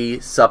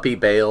QXC. Suppy,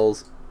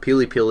 Bales,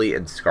 Peely,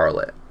 and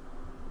Scarlet.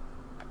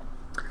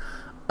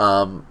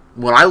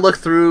 When I look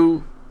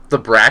through the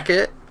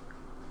bracket,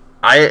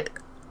 I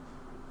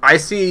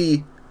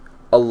see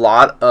a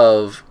lot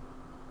of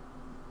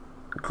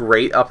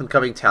great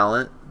up-and-coming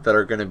talent that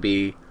are going to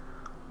be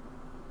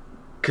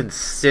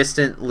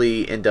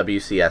consistently in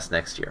WCS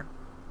next year.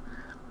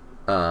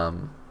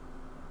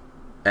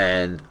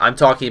 And I'm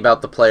talking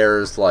about the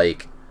players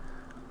like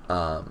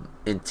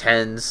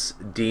Intense,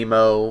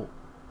 Demo,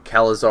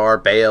 Calazar,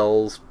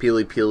 Bales,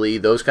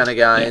 Peely, those kind of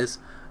guys.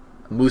 Yeah.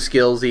 Moose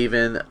Skills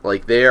even.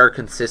 Like, they are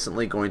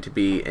consistently going to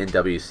be in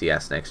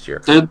WCS next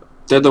year.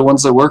 They're the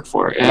ones that work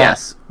for it. Yeah.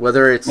 Yes.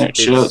 Whether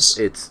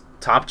it's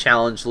top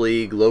challenge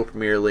league, low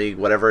premier league,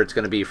 whatever it's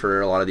going to be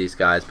for a lot of these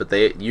guys.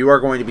 But you are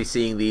going to be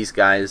seeing these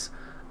guys'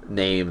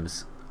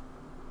 names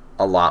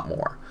a lot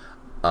more.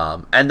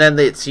 And then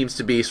it seems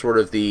to be sort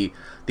of the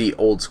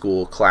old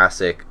school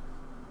classic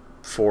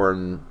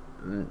foreign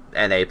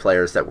NA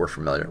players that we're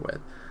familiar with.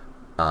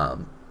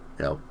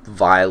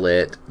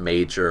 Violet,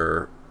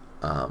 Major,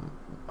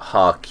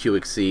 Huck,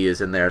 QXC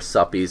is in there,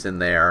 Suppy's in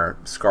there,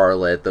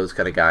 Scarlet, those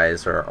kind of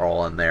guys are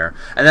all in there.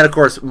 And then, of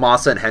course,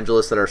 Masa and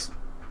Hendralis that are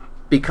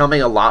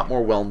becoming a lot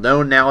more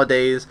well-known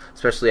nowadays,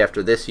 especially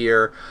after this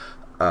year.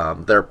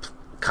 They're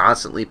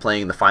constantly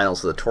playing the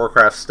finals of the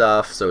Tourcraft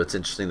stuff, so it's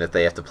interesting that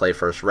they have to play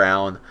first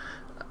round.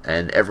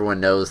 And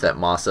everyone knows that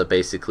Masa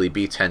basically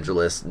beats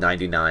Hendralis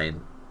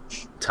 99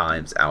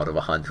 times out of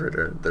 100,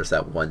 or there's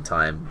that one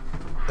time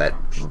that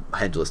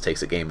Hendralis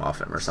takes a game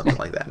off him or something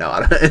like that. No,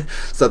 I don't.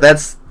 So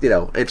that's,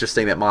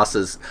 interesting that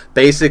Masa's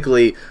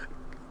basically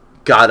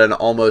got an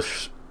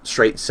almost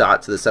straight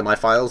shot to the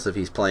semifinals if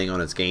he's playing on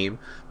his game,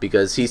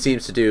 because he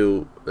seems to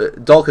do,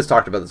 Dulk has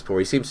talked about this before,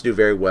 he seems to do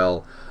very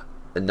well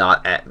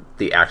not at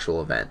the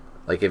actual event.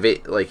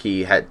 Like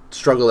he had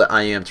struggled at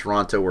IAM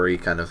Toronto where he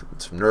kind of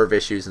some nerve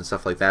issues and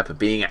stuff like that, but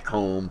being at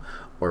home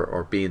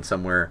or being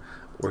somewhere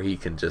where he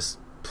can just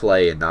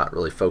play and not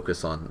really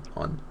focus on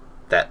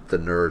the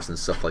nerves and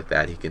stuff like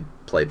that, he can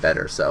play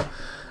better. So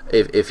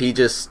if he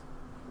just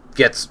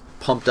gets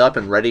pumped up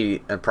and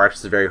ready and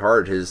practices very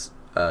hard his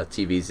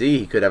TVZ,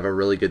 he could have a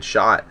really good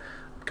shot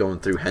going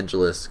through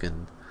Hendralis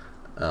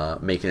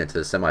and making it to the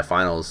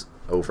semifinals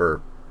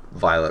over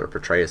Violet or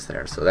Patreus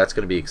there. So that's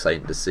going to be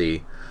exciting to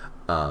see.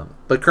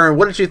 But Kern,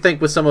 what did you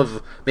think with some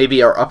of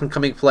maybe our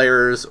up-and-coming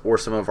players or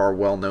some of our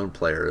well-known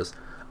players?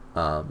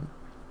 How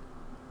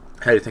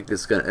do you think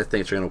things are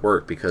going to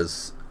work?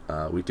 Because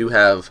we do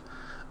have,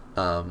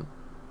 good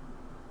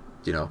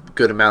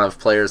amount of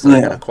players that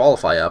are going to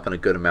qualify up, and a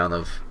good amount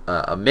of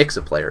a mix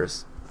of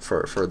players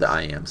for the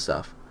IEM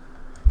stuff.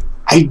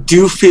 I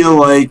do feel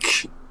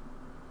like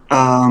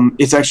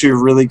it's actually a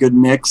really good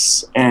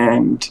mix,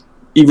 and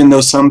even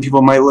though some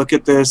people might look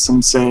at this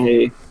and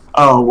say,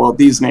 oh, well,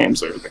 these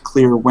names are the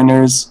clear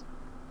winners,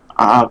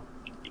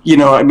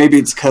 maybe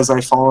it's because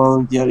I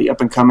follow the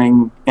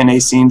up-and-coming NA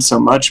scene so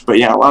much, but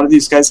yeah, a lot of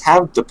these guys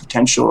have the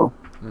potential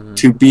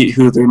to beat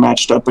who they're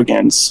matched up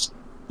against,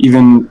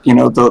 even,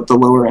 the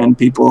lower-end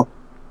people.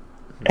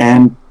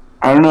 And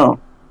I don't know.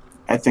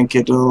 I think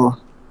it'll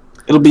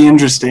be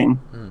interesting.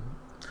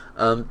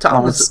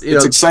 Tom was,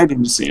 it's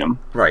exciting to see him.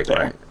 Right,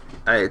 there.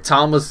 Right.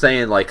 Tom was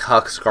saying, like,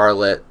 Huck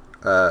Scarlet,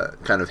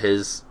 kind of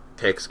his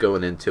picks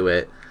going into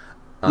it.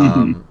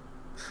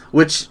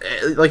 Which,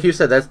 like you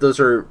said, those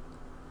are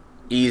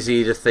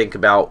easy to think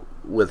about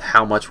with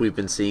how much we've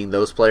been seeing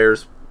those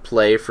players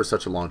play for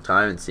such a long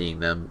time and seeing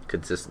them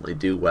consistently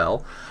do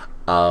well.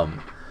 I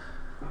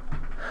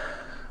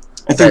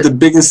think the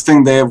biggest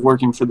thing they have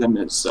working for them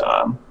is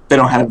they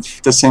don't have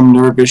the same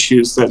nerve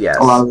issues that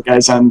a lot of the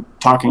guys I'm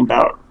talking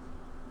about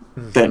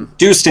that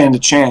do stand a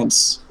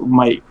chance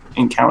might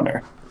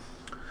encounter.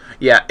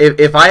 Yeah,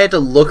 if I had to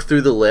look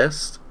through the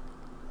list,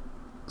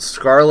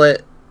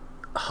 Scarlet,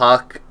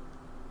 Huck,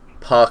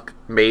 Puck,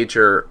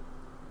 Major,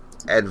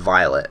 and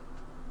Violet,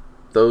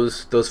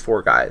 those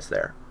 4 guys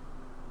there,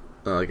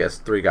 I guess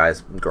 3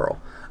 guys and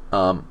girl,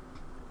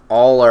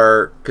 all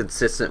are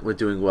consistent with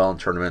doing well in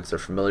tournaments. They're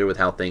familiar with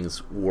how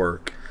things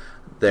work.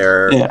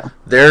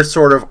 They're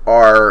sort of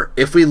our,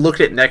 if we looked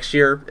at next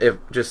year, if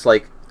just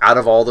like out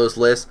of all those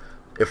lists,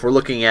 if we're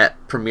looking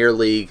at Premier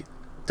League,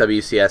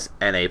 WCS,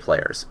 NA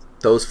players,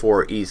 those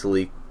 4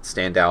 easily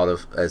stand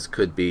out as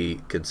could be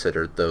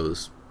considered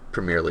those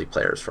Premier League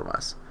players from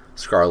us.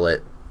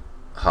 Scarlet,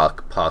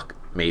 Huck, Puck,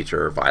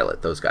 Major,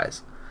 Violet, those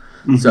guys.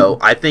 So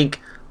I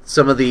think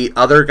some of the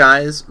other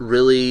guys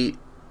really,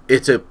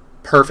 it's a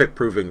perfect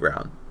proving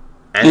ground.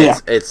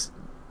 And it's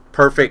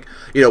perfect.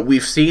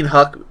 We've seen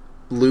Huck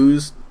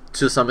lose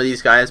to some of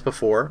these guys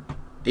before.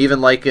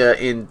 Even like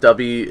in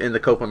the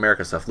Copa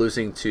America stuff,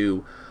 losing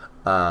to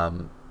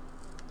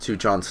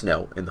Jon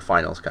Snow in the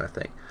finals kind of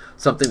thing.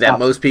 Something that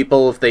most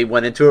people, if they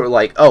went into it, were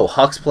like, oh,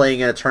 Huck's playing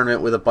in a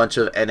tournament with a bunch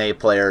of NA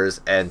players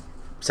and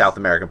South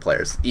American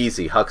players.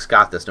 Easy, Huck's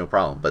got this, no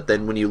problem. But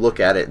then when you look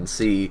at it and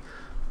see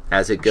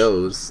as it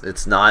goes,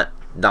 it's not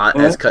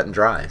as cut and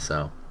dry.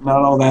 So not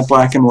all that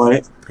black and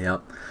white.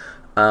 Yep.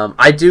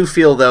 I do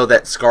feel, though,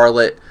 that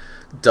Scarlet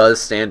does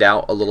stand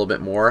out a little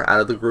bit more out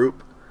of the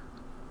group.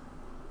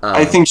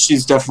 I think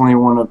she's definitely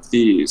one of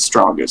the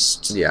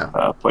strongest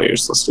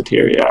players listed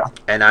here,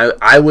 And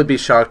I would be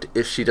shocked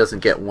if she doesn't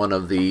get one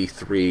of the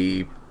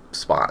 3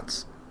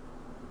 spots.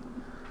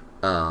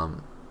 But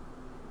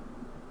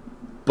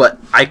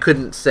I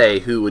couldn't say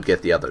who would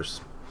get the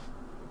others.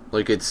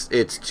 Like, it's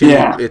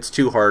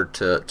too hard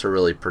to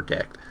really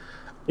predict.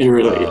 It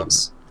really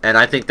is. And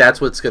I think that's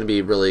what's going to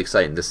be really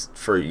exciting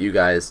for you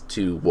guys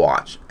to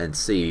watch and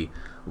see,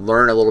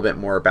 learn a little bit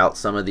more about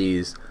some of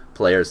these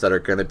players that are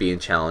going to be in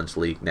Challenge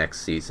League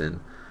next season,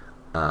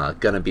 going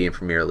to be in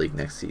Premier League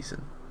next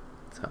season.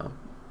 So,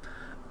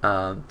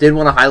 did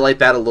want to highlight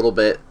that a little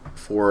bit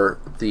for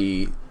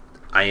the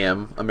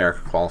IM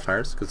America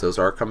qualifiers, because those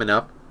are coming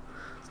up.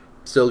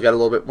 Still got a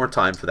little bit more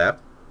time for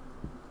that,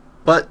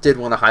 but did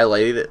want to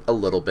highlight it a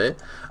little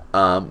bit.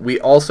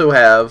 We also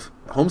have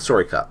Home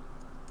Story Cup,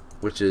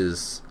 which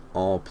is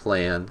all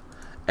planned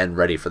and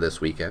ready for this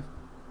weekend.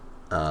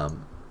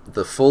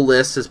 The full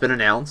list has been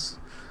announced.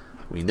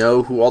 We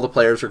know who all the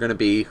players are going to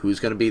be,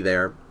 who's going to be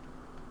there.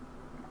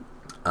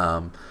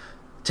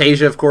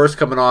 Tasia, of course,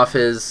 coming off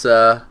his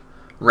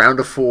round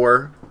of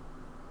 4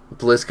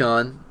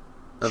 Blizzcon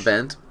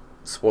event.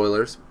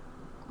 Spoilers.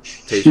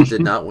 Tasia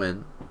did not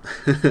win.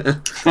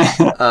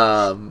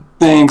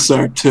 Thanks,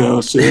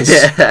 Artosis.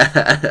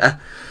 Yeah.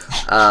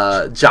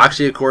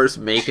 Joxy, of course,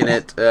 making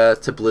it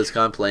to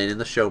BlizzCon, playing in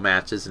the show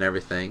matches and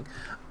everything.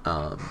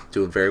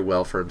 Doing very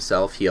well for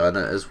himself.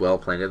 Hyuna as well,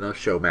 playing in those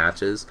show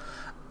matches.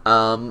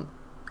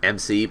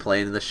 MC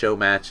playing in the show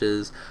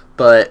matches.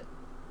 But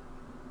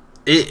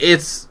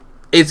it's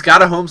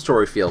got a home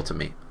story feel to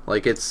me.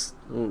 Like,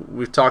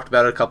 we've talked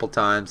about it a couple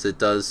times. It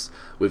does.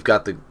 We've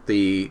got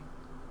the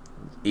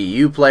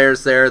EU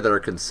players there that are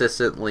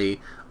consistently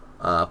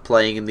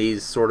playing in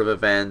these sort of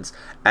events,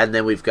 and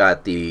then we've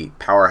got the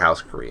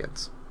powerhouse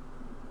Koreans.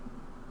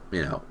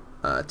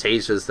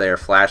 Tasia's there,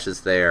 Flash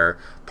is there,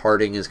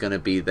 Parting is going to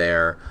be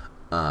there,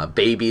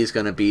 Baby is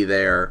going to be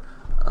there,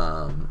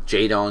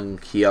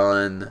 Jaedong,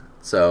 Hyun.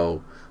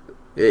 So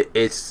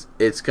it's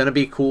going to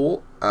be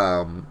cool.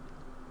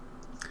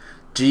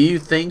 Do you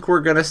think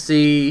we're going to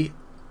see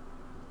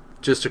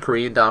just a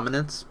Korean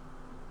dominance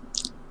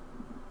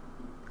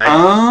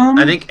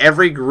I think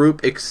every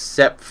group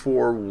except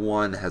for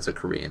one has a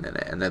Korean in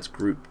it, and that's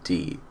Group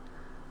D.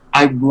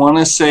 I want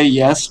to say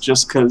yes,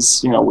 just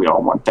because, we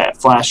all want that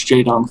Flash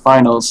J-Dong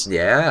finals.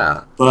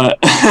 Yeah. But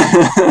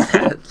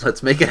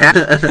let's make it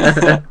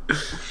happen.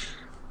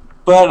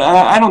 But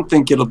I don't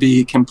think it'll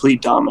be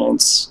complete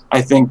dominance.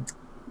 I think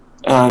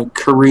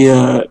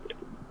Korea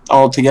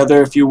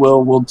altogether, if you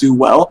will do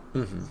well.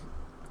 Mm-hmm.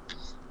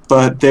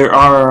 But there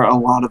are a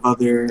lot of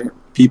other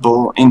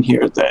people in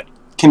here that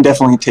can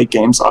definitely take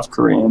games off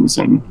Koreans.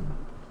 And,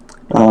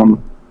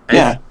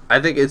 yeah.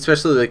 I think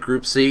especially like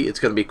Group C, it's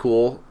going to be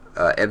cool.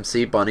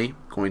 MC Bunny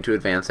going to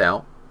advance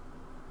out.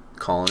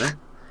 Calling it.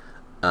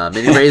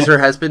 Mini Razor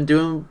has been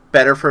doing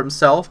better for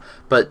himself,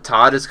 but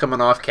Todd is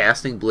coming off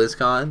casting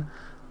BlizzCon.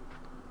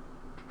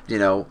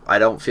 I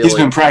don't feel he's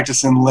been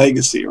practicing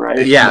Legacy,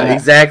 right? Yeah,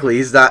 exactly.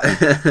 He's not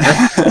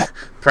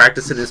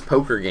practicing his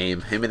poker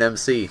game. Him and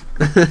MC.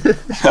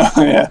 Oh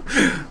yeah.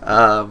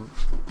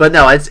 But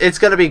no, it's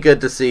going to be good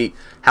to see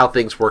how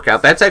things work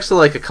out. That's actually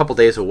like a couple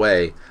days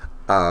away.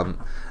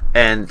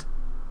 And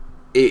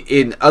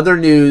in other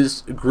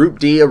news, Group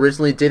D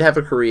originally did have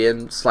a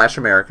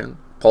Korean/American.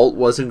 Pult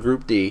was in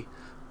Group D,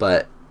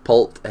 but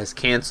Pult has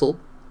canceled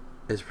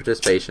his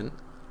participation.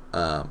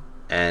 And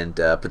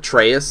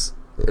Petraeus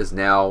is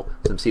now,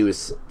 since he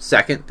was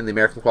second in the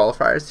American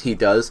qualifiers, he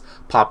does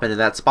pop into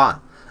that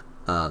spot.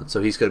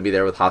 So he's going to be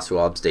there with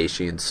Hasuab,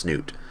 Stacy, and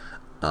Snoot.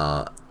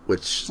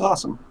 Which is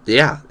awesome.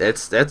 Yeah,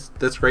 that's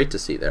great to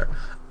see there.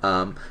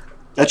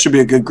 That should be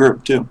a good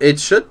group too. It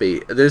should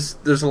be. There's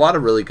a lot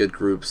of really good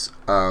groups.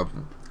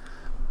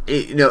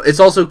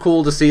 It's also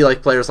cool to see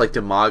like players like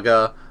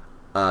Demaga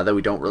that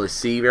we don't really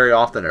see very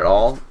often at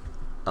all.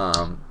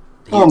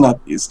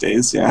 Not these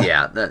days, yeah.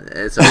 Yeah,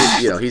 so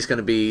he's going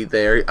to be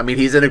there. I mean,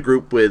 he's in a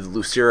group with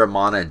Lucira,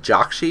 Mana, and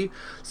Jakshi,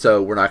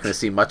 so we're not going to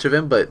see much of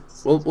him, but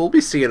we'll be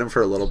seeing him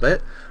for a little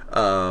bit.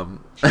 No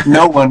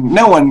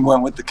one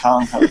went with the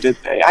Kong Ho, did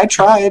they? I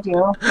tried,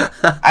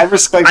 I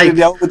respected.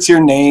 What's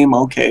your name?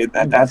 Okay,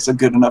 that's a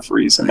good enough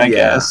reason, I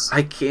guess.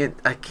 I can't.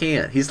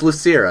 He's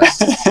Lucira.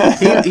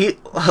 he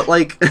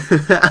like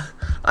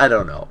I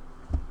don't know.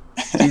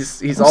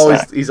 He's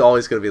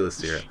always going to be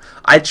Lucira.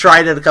 I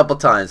tried it a couple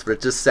times, but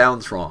it just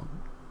sounds wrong.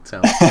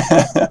 So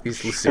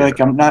he's Lucira. Like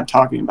I'm not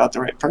talking about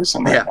the right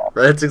person. Right now.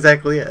 That's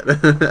exactly it.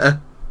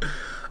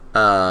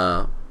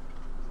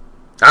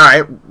 All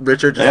right,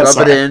 Richard, just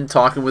rub it in,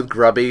 talking with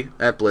Grubby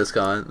at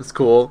BlizzCon. It's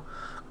cool.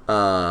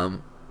 But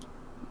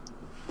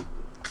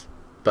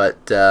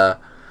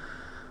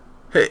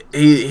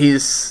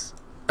he's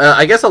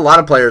I guess a lot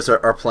of players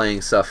are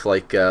playing stuff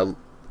like Heroes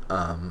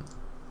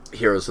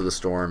of the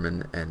Storm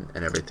and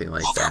everything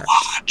like that.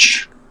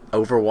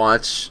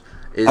 Overwatch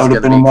is I would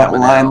have been in that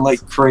line out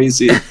like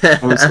crazy. I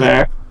was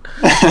there.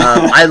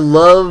 I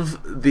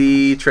love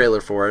the trailer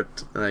for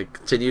it, and I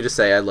continue to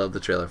say I love the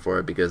trailer for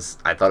it because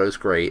I thought it was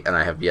great, and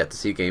I have yet to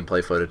see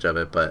gameplay footage of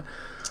it. But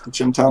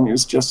which I'm telling you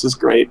is just as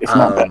great, if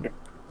not better.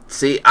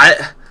 See,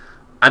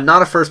 I'm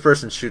not a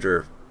first-person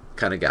shooter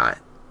kind of guy.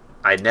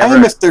 I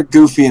am if they're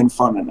goofy and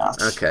fun enough.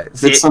 Okay,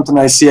 if it's something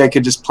I see, I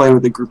could just play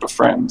with a group of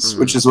friends,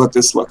 which is what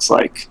this looks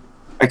like.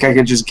 Like I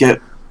could just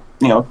get,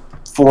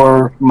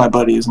 4 of my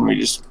buddies, and we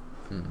just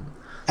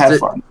have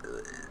fun.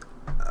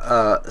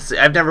 See,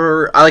 I've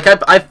never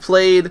I've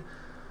played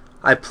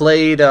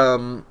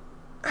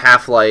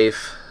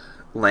Half-Life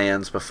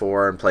LANs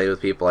before and played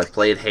with people. I've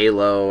played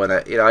Halo, and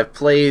I've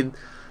played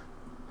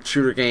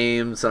shooter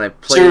games, and I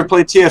played. So you ever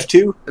played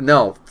TF2?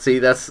 No, see,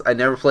 I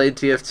never played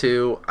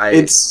TF2.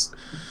 It's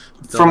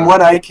from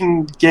what I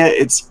can get,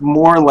 it's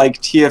more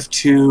like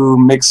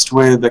TF2 mixed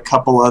with a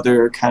couple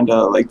other kind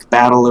of like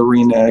battle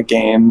arena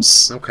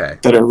games.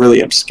 That are really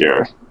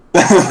obscure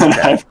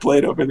that I've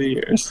played over the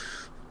years.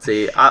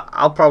 See,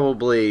 I'll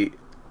probably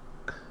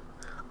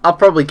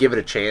give it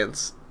a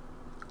chance.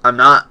 I'm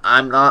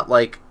not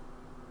like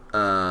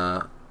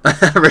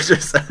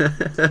Richard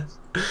said.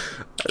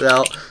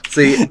 Well,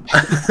 see,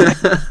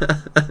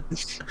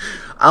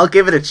 I'll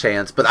give it a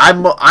chance, but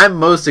I'm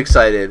most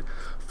excited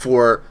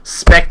for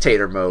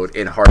spectator mode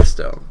in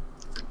Hearthstone.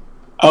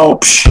 Oh,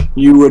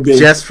 you would be.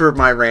 Just for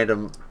my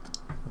random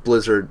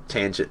Blizzard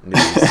tangent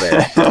news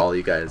there for all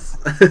you guys.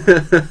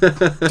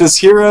 Does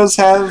Heroes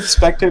have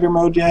spectator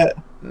mode yet?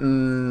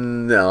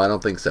 No, I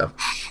don't think so.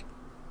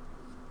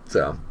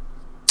 So,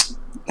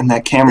 and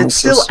that camera it's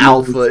still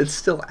alpha. It's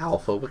still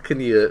alpha. What can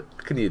you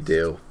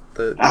do?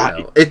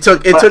 It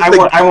took.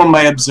 I want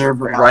my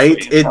observer.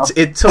 Right. Alpha,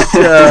 it took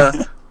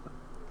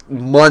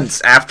months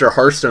after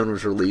Hearthstone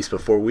was released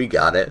before we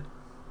got it,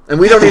 and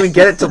we don't even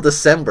get it till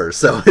December.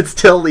 So it's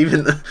still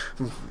even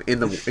in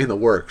the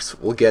works.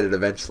 We'll get it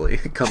eventually,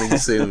 coming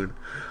soon.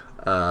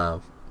 I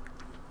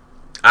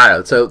don't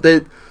know. So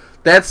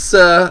that's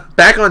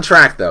back on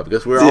track though,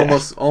 because we're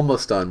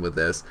almost done with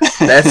this.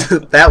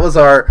 That was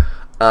our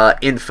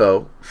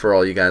info for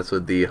all you guys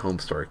with the Home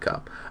Story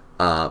Cup.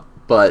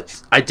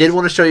 But I did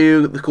want to show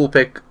you the cool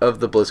pic of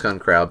the BlizzCon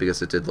crowd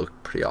because it did look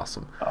pretty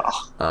awesome.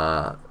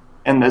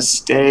 And the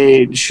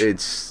stage.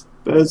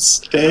 The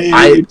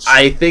stage.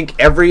 I think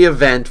every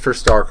event for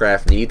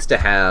StarCraft needs to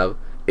have,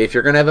 if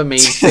you're going to have a main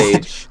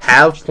stage,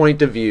 have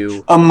point of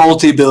view. A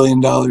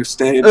multi-billion-dollar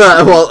stage.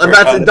 Well,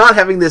 I'm not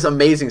having this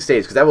amazing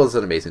stage, because that was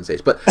an amazing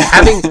stage, but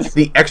having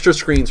the extra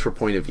screens for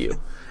point of view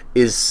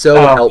is so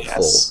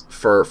helpful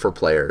for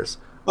players.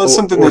 Well, it's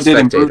something or they did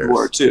in Brood spectators.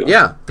 War, too.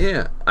 Yeah.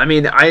 I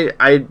mean,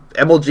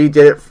 MLG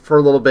did it for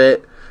a little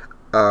bit.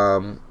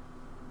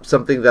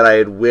 Something that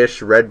I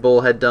wish Red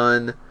Bull had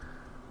done.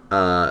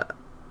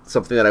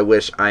 Something that I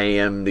wish I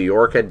Am New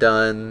York had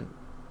done,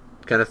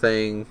 kind of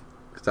thing.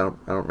 Because I don't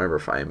remember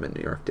if I Am in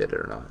New York did it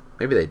or not.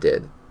 Maybe they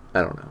did.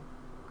 I don't know.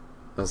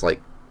 It was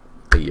like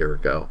a year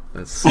ago.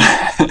 It's,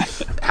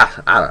 I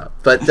don't know.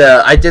 But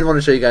I did want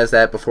to show you guys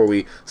that before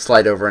we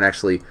slide over and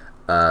actually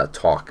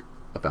talk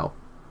about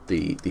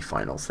the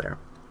finals there.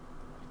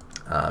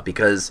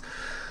 Because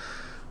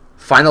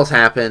finals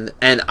happened,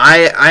 and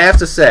I have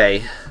to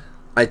say,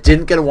 I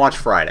didn't get to watch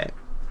Friday.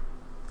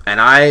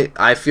 And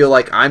I feel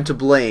like I'm to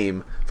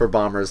blame for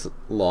Bomber's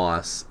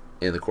loss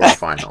in the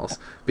quarterfinals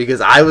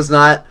because I was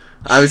not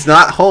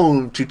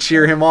home to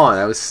cheer him on.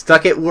 I was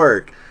stuck at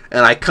work,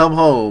 and I come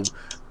home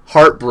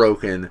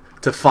heartbroken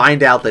to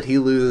find out that he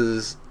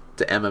loses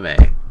to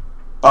MMA.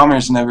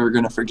 Bomber's never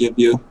going to forgive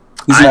you.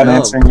 He's not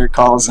answering your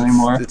calls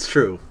anymore. It's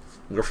true.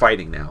 We're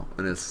fighting now,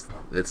 and it's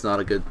not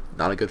a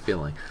good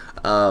feeling.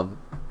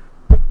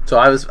 So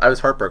I was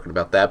heartbroken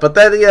about that. But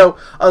then I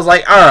was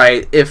like, all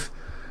right, if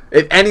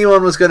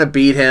anyone was going to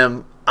beat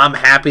him, I'm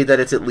happy that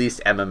it's at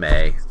least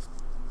MMA.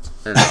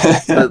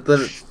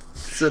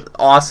 It's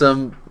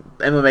awesome.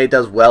 MMA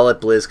does well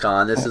at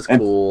BlizzCon. This is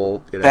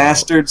cool.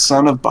 Bastard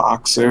son of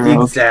boxer.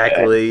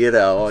 Exactly. Okay.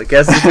 I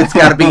guess if it's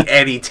got to be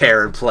any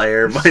Terran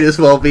player, might as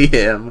well be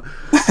him.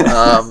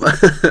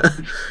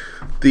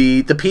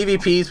 The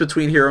PvPs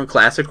between Hero and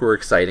Classic were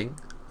exciting.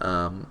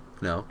 Got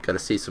to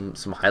see some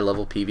high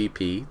level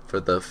PvP for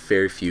the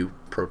very few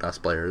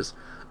Protoss players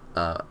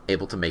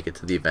able to make it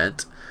to the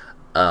event.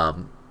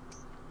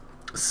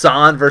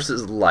 San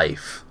versus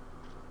Life.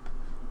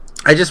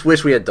 I just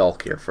wish we had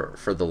Dulk here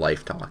for the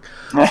Life talk,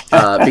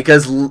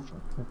 because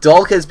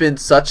Dulk has been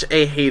such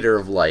a hater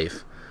of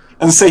Life.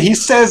 And so he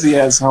says he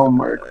has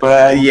homework,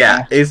 but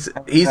he's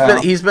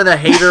been a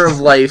hater of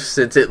Life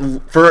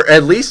for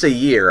at least a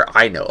year.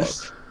 I know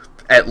of,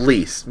 at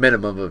least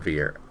minimum of a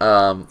year.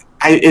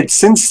 It's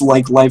since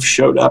Life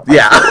showed up.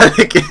 Yeah.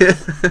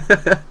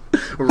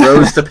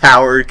 Rose to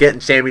power, getting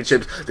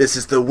championships. This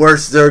is the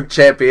worst Zerg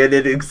champion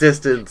in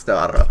existence. No,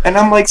 I don't know. And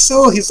I'm like,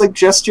 so he's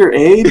just your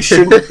age?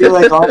 Shouldn't it be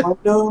all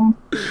into him?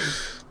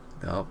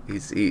 No,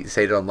 he's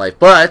hated on Life.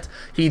 But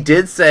he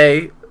did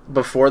say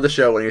before the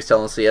show when he was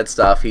telling us he had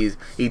stuff, he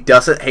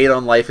doesn't hate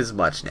on Life as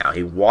much now.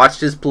 He watched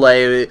his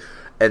play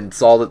and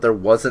saw that there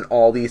wasn't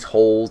all these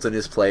holes in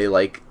his play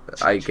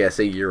I guess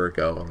a year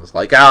ago. And was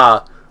like,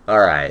 all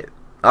right.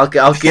 I'll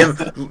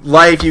give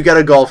Life, you got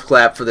a golf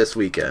clap for this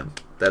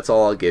weekend. That's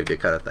all I'll give you,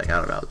 kind of thing. I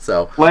don't know.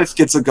 So Life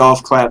gets a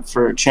golf clap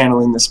for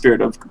channeling the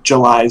spirit of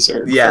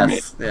Julyzer.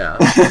 Yes, yeah.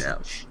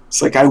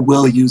 It's I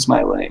will use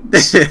my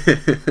lanes.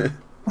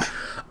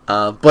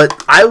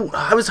 But I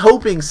was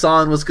hoping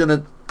San was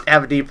gonna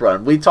have a deep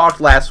run. We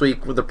talked last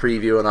week with the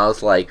preview, and I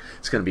was like,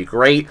 it's gonna be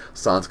great.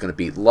 San's gonna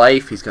beat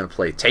Life. He's gonna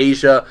play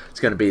Tasia.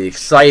 It's gonna be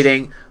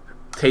exciting.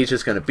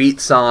 Tasia's gonna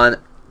beat San.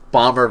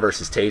 Bomber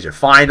versus Tasia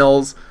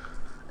finals.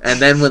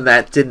 And then when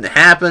that didn't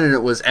happen, and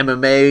it was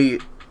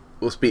MMA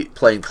was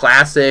playing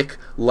Classic,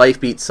 Life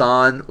beat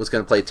San, was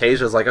going to play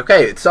Tasia, I was like,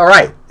 okay, it's all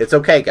right. It's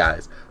okay,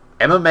 guys.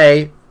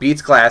 MMA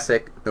beats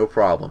Classic, no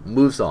problem.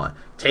 Moves on.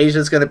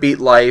 Tasia's going to beat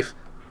Life.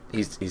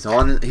 He's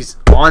on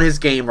his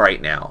game right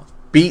now.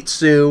 Beat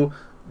Sue,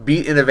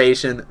 beat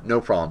Innovation,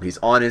 no problem. He's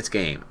on his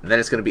game. And then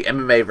it's going to be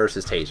MMA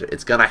versus Tasia.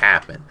 It's going to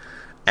happen.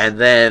 And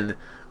then,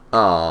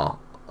 oh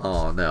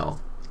no.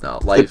 No,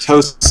 Life. The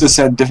Toasts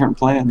had different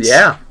plans.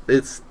 Yeah,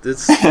 it's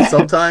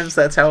sometimes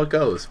that's how it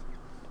goes.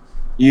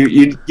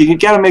 You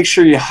got to make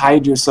sure you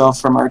hide yourself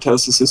from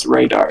Artosis'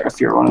 radar if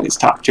you're one of these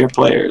top tier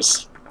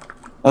players.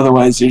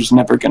 Otherwise, you're just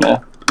never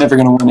gonna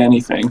win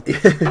anything.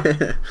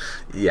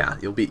 Yeah,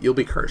 you'll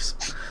be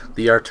cursed.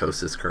 The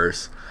Artosis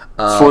curse.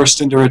 Forced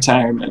into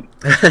retirement.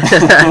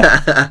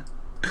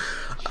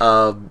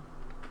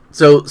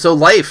 So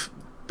Life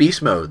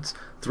beast modes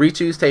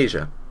 3-2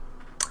 Tasia.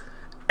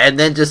 And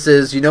then just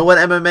says, you know what,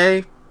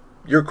 MMA?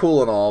 You're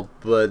cool and all,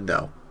 but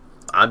no.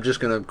 I'm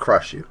just going to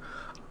crush you.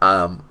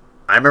 I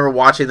remember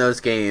watching those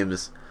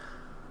games,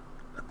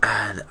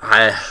 and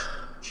I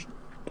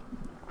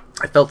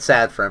felt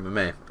sad for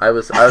MMA.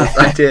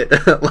 I did.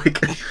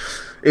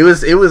 It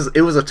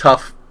was a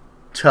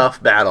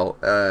tough battle,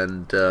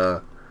 and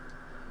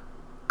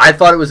I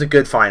thought it was a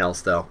good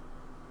finals, though.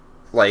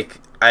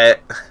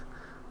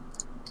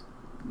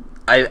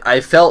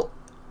 I felt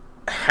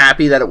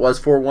happy that it was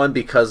 4-1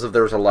 because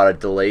there was a lot of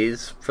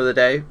delays for the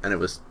day, and it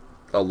was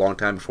a long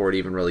time before it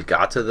even really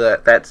got to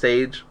that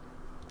stage.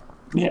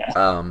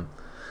 Yeah.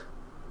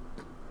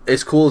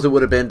 As cool as it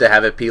would have been to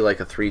have it be a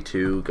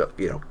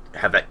 3-2,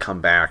 have that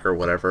come back or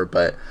whatever,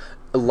 but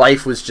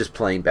Life was just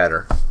playing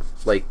better.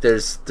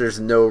 There's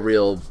no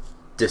real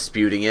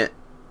disputing it.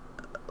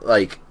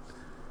 Like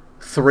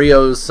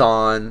 3-0s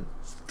Son,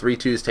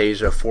 3-2s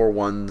Tasia,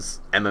 4-1s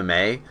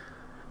MMA.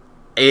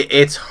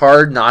 It's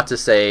hard not to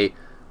say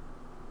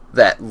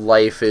that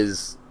Life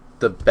is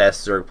the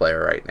best Zerg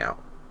player right now.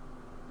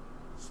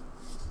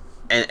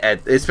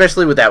 And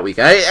especially with that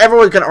weekend.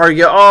 Everyone can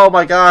argue, oh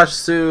my gosh,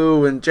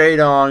 Sue and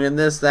Jaedong and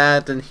this,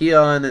 that, and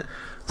Hyun. And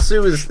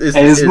Sue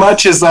is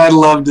much as I'd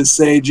love to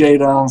say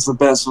Jaedong's the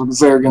best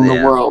Zerg in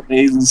the world,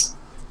 he's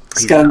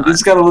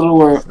got a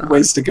little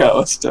ways to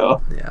go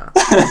still. Yeah.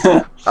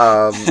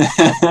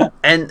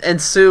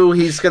 And Sue,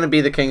 he's gonna be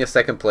the king of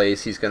second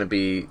place. He's gonna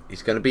be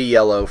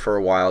yellow for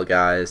a while,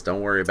 guys. Don't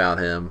worry about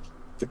him.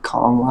 The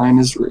Kong line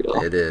is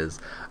real. It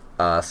is.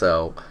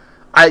 So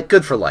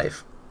good for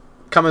Life.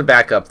 Coming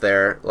back up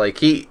there, like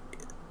he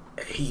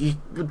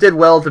did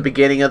well at the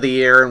beginning of the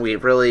year, and we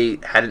really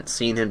hadn't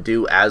seen him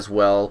do as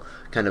well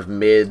kind of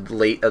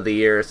late of the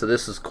year. So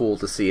this is cool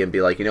to see him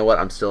be like, you know what,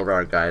 I'm still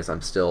around, guys.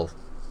 I'm still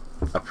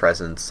a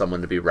presence,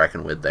 someone to be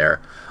reckoned with there.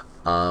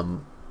 I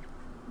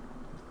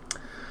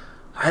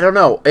don't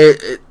know.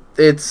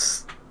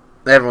 It's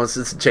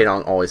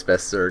Jaedong always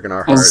best Zerg in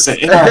our hearts.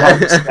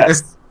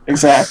 Yes,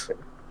 exactly.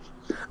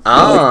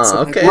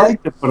 Okay. I'd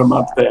like to put him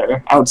up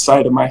there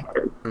outside of my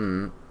heart.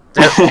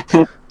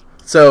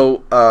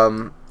 So,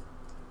 and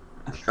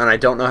I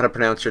don't know how to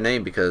pronounce your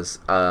name because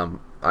I'm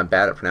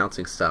bad at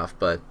pronouncing stuff,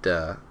 but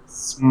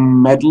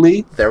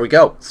Smedley. There we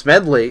go,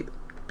 Smedley,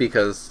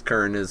 because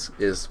Kern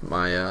is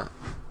my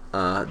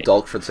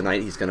dog for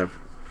tonight. He's gonna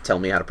tell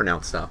me how to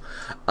pronounce stuff.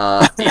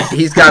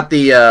 He's got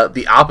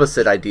the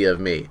opposite idea of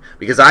me,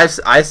 because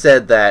I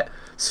said that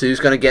Sue's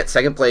gonna get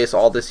second place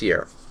all this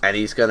year, and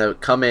he's gonna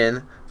come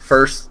in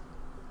first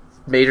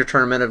major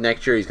tournament of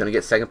next year. He's going to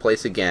get second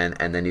place again,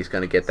 and then he's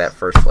going to get that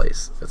first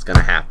place. It's going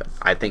to happen.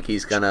 I think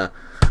he's going to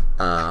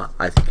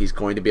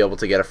be able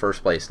to get a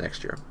first place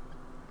next year,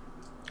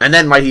 and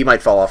then he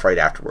might fall off right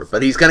afterward.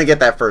 But he's going to get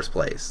that first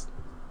place.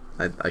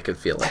 I can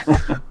feel it.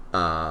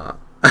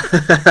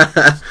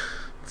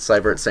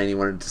 Cybert saying he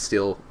wanted to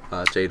steal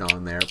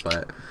Jaedong there,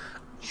 but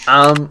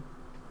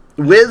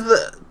with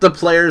the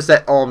players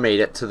that all made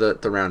it to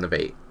the round of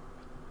 8.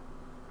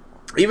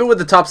 Even with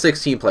the top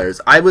 16 players,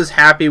 I was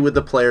happy with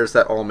the players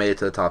that all made it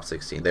to the top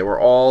 16. They were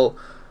all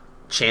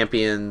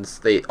champions.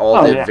 They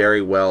all did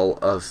very well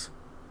of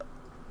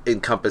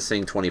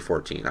encompassing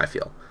 2014, I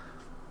feel.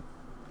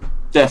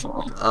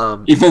 Definitely.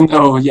 Even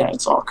though,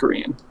 it's all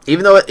Korean.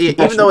 Even though it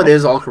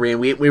is all Korean,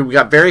 we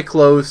got very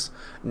close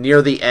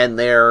near the end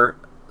there.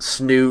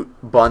 Snoot,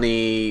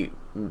 Bunny,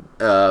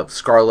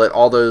 Scarlet,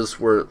 all those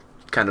were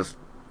kind of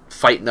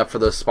fighting up for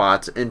those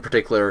spots. In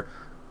particular,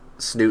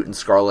 Snoot and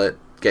Scarlet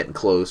getting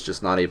close,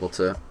 just not able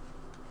to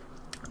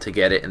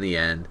get it in the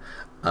end.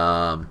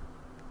 I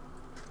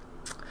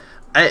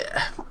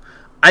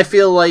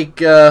feel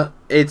like it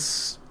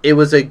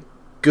was a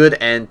good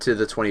end to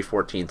the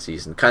 2014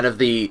 season. Kind of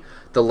the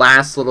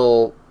last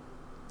little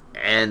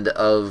end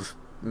of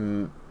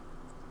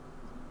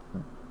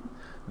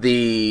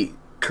the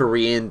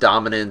Korean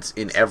dominance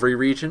in every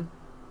region.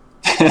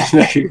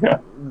 There you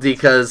go.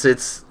 Because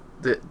it's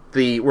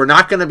we're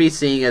not going to be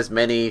seeing as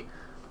many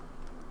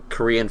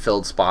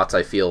Korean-filled spots,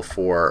 I feel,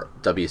 for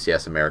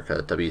WCS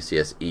America,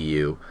 WCS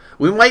EU.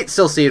 We might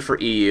still see it for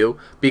EU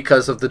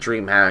because of the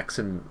dream hacks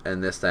and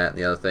this, that, and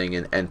the other thing,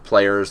 and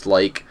players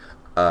like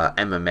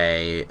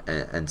MMA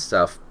and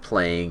stuff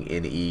playing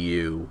in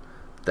EU,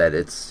 that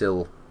it's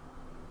still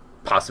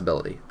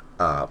possibility.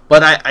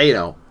 But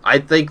I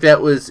think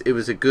it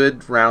was a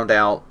good round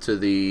out to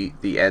the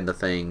end of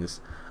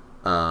things.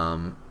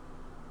 I'm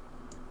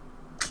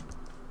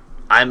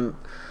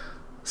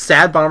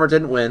sad Bomber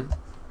didn't win.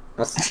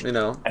 I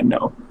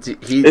know.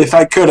 If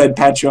I could, I'd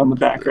pat you on the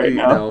back right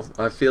now.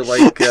 I feel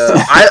like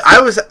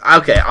I was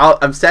okay.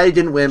 I'm sad he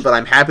didn't win, but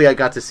I'm happy I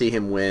got to see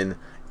him win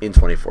in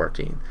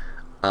 2014.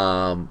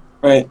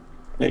 Right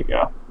there you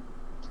go.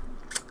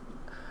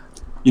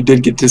 You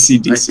did get to see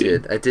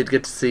DC. I did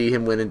get to see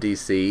him win in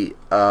DC.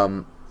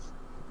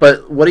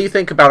 But what do you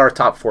think about our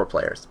top 4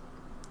 players?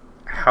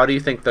 How do you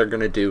think they're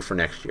going to do for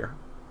next year?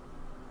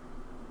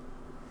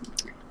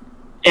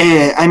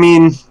 I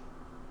mean,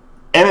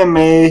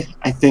 MMA,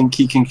 I think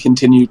he can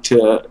continue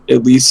to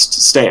at least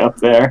stay up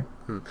there.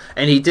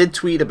 And he did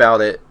tweet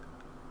about it.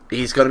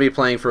 He's going to be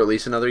playing for at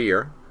least another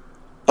year.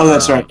 Oh,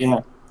 that's right,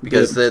 yeah.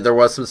 Because there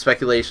was some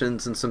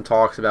speculations and some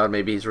talks about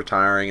maybe he's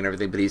retiring and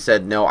everything, but he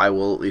said, no, I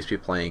will at least be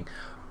playing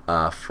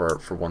for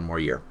one more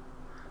year.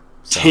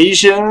 So.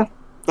 Tasia,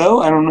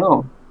 though, I don't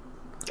know.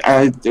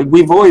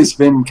 We've always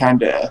been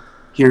kind of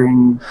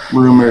hearing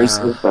rumors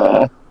of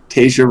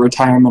Tasia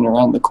retirement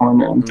around the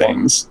corner and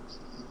things.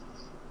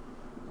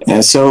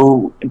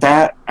 So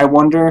that, I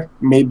wonder,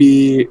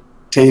 maybe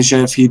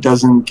Tasia, if he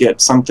doesn't get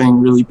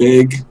something really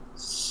big,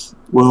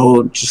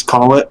 will just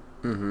call it.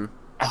 Mm-hmm.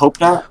 I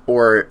hope not.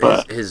 Or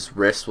his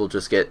wrist will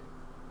just get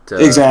too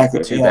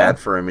bad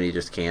for him and he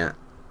just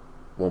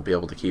won't be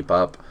able to keep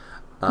up.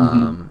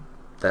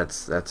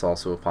 That's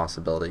also a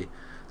possibility,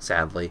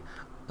 sadly.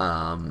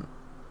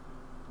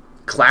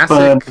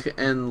 Classic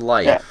and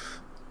Life.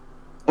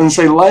 Yeah. And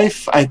say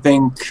Life, I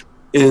think,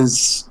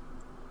 is...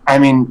 I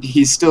mean,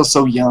 he's still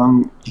so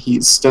young.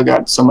 He's still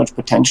got so much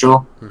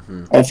potential.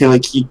 Mm-hmm. I feel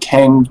like he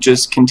can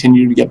just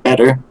continue to get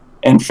better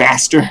and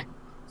faster.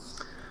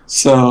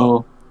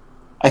 So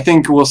I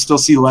think we'll still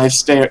see Life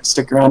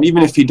stick around,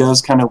 even if he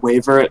does kind of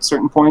waver at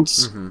certain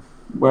points Mm-hmm.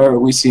 where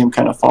we see him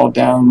kind of fall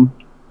down.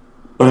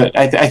 But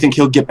I think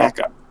he'll get back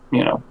up,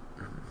 you know,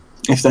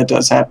 if that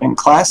does happen.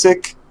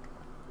 Classic's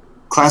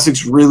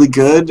really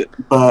good,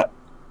 but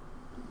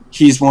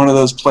he's one of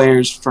those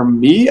players, for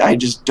me, I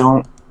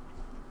don't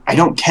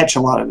catch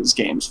a lot of his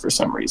games for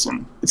some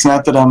reason. It's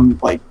not that I'm,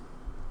 like,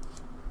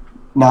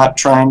 not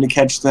trying to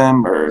catch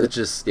them, or... It's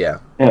just, yeah.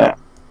 Yeah.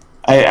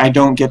 I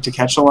don't get to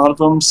catch a lot of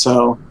them,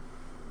 so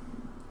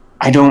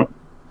I don't...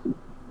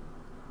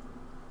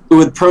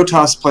 With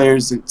Protoss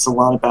players, it's a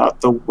lot about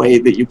the way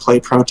that you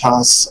play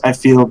Protoss. I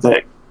feel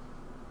that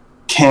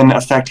can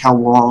affect how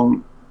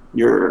long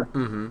your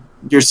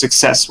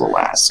success will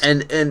last.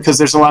 And because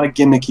there's a lot of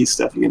gimmicky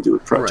stuff you can do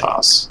with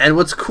Protoss. Right. And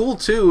what's cool,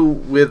 too,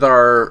 with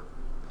our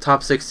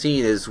top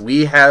 16 is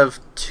we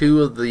have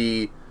two of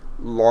the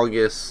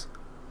longest,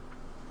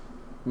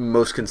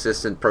 most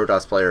consistent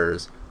Protoss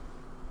players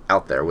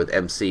out there, with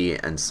MC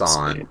and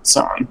San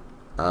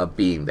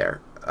being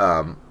there.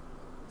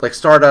 Like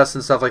Stardust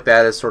and stuff like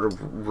that has sort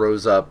of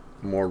rose up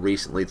more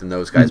recently than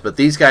those guys, but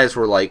these guys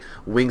were like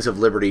Wings of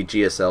Liberty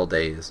GSL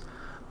days.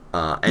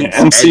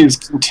 MC has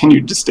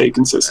continued to stay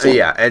consistent.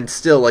 Yeah, and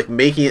still like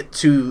making it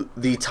to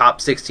the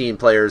top 16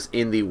 players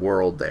in the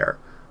world there.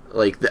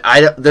 Like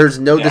there's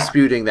no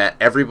disputing that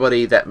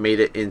everybody that made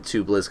it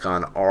into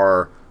BlizzCon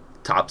are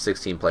top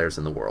 16 players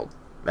in the world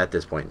at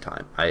this point in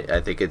time. I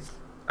think it's,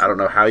 I don't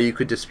know how you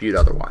could dispute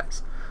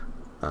otherwise.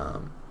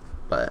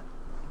 But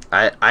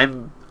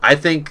I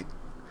think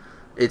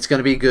it's going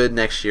to be good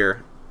next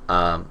year.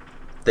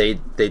 They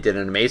did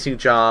an amazing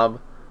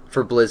job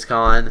for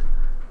BlizzCon.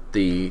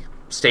 The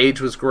stage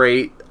was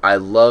great. I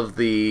love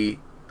the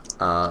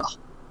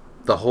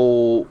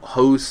whole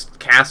host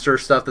caster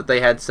stuff that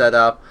they had set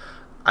up.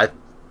 I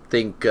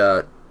think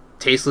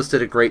Tasteless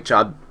did a great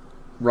job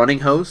running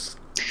hosts.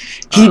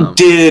 He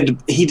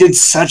did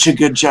such a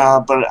good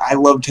job, but I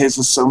love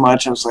Tasteless so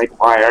much. I was like,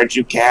 why aren't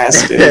you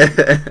casted?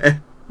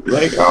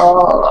 Like,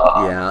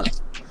 oh. Yeah.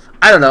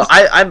 I don't know.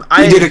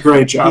 He did a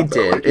great job. He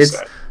did. Like it's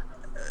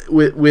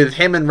with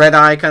him and Red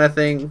Eye kind of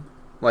thing,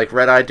 like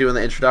Red Eye doing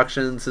the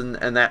introductions and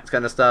that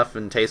kind of stuff,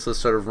 and Tasteless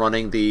sort of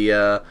running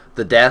the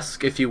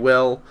desk, if you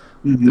will,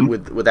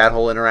 with that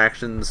whole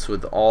interactions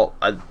with all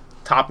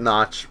top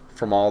notch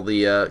from all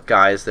the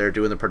guys there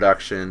doing the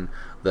production.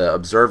 The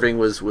observing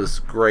was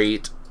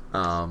great.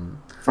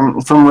 From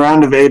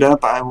round of 8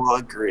 up, I will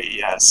agree.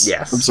 Yes.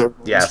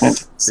 Observing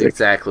yes.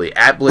 Exactly.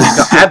 At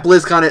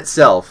BlizzCon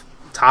itself,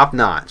 top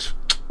notch.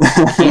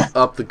 Keep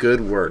up the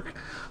good work.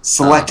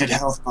 Selected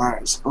health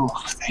bars. Oh,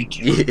 thank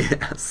you.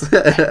 Yes.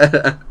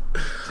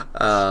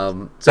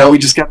 So we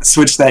just got to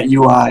switch that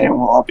UI and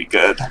we'll all be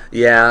good.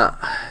 Yeah.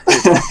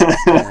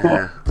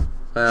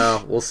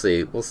 Well, we'll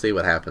see. We'll see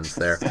what happens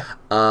there.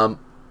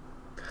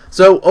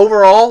 So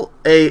overall,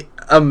 a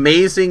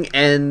amazing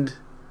end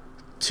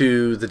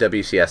to the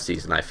WCS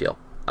season, I feel.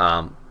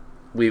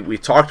 We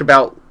talked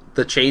about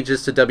the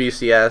changes to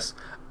WCS,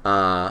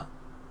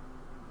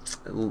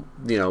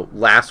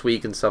 last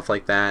week and stuff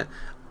like that.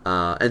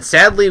 And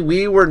sadly,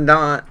 we were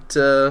not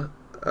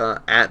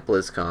at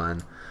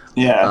BlizzCon.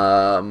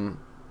 Yeah.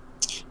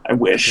 I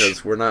wish,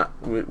 because we're not.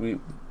 We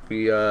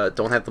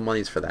don't have the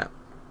monies for that.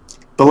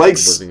 But like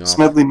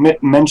Smedley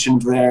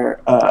mentioned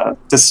there,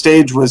 the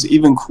stage was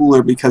even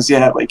cooler because,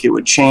 it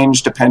would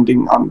change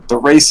depending on the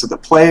race of the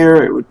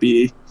player. It would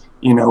be,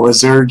 a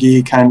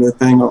Zergy kind of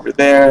thing over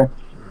there.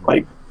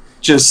 Like,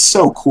 just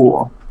so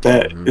cool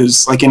that it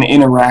was like an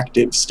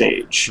interactive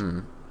stage.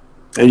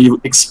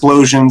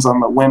 Explosions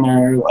on the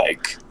winner,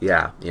 like...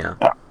 Yeah.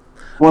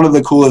 One of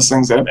the coolest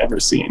things I've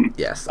ever seen.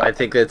 Yes, I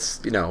think that's,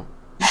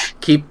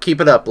 keep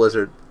it up,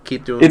 Blizzard.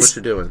 Keep doing what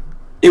you're doing.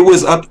 It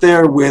was up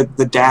there with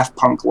the Daft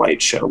Punk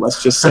light show,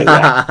 let's just say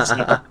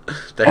that.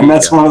 And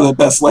that's one of the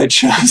best light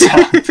shows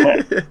out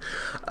there.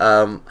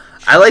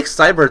 I like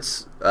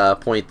Cybert's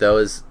point, though,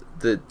 is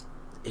that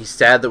he's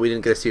sad that we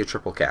didn't get to see a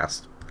triple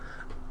cast.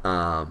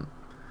 And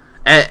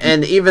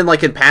even,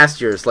 like, in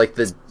past years, like,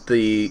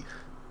 the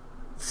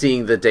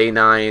seeing the Day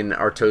 9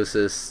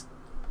 Artosis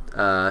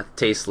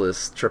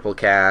Tasteless triple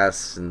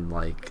cast, and,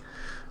 like,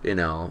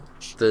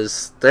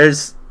 there's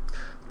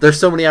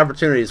so many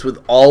opportunities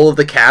with all of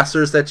the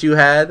casters that you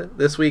had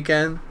this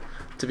weekend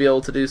to be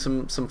able to do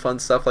some fun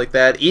stuff like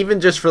that.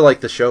 Even just for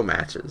like the show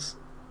matches,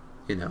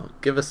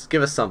 give us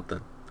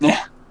something.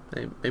 Yeah,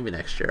 maybe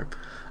next year.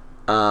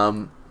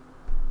 I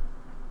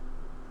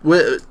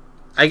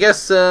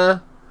guess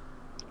gonna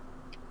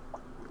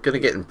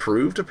get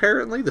improved.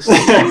 Apparently, the stage.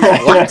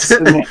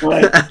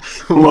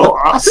 Well,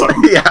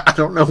 awesome. Yeah, I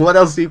don't know what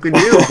else you can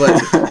do,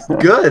 but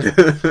good.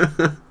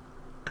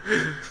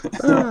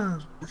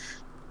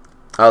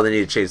 Oh, they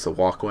need to change the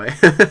walkway.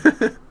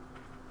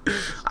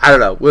 I don't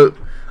know.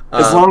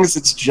 As long as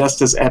it's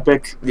just as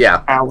epic,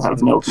 yeah, I'll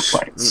have no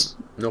complaints.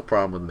 No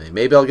problem with me.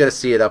 Maybe I'll get to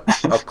see it up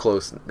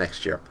close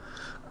next year.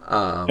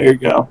 There you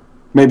go.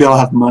 Maybe I'll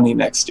have money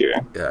next year.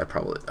 Yeah, I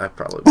probably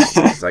will,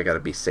 because I got to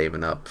be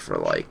saving up for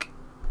like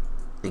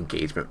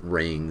engagement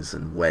rings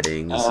and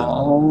weddings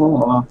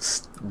and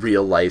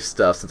real life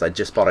stuff, since I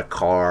just bought a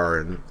car,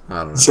 and I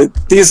don't know. So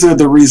these are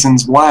the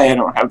reasons why I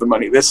don't have the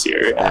money this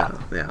year. Yeah.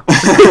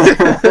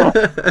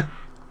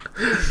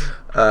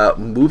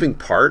 Moving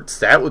parts,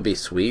 that would be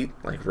sweet,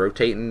 like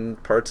rotating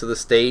parts of the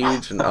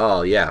stage, and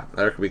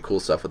there could be cool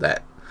stuff with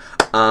that.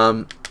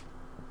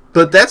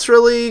 But that's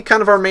really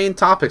kind of our main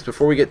topics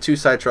before we get too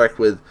sidetracked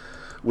with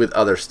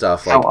other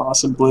stuff. How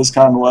awesome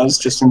BlizzCon was,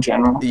 just in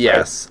general.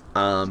 Yes.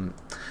 And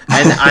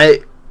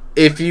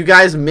if you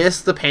guys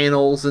missed the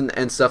panels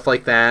and stuff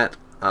like that,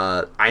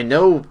 I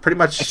know pretty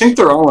much. I think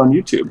they're all on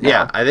YouTube now.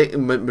 Yeah, I think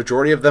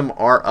majority of them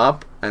are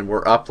up, and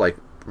were up like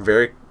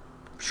very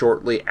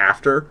shortly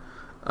after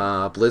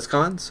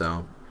BlizzCon.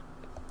 So,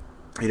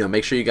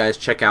 make sure you guys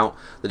check out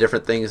the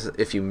different things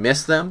if you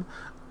missed them.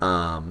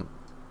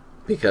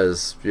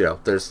 Because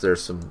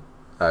there's some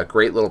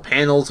great little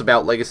panels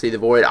about Legacy of the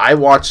Void. I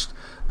watched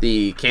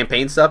the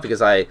campaign stuff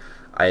because I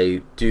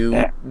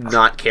do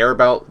not care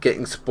about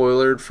getting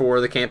spoiled for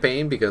the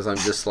campaign, because I'm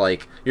just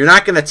like, you're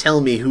not going to tell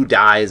me who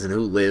dies and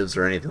who lives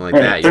or anything like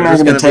that. They're You're not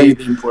just going to tell you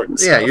be the important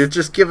stuff. you're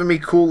just giving me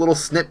cool little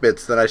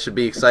snippets that I should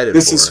be excited for.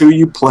 This is who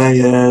you play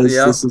as.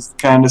 Yep. This is the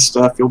kind of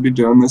stuff you'll be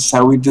doing. This is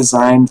how we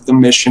designed the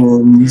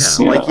missions.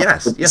 Yeah,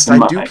 yes,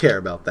 I do care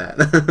about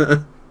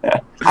that. Yeah,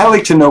 I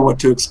like to know what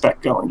to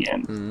expect going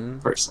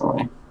in,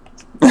 personally.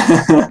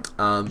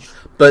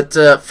 But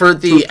for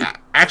the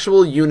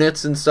actual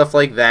units and stuff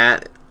like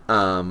that,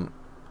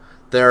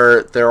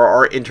 there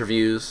are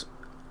interviews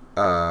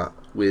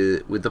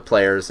with the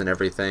players and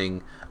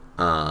everything.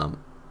 If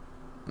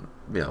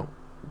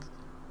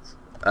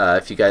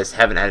you guys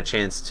haven't had a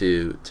chance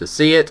to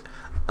see it,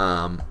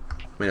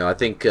 I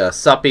think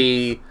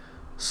Suppy,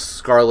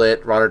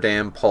 Scarlet,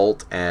 Rotterdam,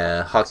 Pult,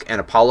 Huck, and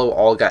Apollo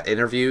all got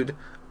interviewed.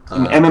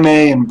 And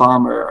MMA and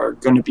Bomber are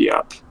going to be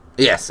up.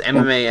 Yes,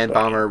 MMA and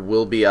Bomber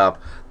will be up.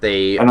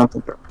 I don't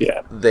think they're up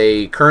yet.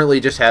 They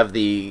currently just have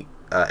the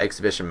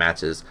exhibition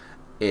matches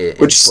in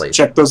place.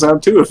 Check those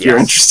out too if you're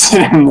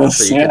interested in this.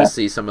 So you get to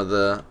see some of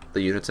the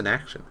units in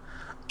action.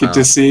 Get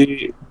to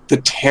see the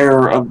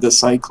terror of the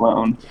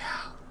Cyclone.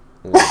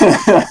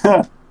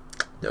 Yeah.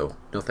 No,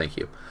 thank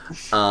you.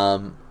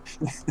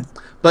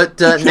 But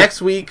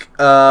next week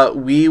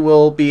we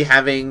will be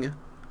having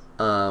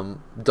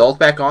Dalk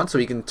back on, so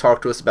he can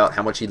talk to us about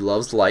how much he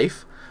loves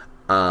life.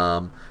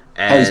 And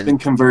he's been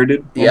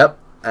converted. Yep.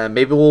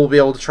 Maybe we'll be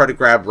able to try to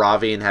grab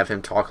Ravi and have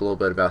him talk a little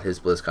bit about his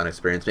BlizzCon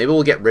experience. Maybe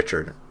we'll get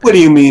Richard. What do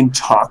you mean,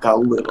 talk a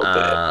little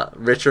bit?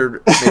 Maybe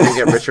we'll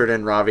get Richard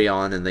and Ravi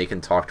on, and they can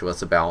talk to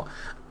us about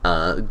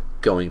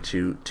going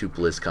to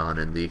BlizzCon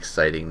and the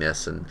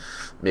excitingness, and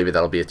maybe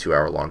that'll be a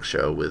 2-hour-long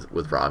show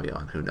with Ravi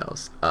on. Who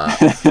knows?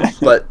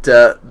 But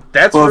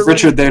that's really...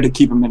 Richard there to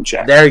keep him in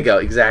check. There you go.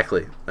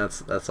 Exactly.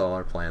 That's all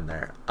our plan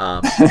there.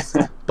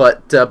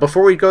 But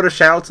before we go to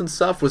shoutouts and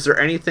stuff, was there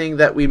anything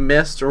that we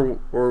missed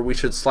or we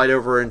should slide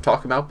over and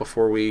talk about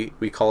before we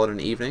call it an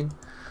evening?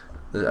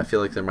 I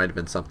feel like there might have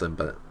been something,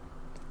 but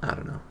I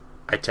don't know.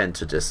 I tend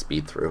to just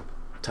speed through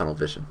tunnel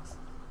vision.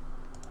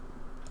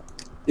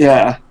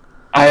 Yeah.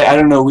 I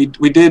don't know. We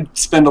did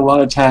spend a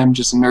lot of time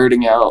just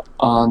nerding out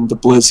on the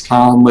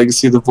BlizzCon,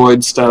 Legacy of the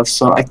Void stuff,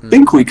 so I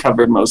think we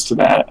covered most of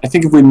that. I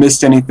think if we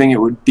missed anything, it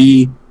would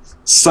be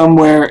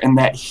somewhere in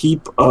that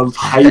heap of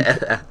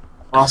hype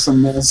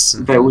awesomeness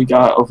that we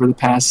got over the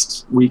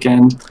past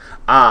weekend.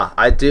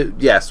 I do.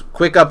 Yes.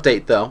 Quick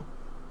update, though.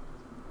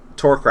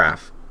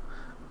 Tourcraft.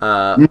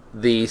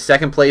 The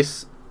second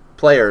place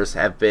players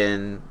have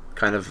been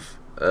kind of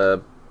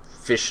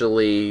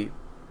officially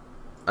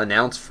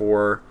announced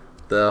for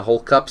the whole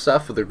cup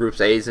stuff with the groups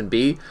A's and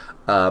B.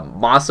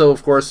 Maso,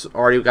 of course,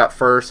 already got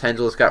first.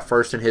 Hengelis got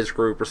first in his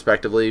group,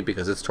 respectively,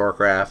 because it's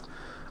Tourcraft.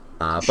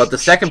 But the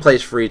second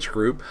place for each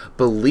group,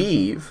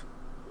 Believe,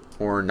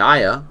 or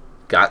Naya,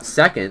 got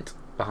second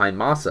behind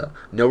Masa.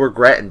 No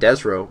Regret and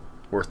Desro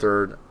were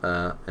third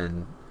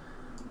and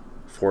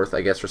fourth,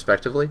 I guess,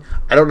 respectively.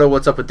 I don't know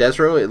what's up with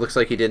Desro. It looks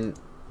like he didn't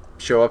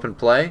show up and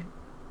play.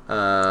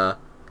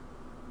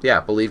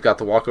 Believe got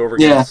the walkover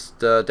against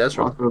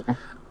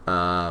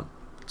Desro.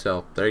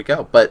 So there you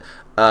go. But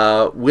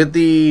with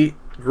the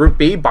Group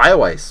B,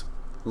 BioIce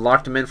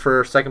locked him in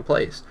for second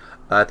place.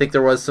 I think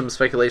there was some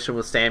speculation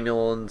with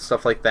Samuel and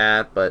stuff like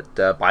that, but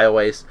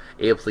BioIce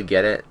able to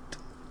get it.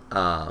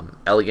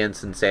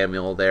 Elegance and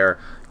Samuel there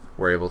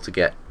were able to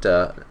get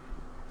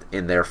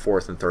in their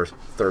fourth and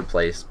third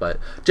place. But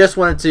just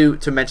wanted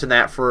to mention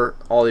that for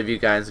all of you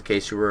guys in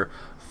case you were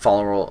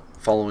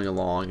following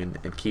along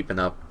and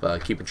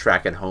keeping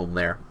track at home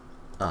there.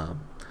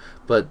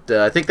 But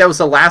I think that was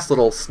the last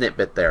little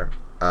snippet there.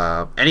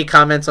 Any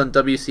comments on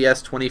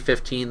WCS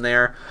 2015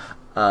 there?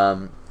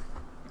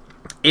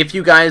 If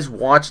you guys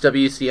watch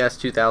WCS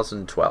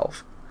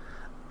 2012,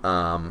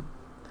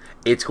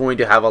 it's going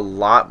to have a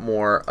lot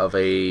more of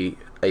a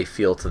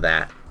feel to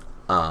that.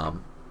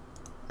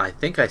 I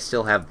think I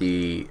still have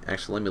the...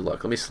 Actually, let me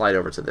look. Let me slide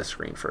over to this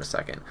screen for a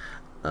second.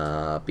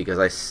 Because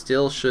I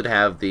still should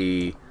have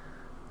the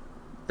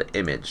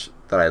image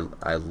that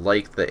I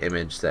like the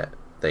image that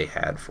they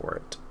had for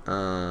it.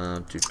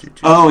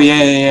 Oh,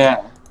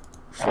 yeah.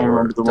 I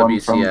remember the one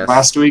from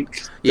last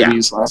week. Yeah.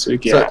 Last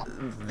week, yeah. So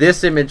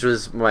this image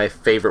was my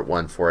favorite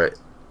one for it.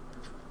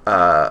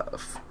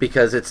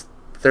 Because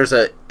there's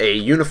a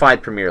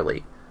unified Premier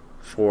League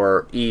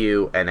for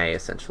EU and A,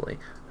 essentially,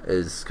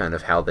 is kind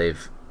of how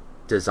they've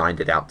designed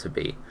it out to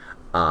be.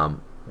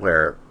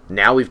 Where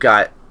now we've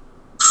got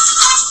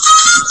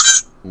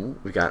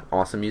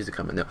awesome music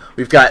coming now.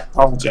 We've got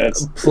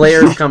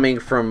players coming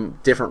from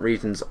different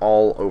regions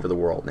all over the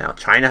world now.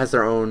 China has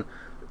their own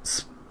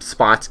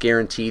spots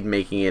guaranteed,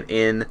 making it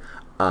in.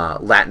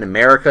 Latin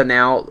America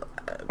now,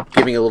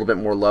 giving a little bit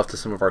more love to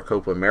some of our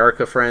Copa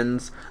America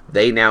friends.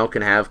 They now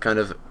can have kind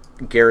of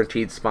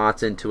guaranteed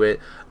spots into it.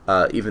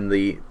 Even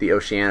the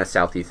Oceania,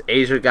 Southeast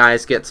Asia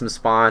guys get some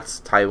spots.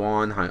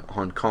 Taiwan,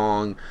 Hong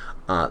Kong,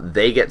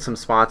 they get some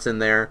spots in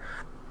there.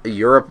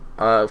 Europe,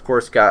 of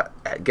course,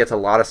 gets a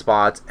lot of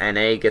spots.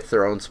 NA gets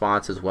their own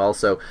spots as well.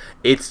 So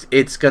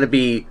it's gonna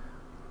be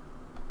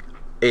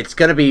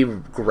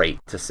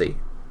great to see.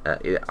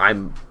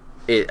 I've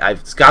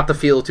got the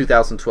feel of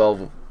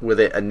 2012 with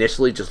it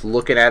initially. Just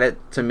looking at it,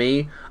 to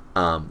me,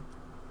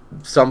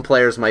 some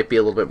players might be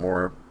a little bit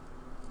more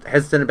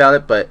hesitant about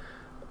it, but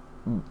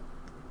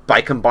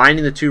by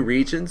combining the two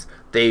regions,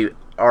 they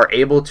are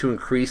able to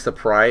increase the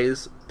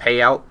prize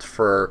payout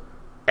for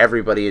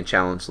everybody in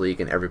Challenge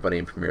League and everybody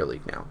in Premier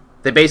League now.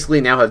 They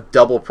basically now have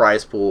double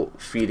prize pool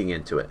feeding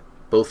into it,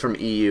 both from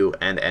EU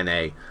and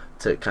NA,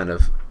 to kind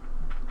of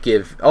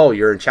give, oh,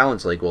 you're in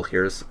Challenge League, well,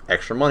 here's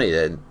extra money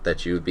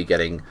that you would be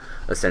getting,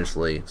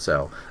 essentially.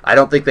 So I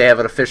don't think they have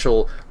an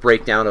official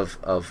breakdown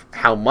of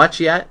how much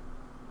yet.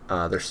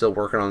 They're still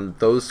working on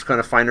those kind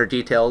of finer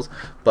details,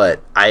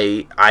 but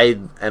I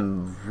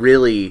am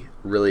really,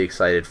 really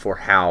excited for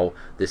how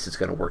this is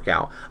going to work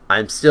out.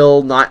 I'm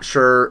still not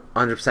sure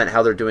 100%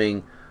 how they're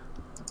doing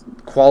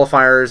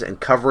qualifiers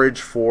and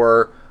coverage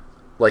for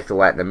like the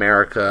Latin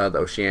America, the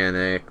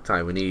Oceanic,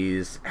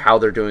 Taiwanese, how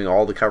they're doing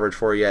all the coverage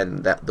for yet,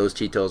 and that those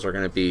details are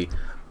going to be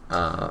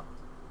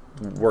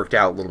worked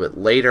out a little bit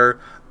later.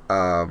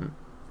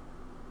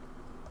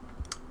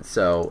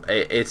 So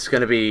it's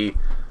going to be...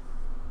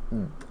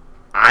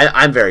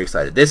 I'm very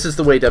excited. This is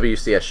the way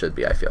WCS should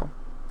be, I feel.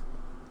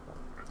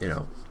 You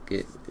know,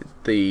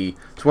 the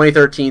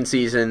 2013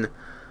 season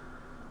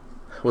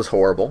was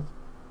horrible.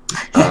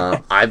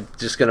 I'm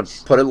just going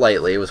to put it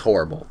lightly. It was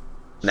horrible.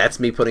 And that's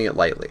me putting it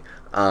lightly.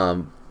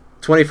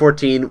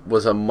 2014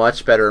 was a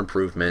much better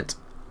improvement.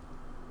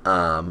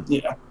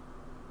 Yeah.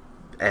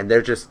 And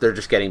they're just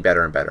getting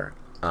better and better.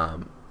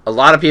 A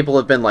lot of people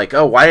have been like,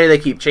 oh, why do they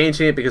keep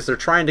changing it? Because they're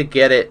trying to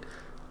get it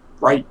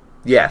right.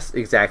 Yes,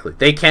 exactly.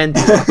 They can.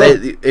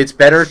 It's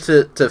better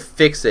to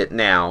fix it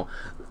now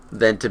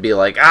than to be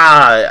like,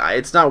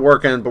 it's not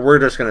working, but we're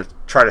just going to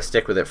try to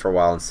stick with it for a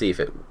while and see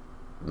if it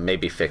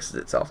maybe fixes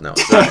itself. No,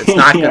 it's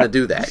not going to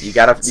do that. You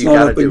gotta do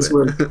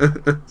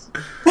it.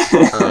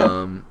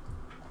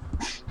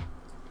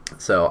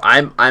 So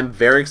I'm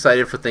very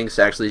excited for things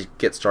to actually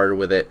get started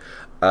with it.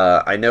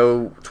 I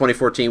know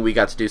 2014 we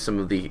got to do some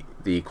of the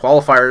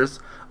qualifiers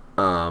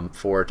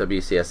for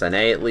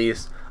WCSNA at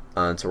least.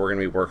 So we're going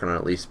to be working on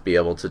at least be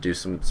able to do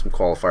some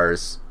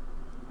qualifiers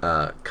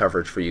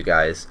coverage for you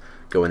guys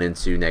going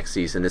into next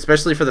season,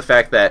 especially for the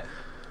fact that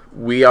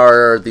we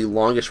are the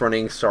longest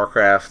running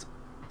StarCraft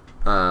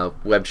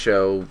web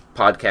show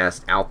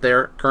podcast out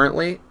there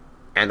currently,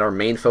 and our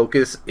main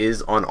focus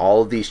is on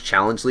all of these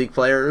Challenge League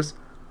players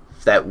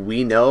that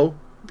we know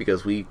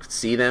because we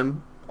see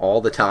them all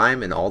the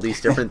time and all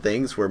these different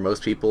things where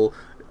most people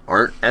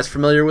aren't as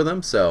familiar with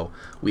them. So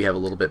we have a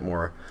little bit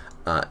more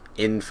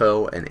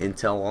info and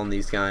intel on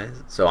these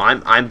guys, so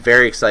I'm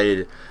very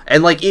excited.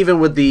 And like even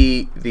with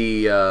the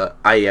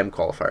IEM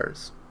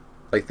qualifiers,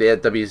 like the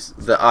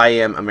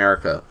IEM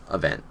America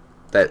event,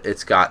 that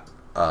it's got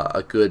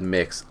a good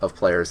mix of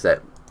players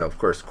that, of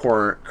course,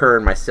 Kerr,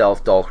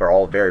 myself, Dulk are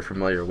all very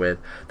familiar with,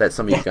 that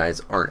some of you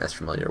guys aren't as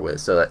familiar with.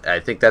 So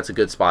I think that's a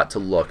good spot to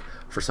look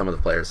for some of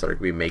the players that are going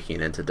to be making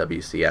it into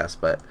WCS.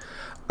 But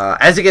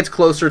as it gets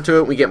closer to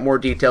it, we get more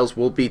details.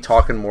 We'll be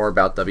talking more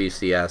about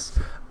WCS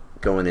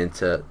going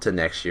into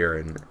next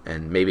year,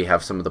 and maybe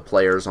have some of the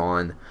players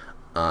on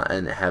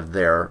and have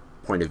their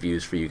point of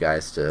views for you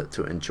guys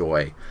to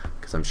enjoy,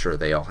 because I'm sure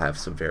they all have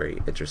some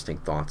very interesting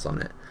thoughts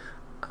on it.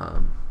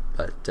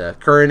 But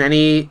Curran,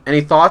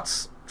 any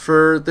thoughts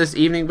for this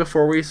evening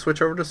before we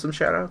switch over to some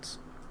shoutouts?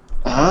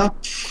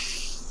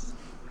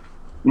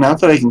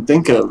 Not that I can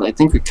think of. I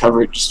think we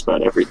covered just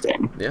about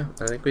everything. Yeah,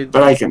 I think we.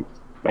 But I can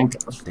think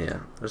of.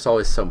 Yeah, there's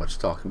always so much to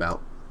talk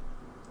about.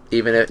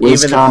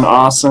 Blizzcon,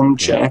 awesome,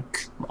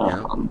 check.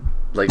 Yeah.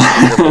 Like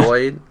Peter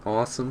Boyd,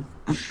 awesome.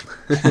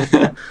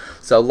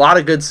 So a lot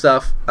of good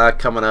stuff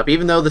coming up.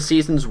 Even though the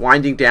season's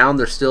winding down,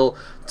 there's still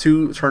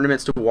 2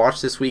 tournaments to watch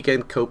this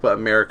weekend: Copa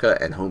America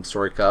and Home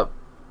Story Cup.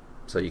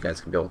 So you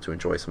guys can be able to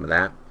enjoy some of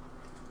that.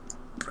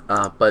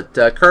 But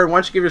Kurt, why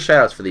don't you give your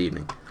shout outs for the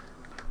evening?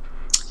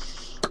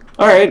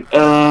 All right.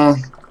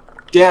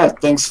 Yeah,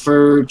 thanks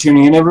for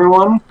tuning in,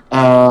 everyone.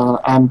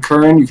 I'm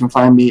Curran. You can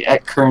find me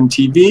at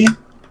CurranTV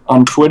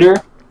on Twitter.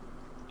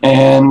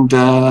 And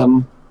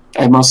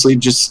I mostly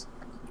just,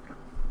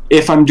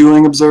 if I'm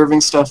doing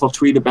observing stuff, I'll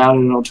tweet about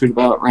it. I'll tweet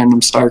about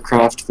random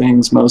StarCraft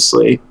things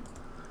mostly.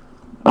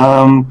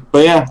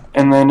 But yeah,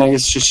 and then I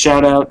guess just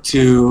shout out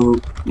to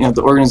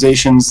the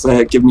organizations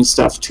that give me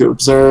stuff to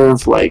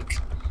observe, like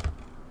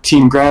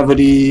Team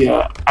Gravity,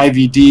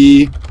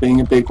 IVD being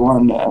a big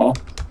one.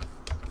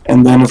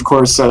 And then, of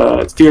course,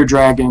 Fear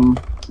Dragon,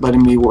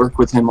 letting me work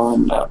with him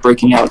on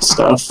breaking out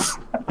stuff.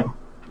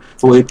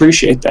 Fully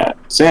appreciate that.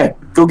 So, yeah,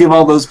 go give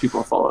all those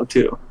people a follow,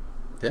 too.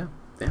 Yeah.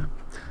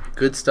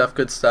 Good stuff,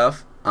 good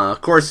stuff.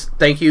 Of course,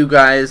 thank you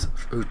guys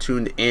who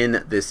tuned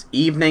in this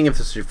evening. If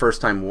this is your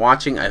first time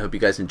watching, I hope you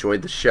guys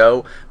enjoyed the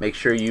show. Make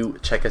sure you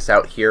check us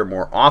out here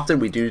more often.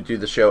 We do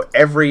the show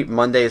every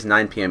Mondays,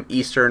 9 p.m.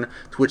 Eastern,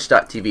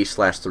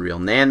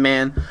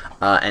 twitch.tv/TheRealNanman.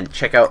 And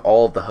check out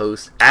all of the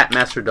hosts at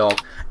MasterDog,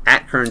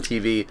 at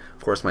CurrentTV,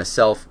 of course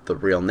myself, The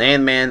Real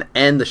Nan Man,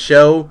 and the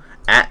show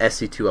at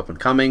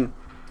Sc2upandcoming.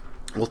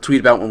 We'll tweet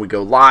about when we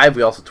go live.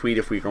 We also tweet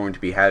if we're going to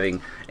be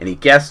having any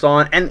guests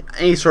on and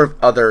any sort of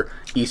other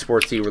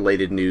esportsy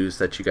related news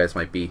that you guys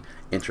might be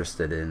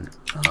interested in.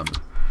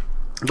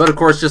 But of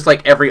course, just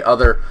like every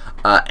other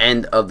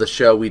end of the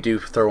show, we do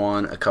throw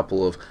on a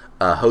couple of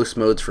host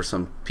modes for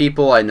some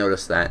people. I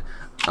noticed that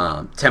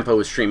Tempo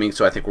is streaming,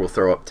 so I think we'll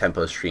throw up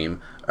Tempo's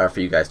stream for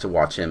you guys to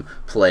watch him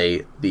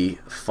play the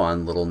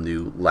fun little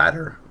new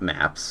ladder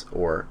maps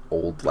or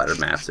old ladder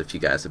maps if you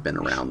guys have been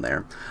around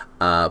there.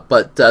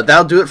 But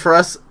that'll do it for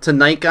us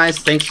tonight, guys.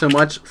 Thanks so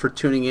much for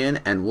tuning in,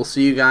 and we'll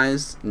see you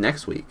guys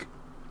next week.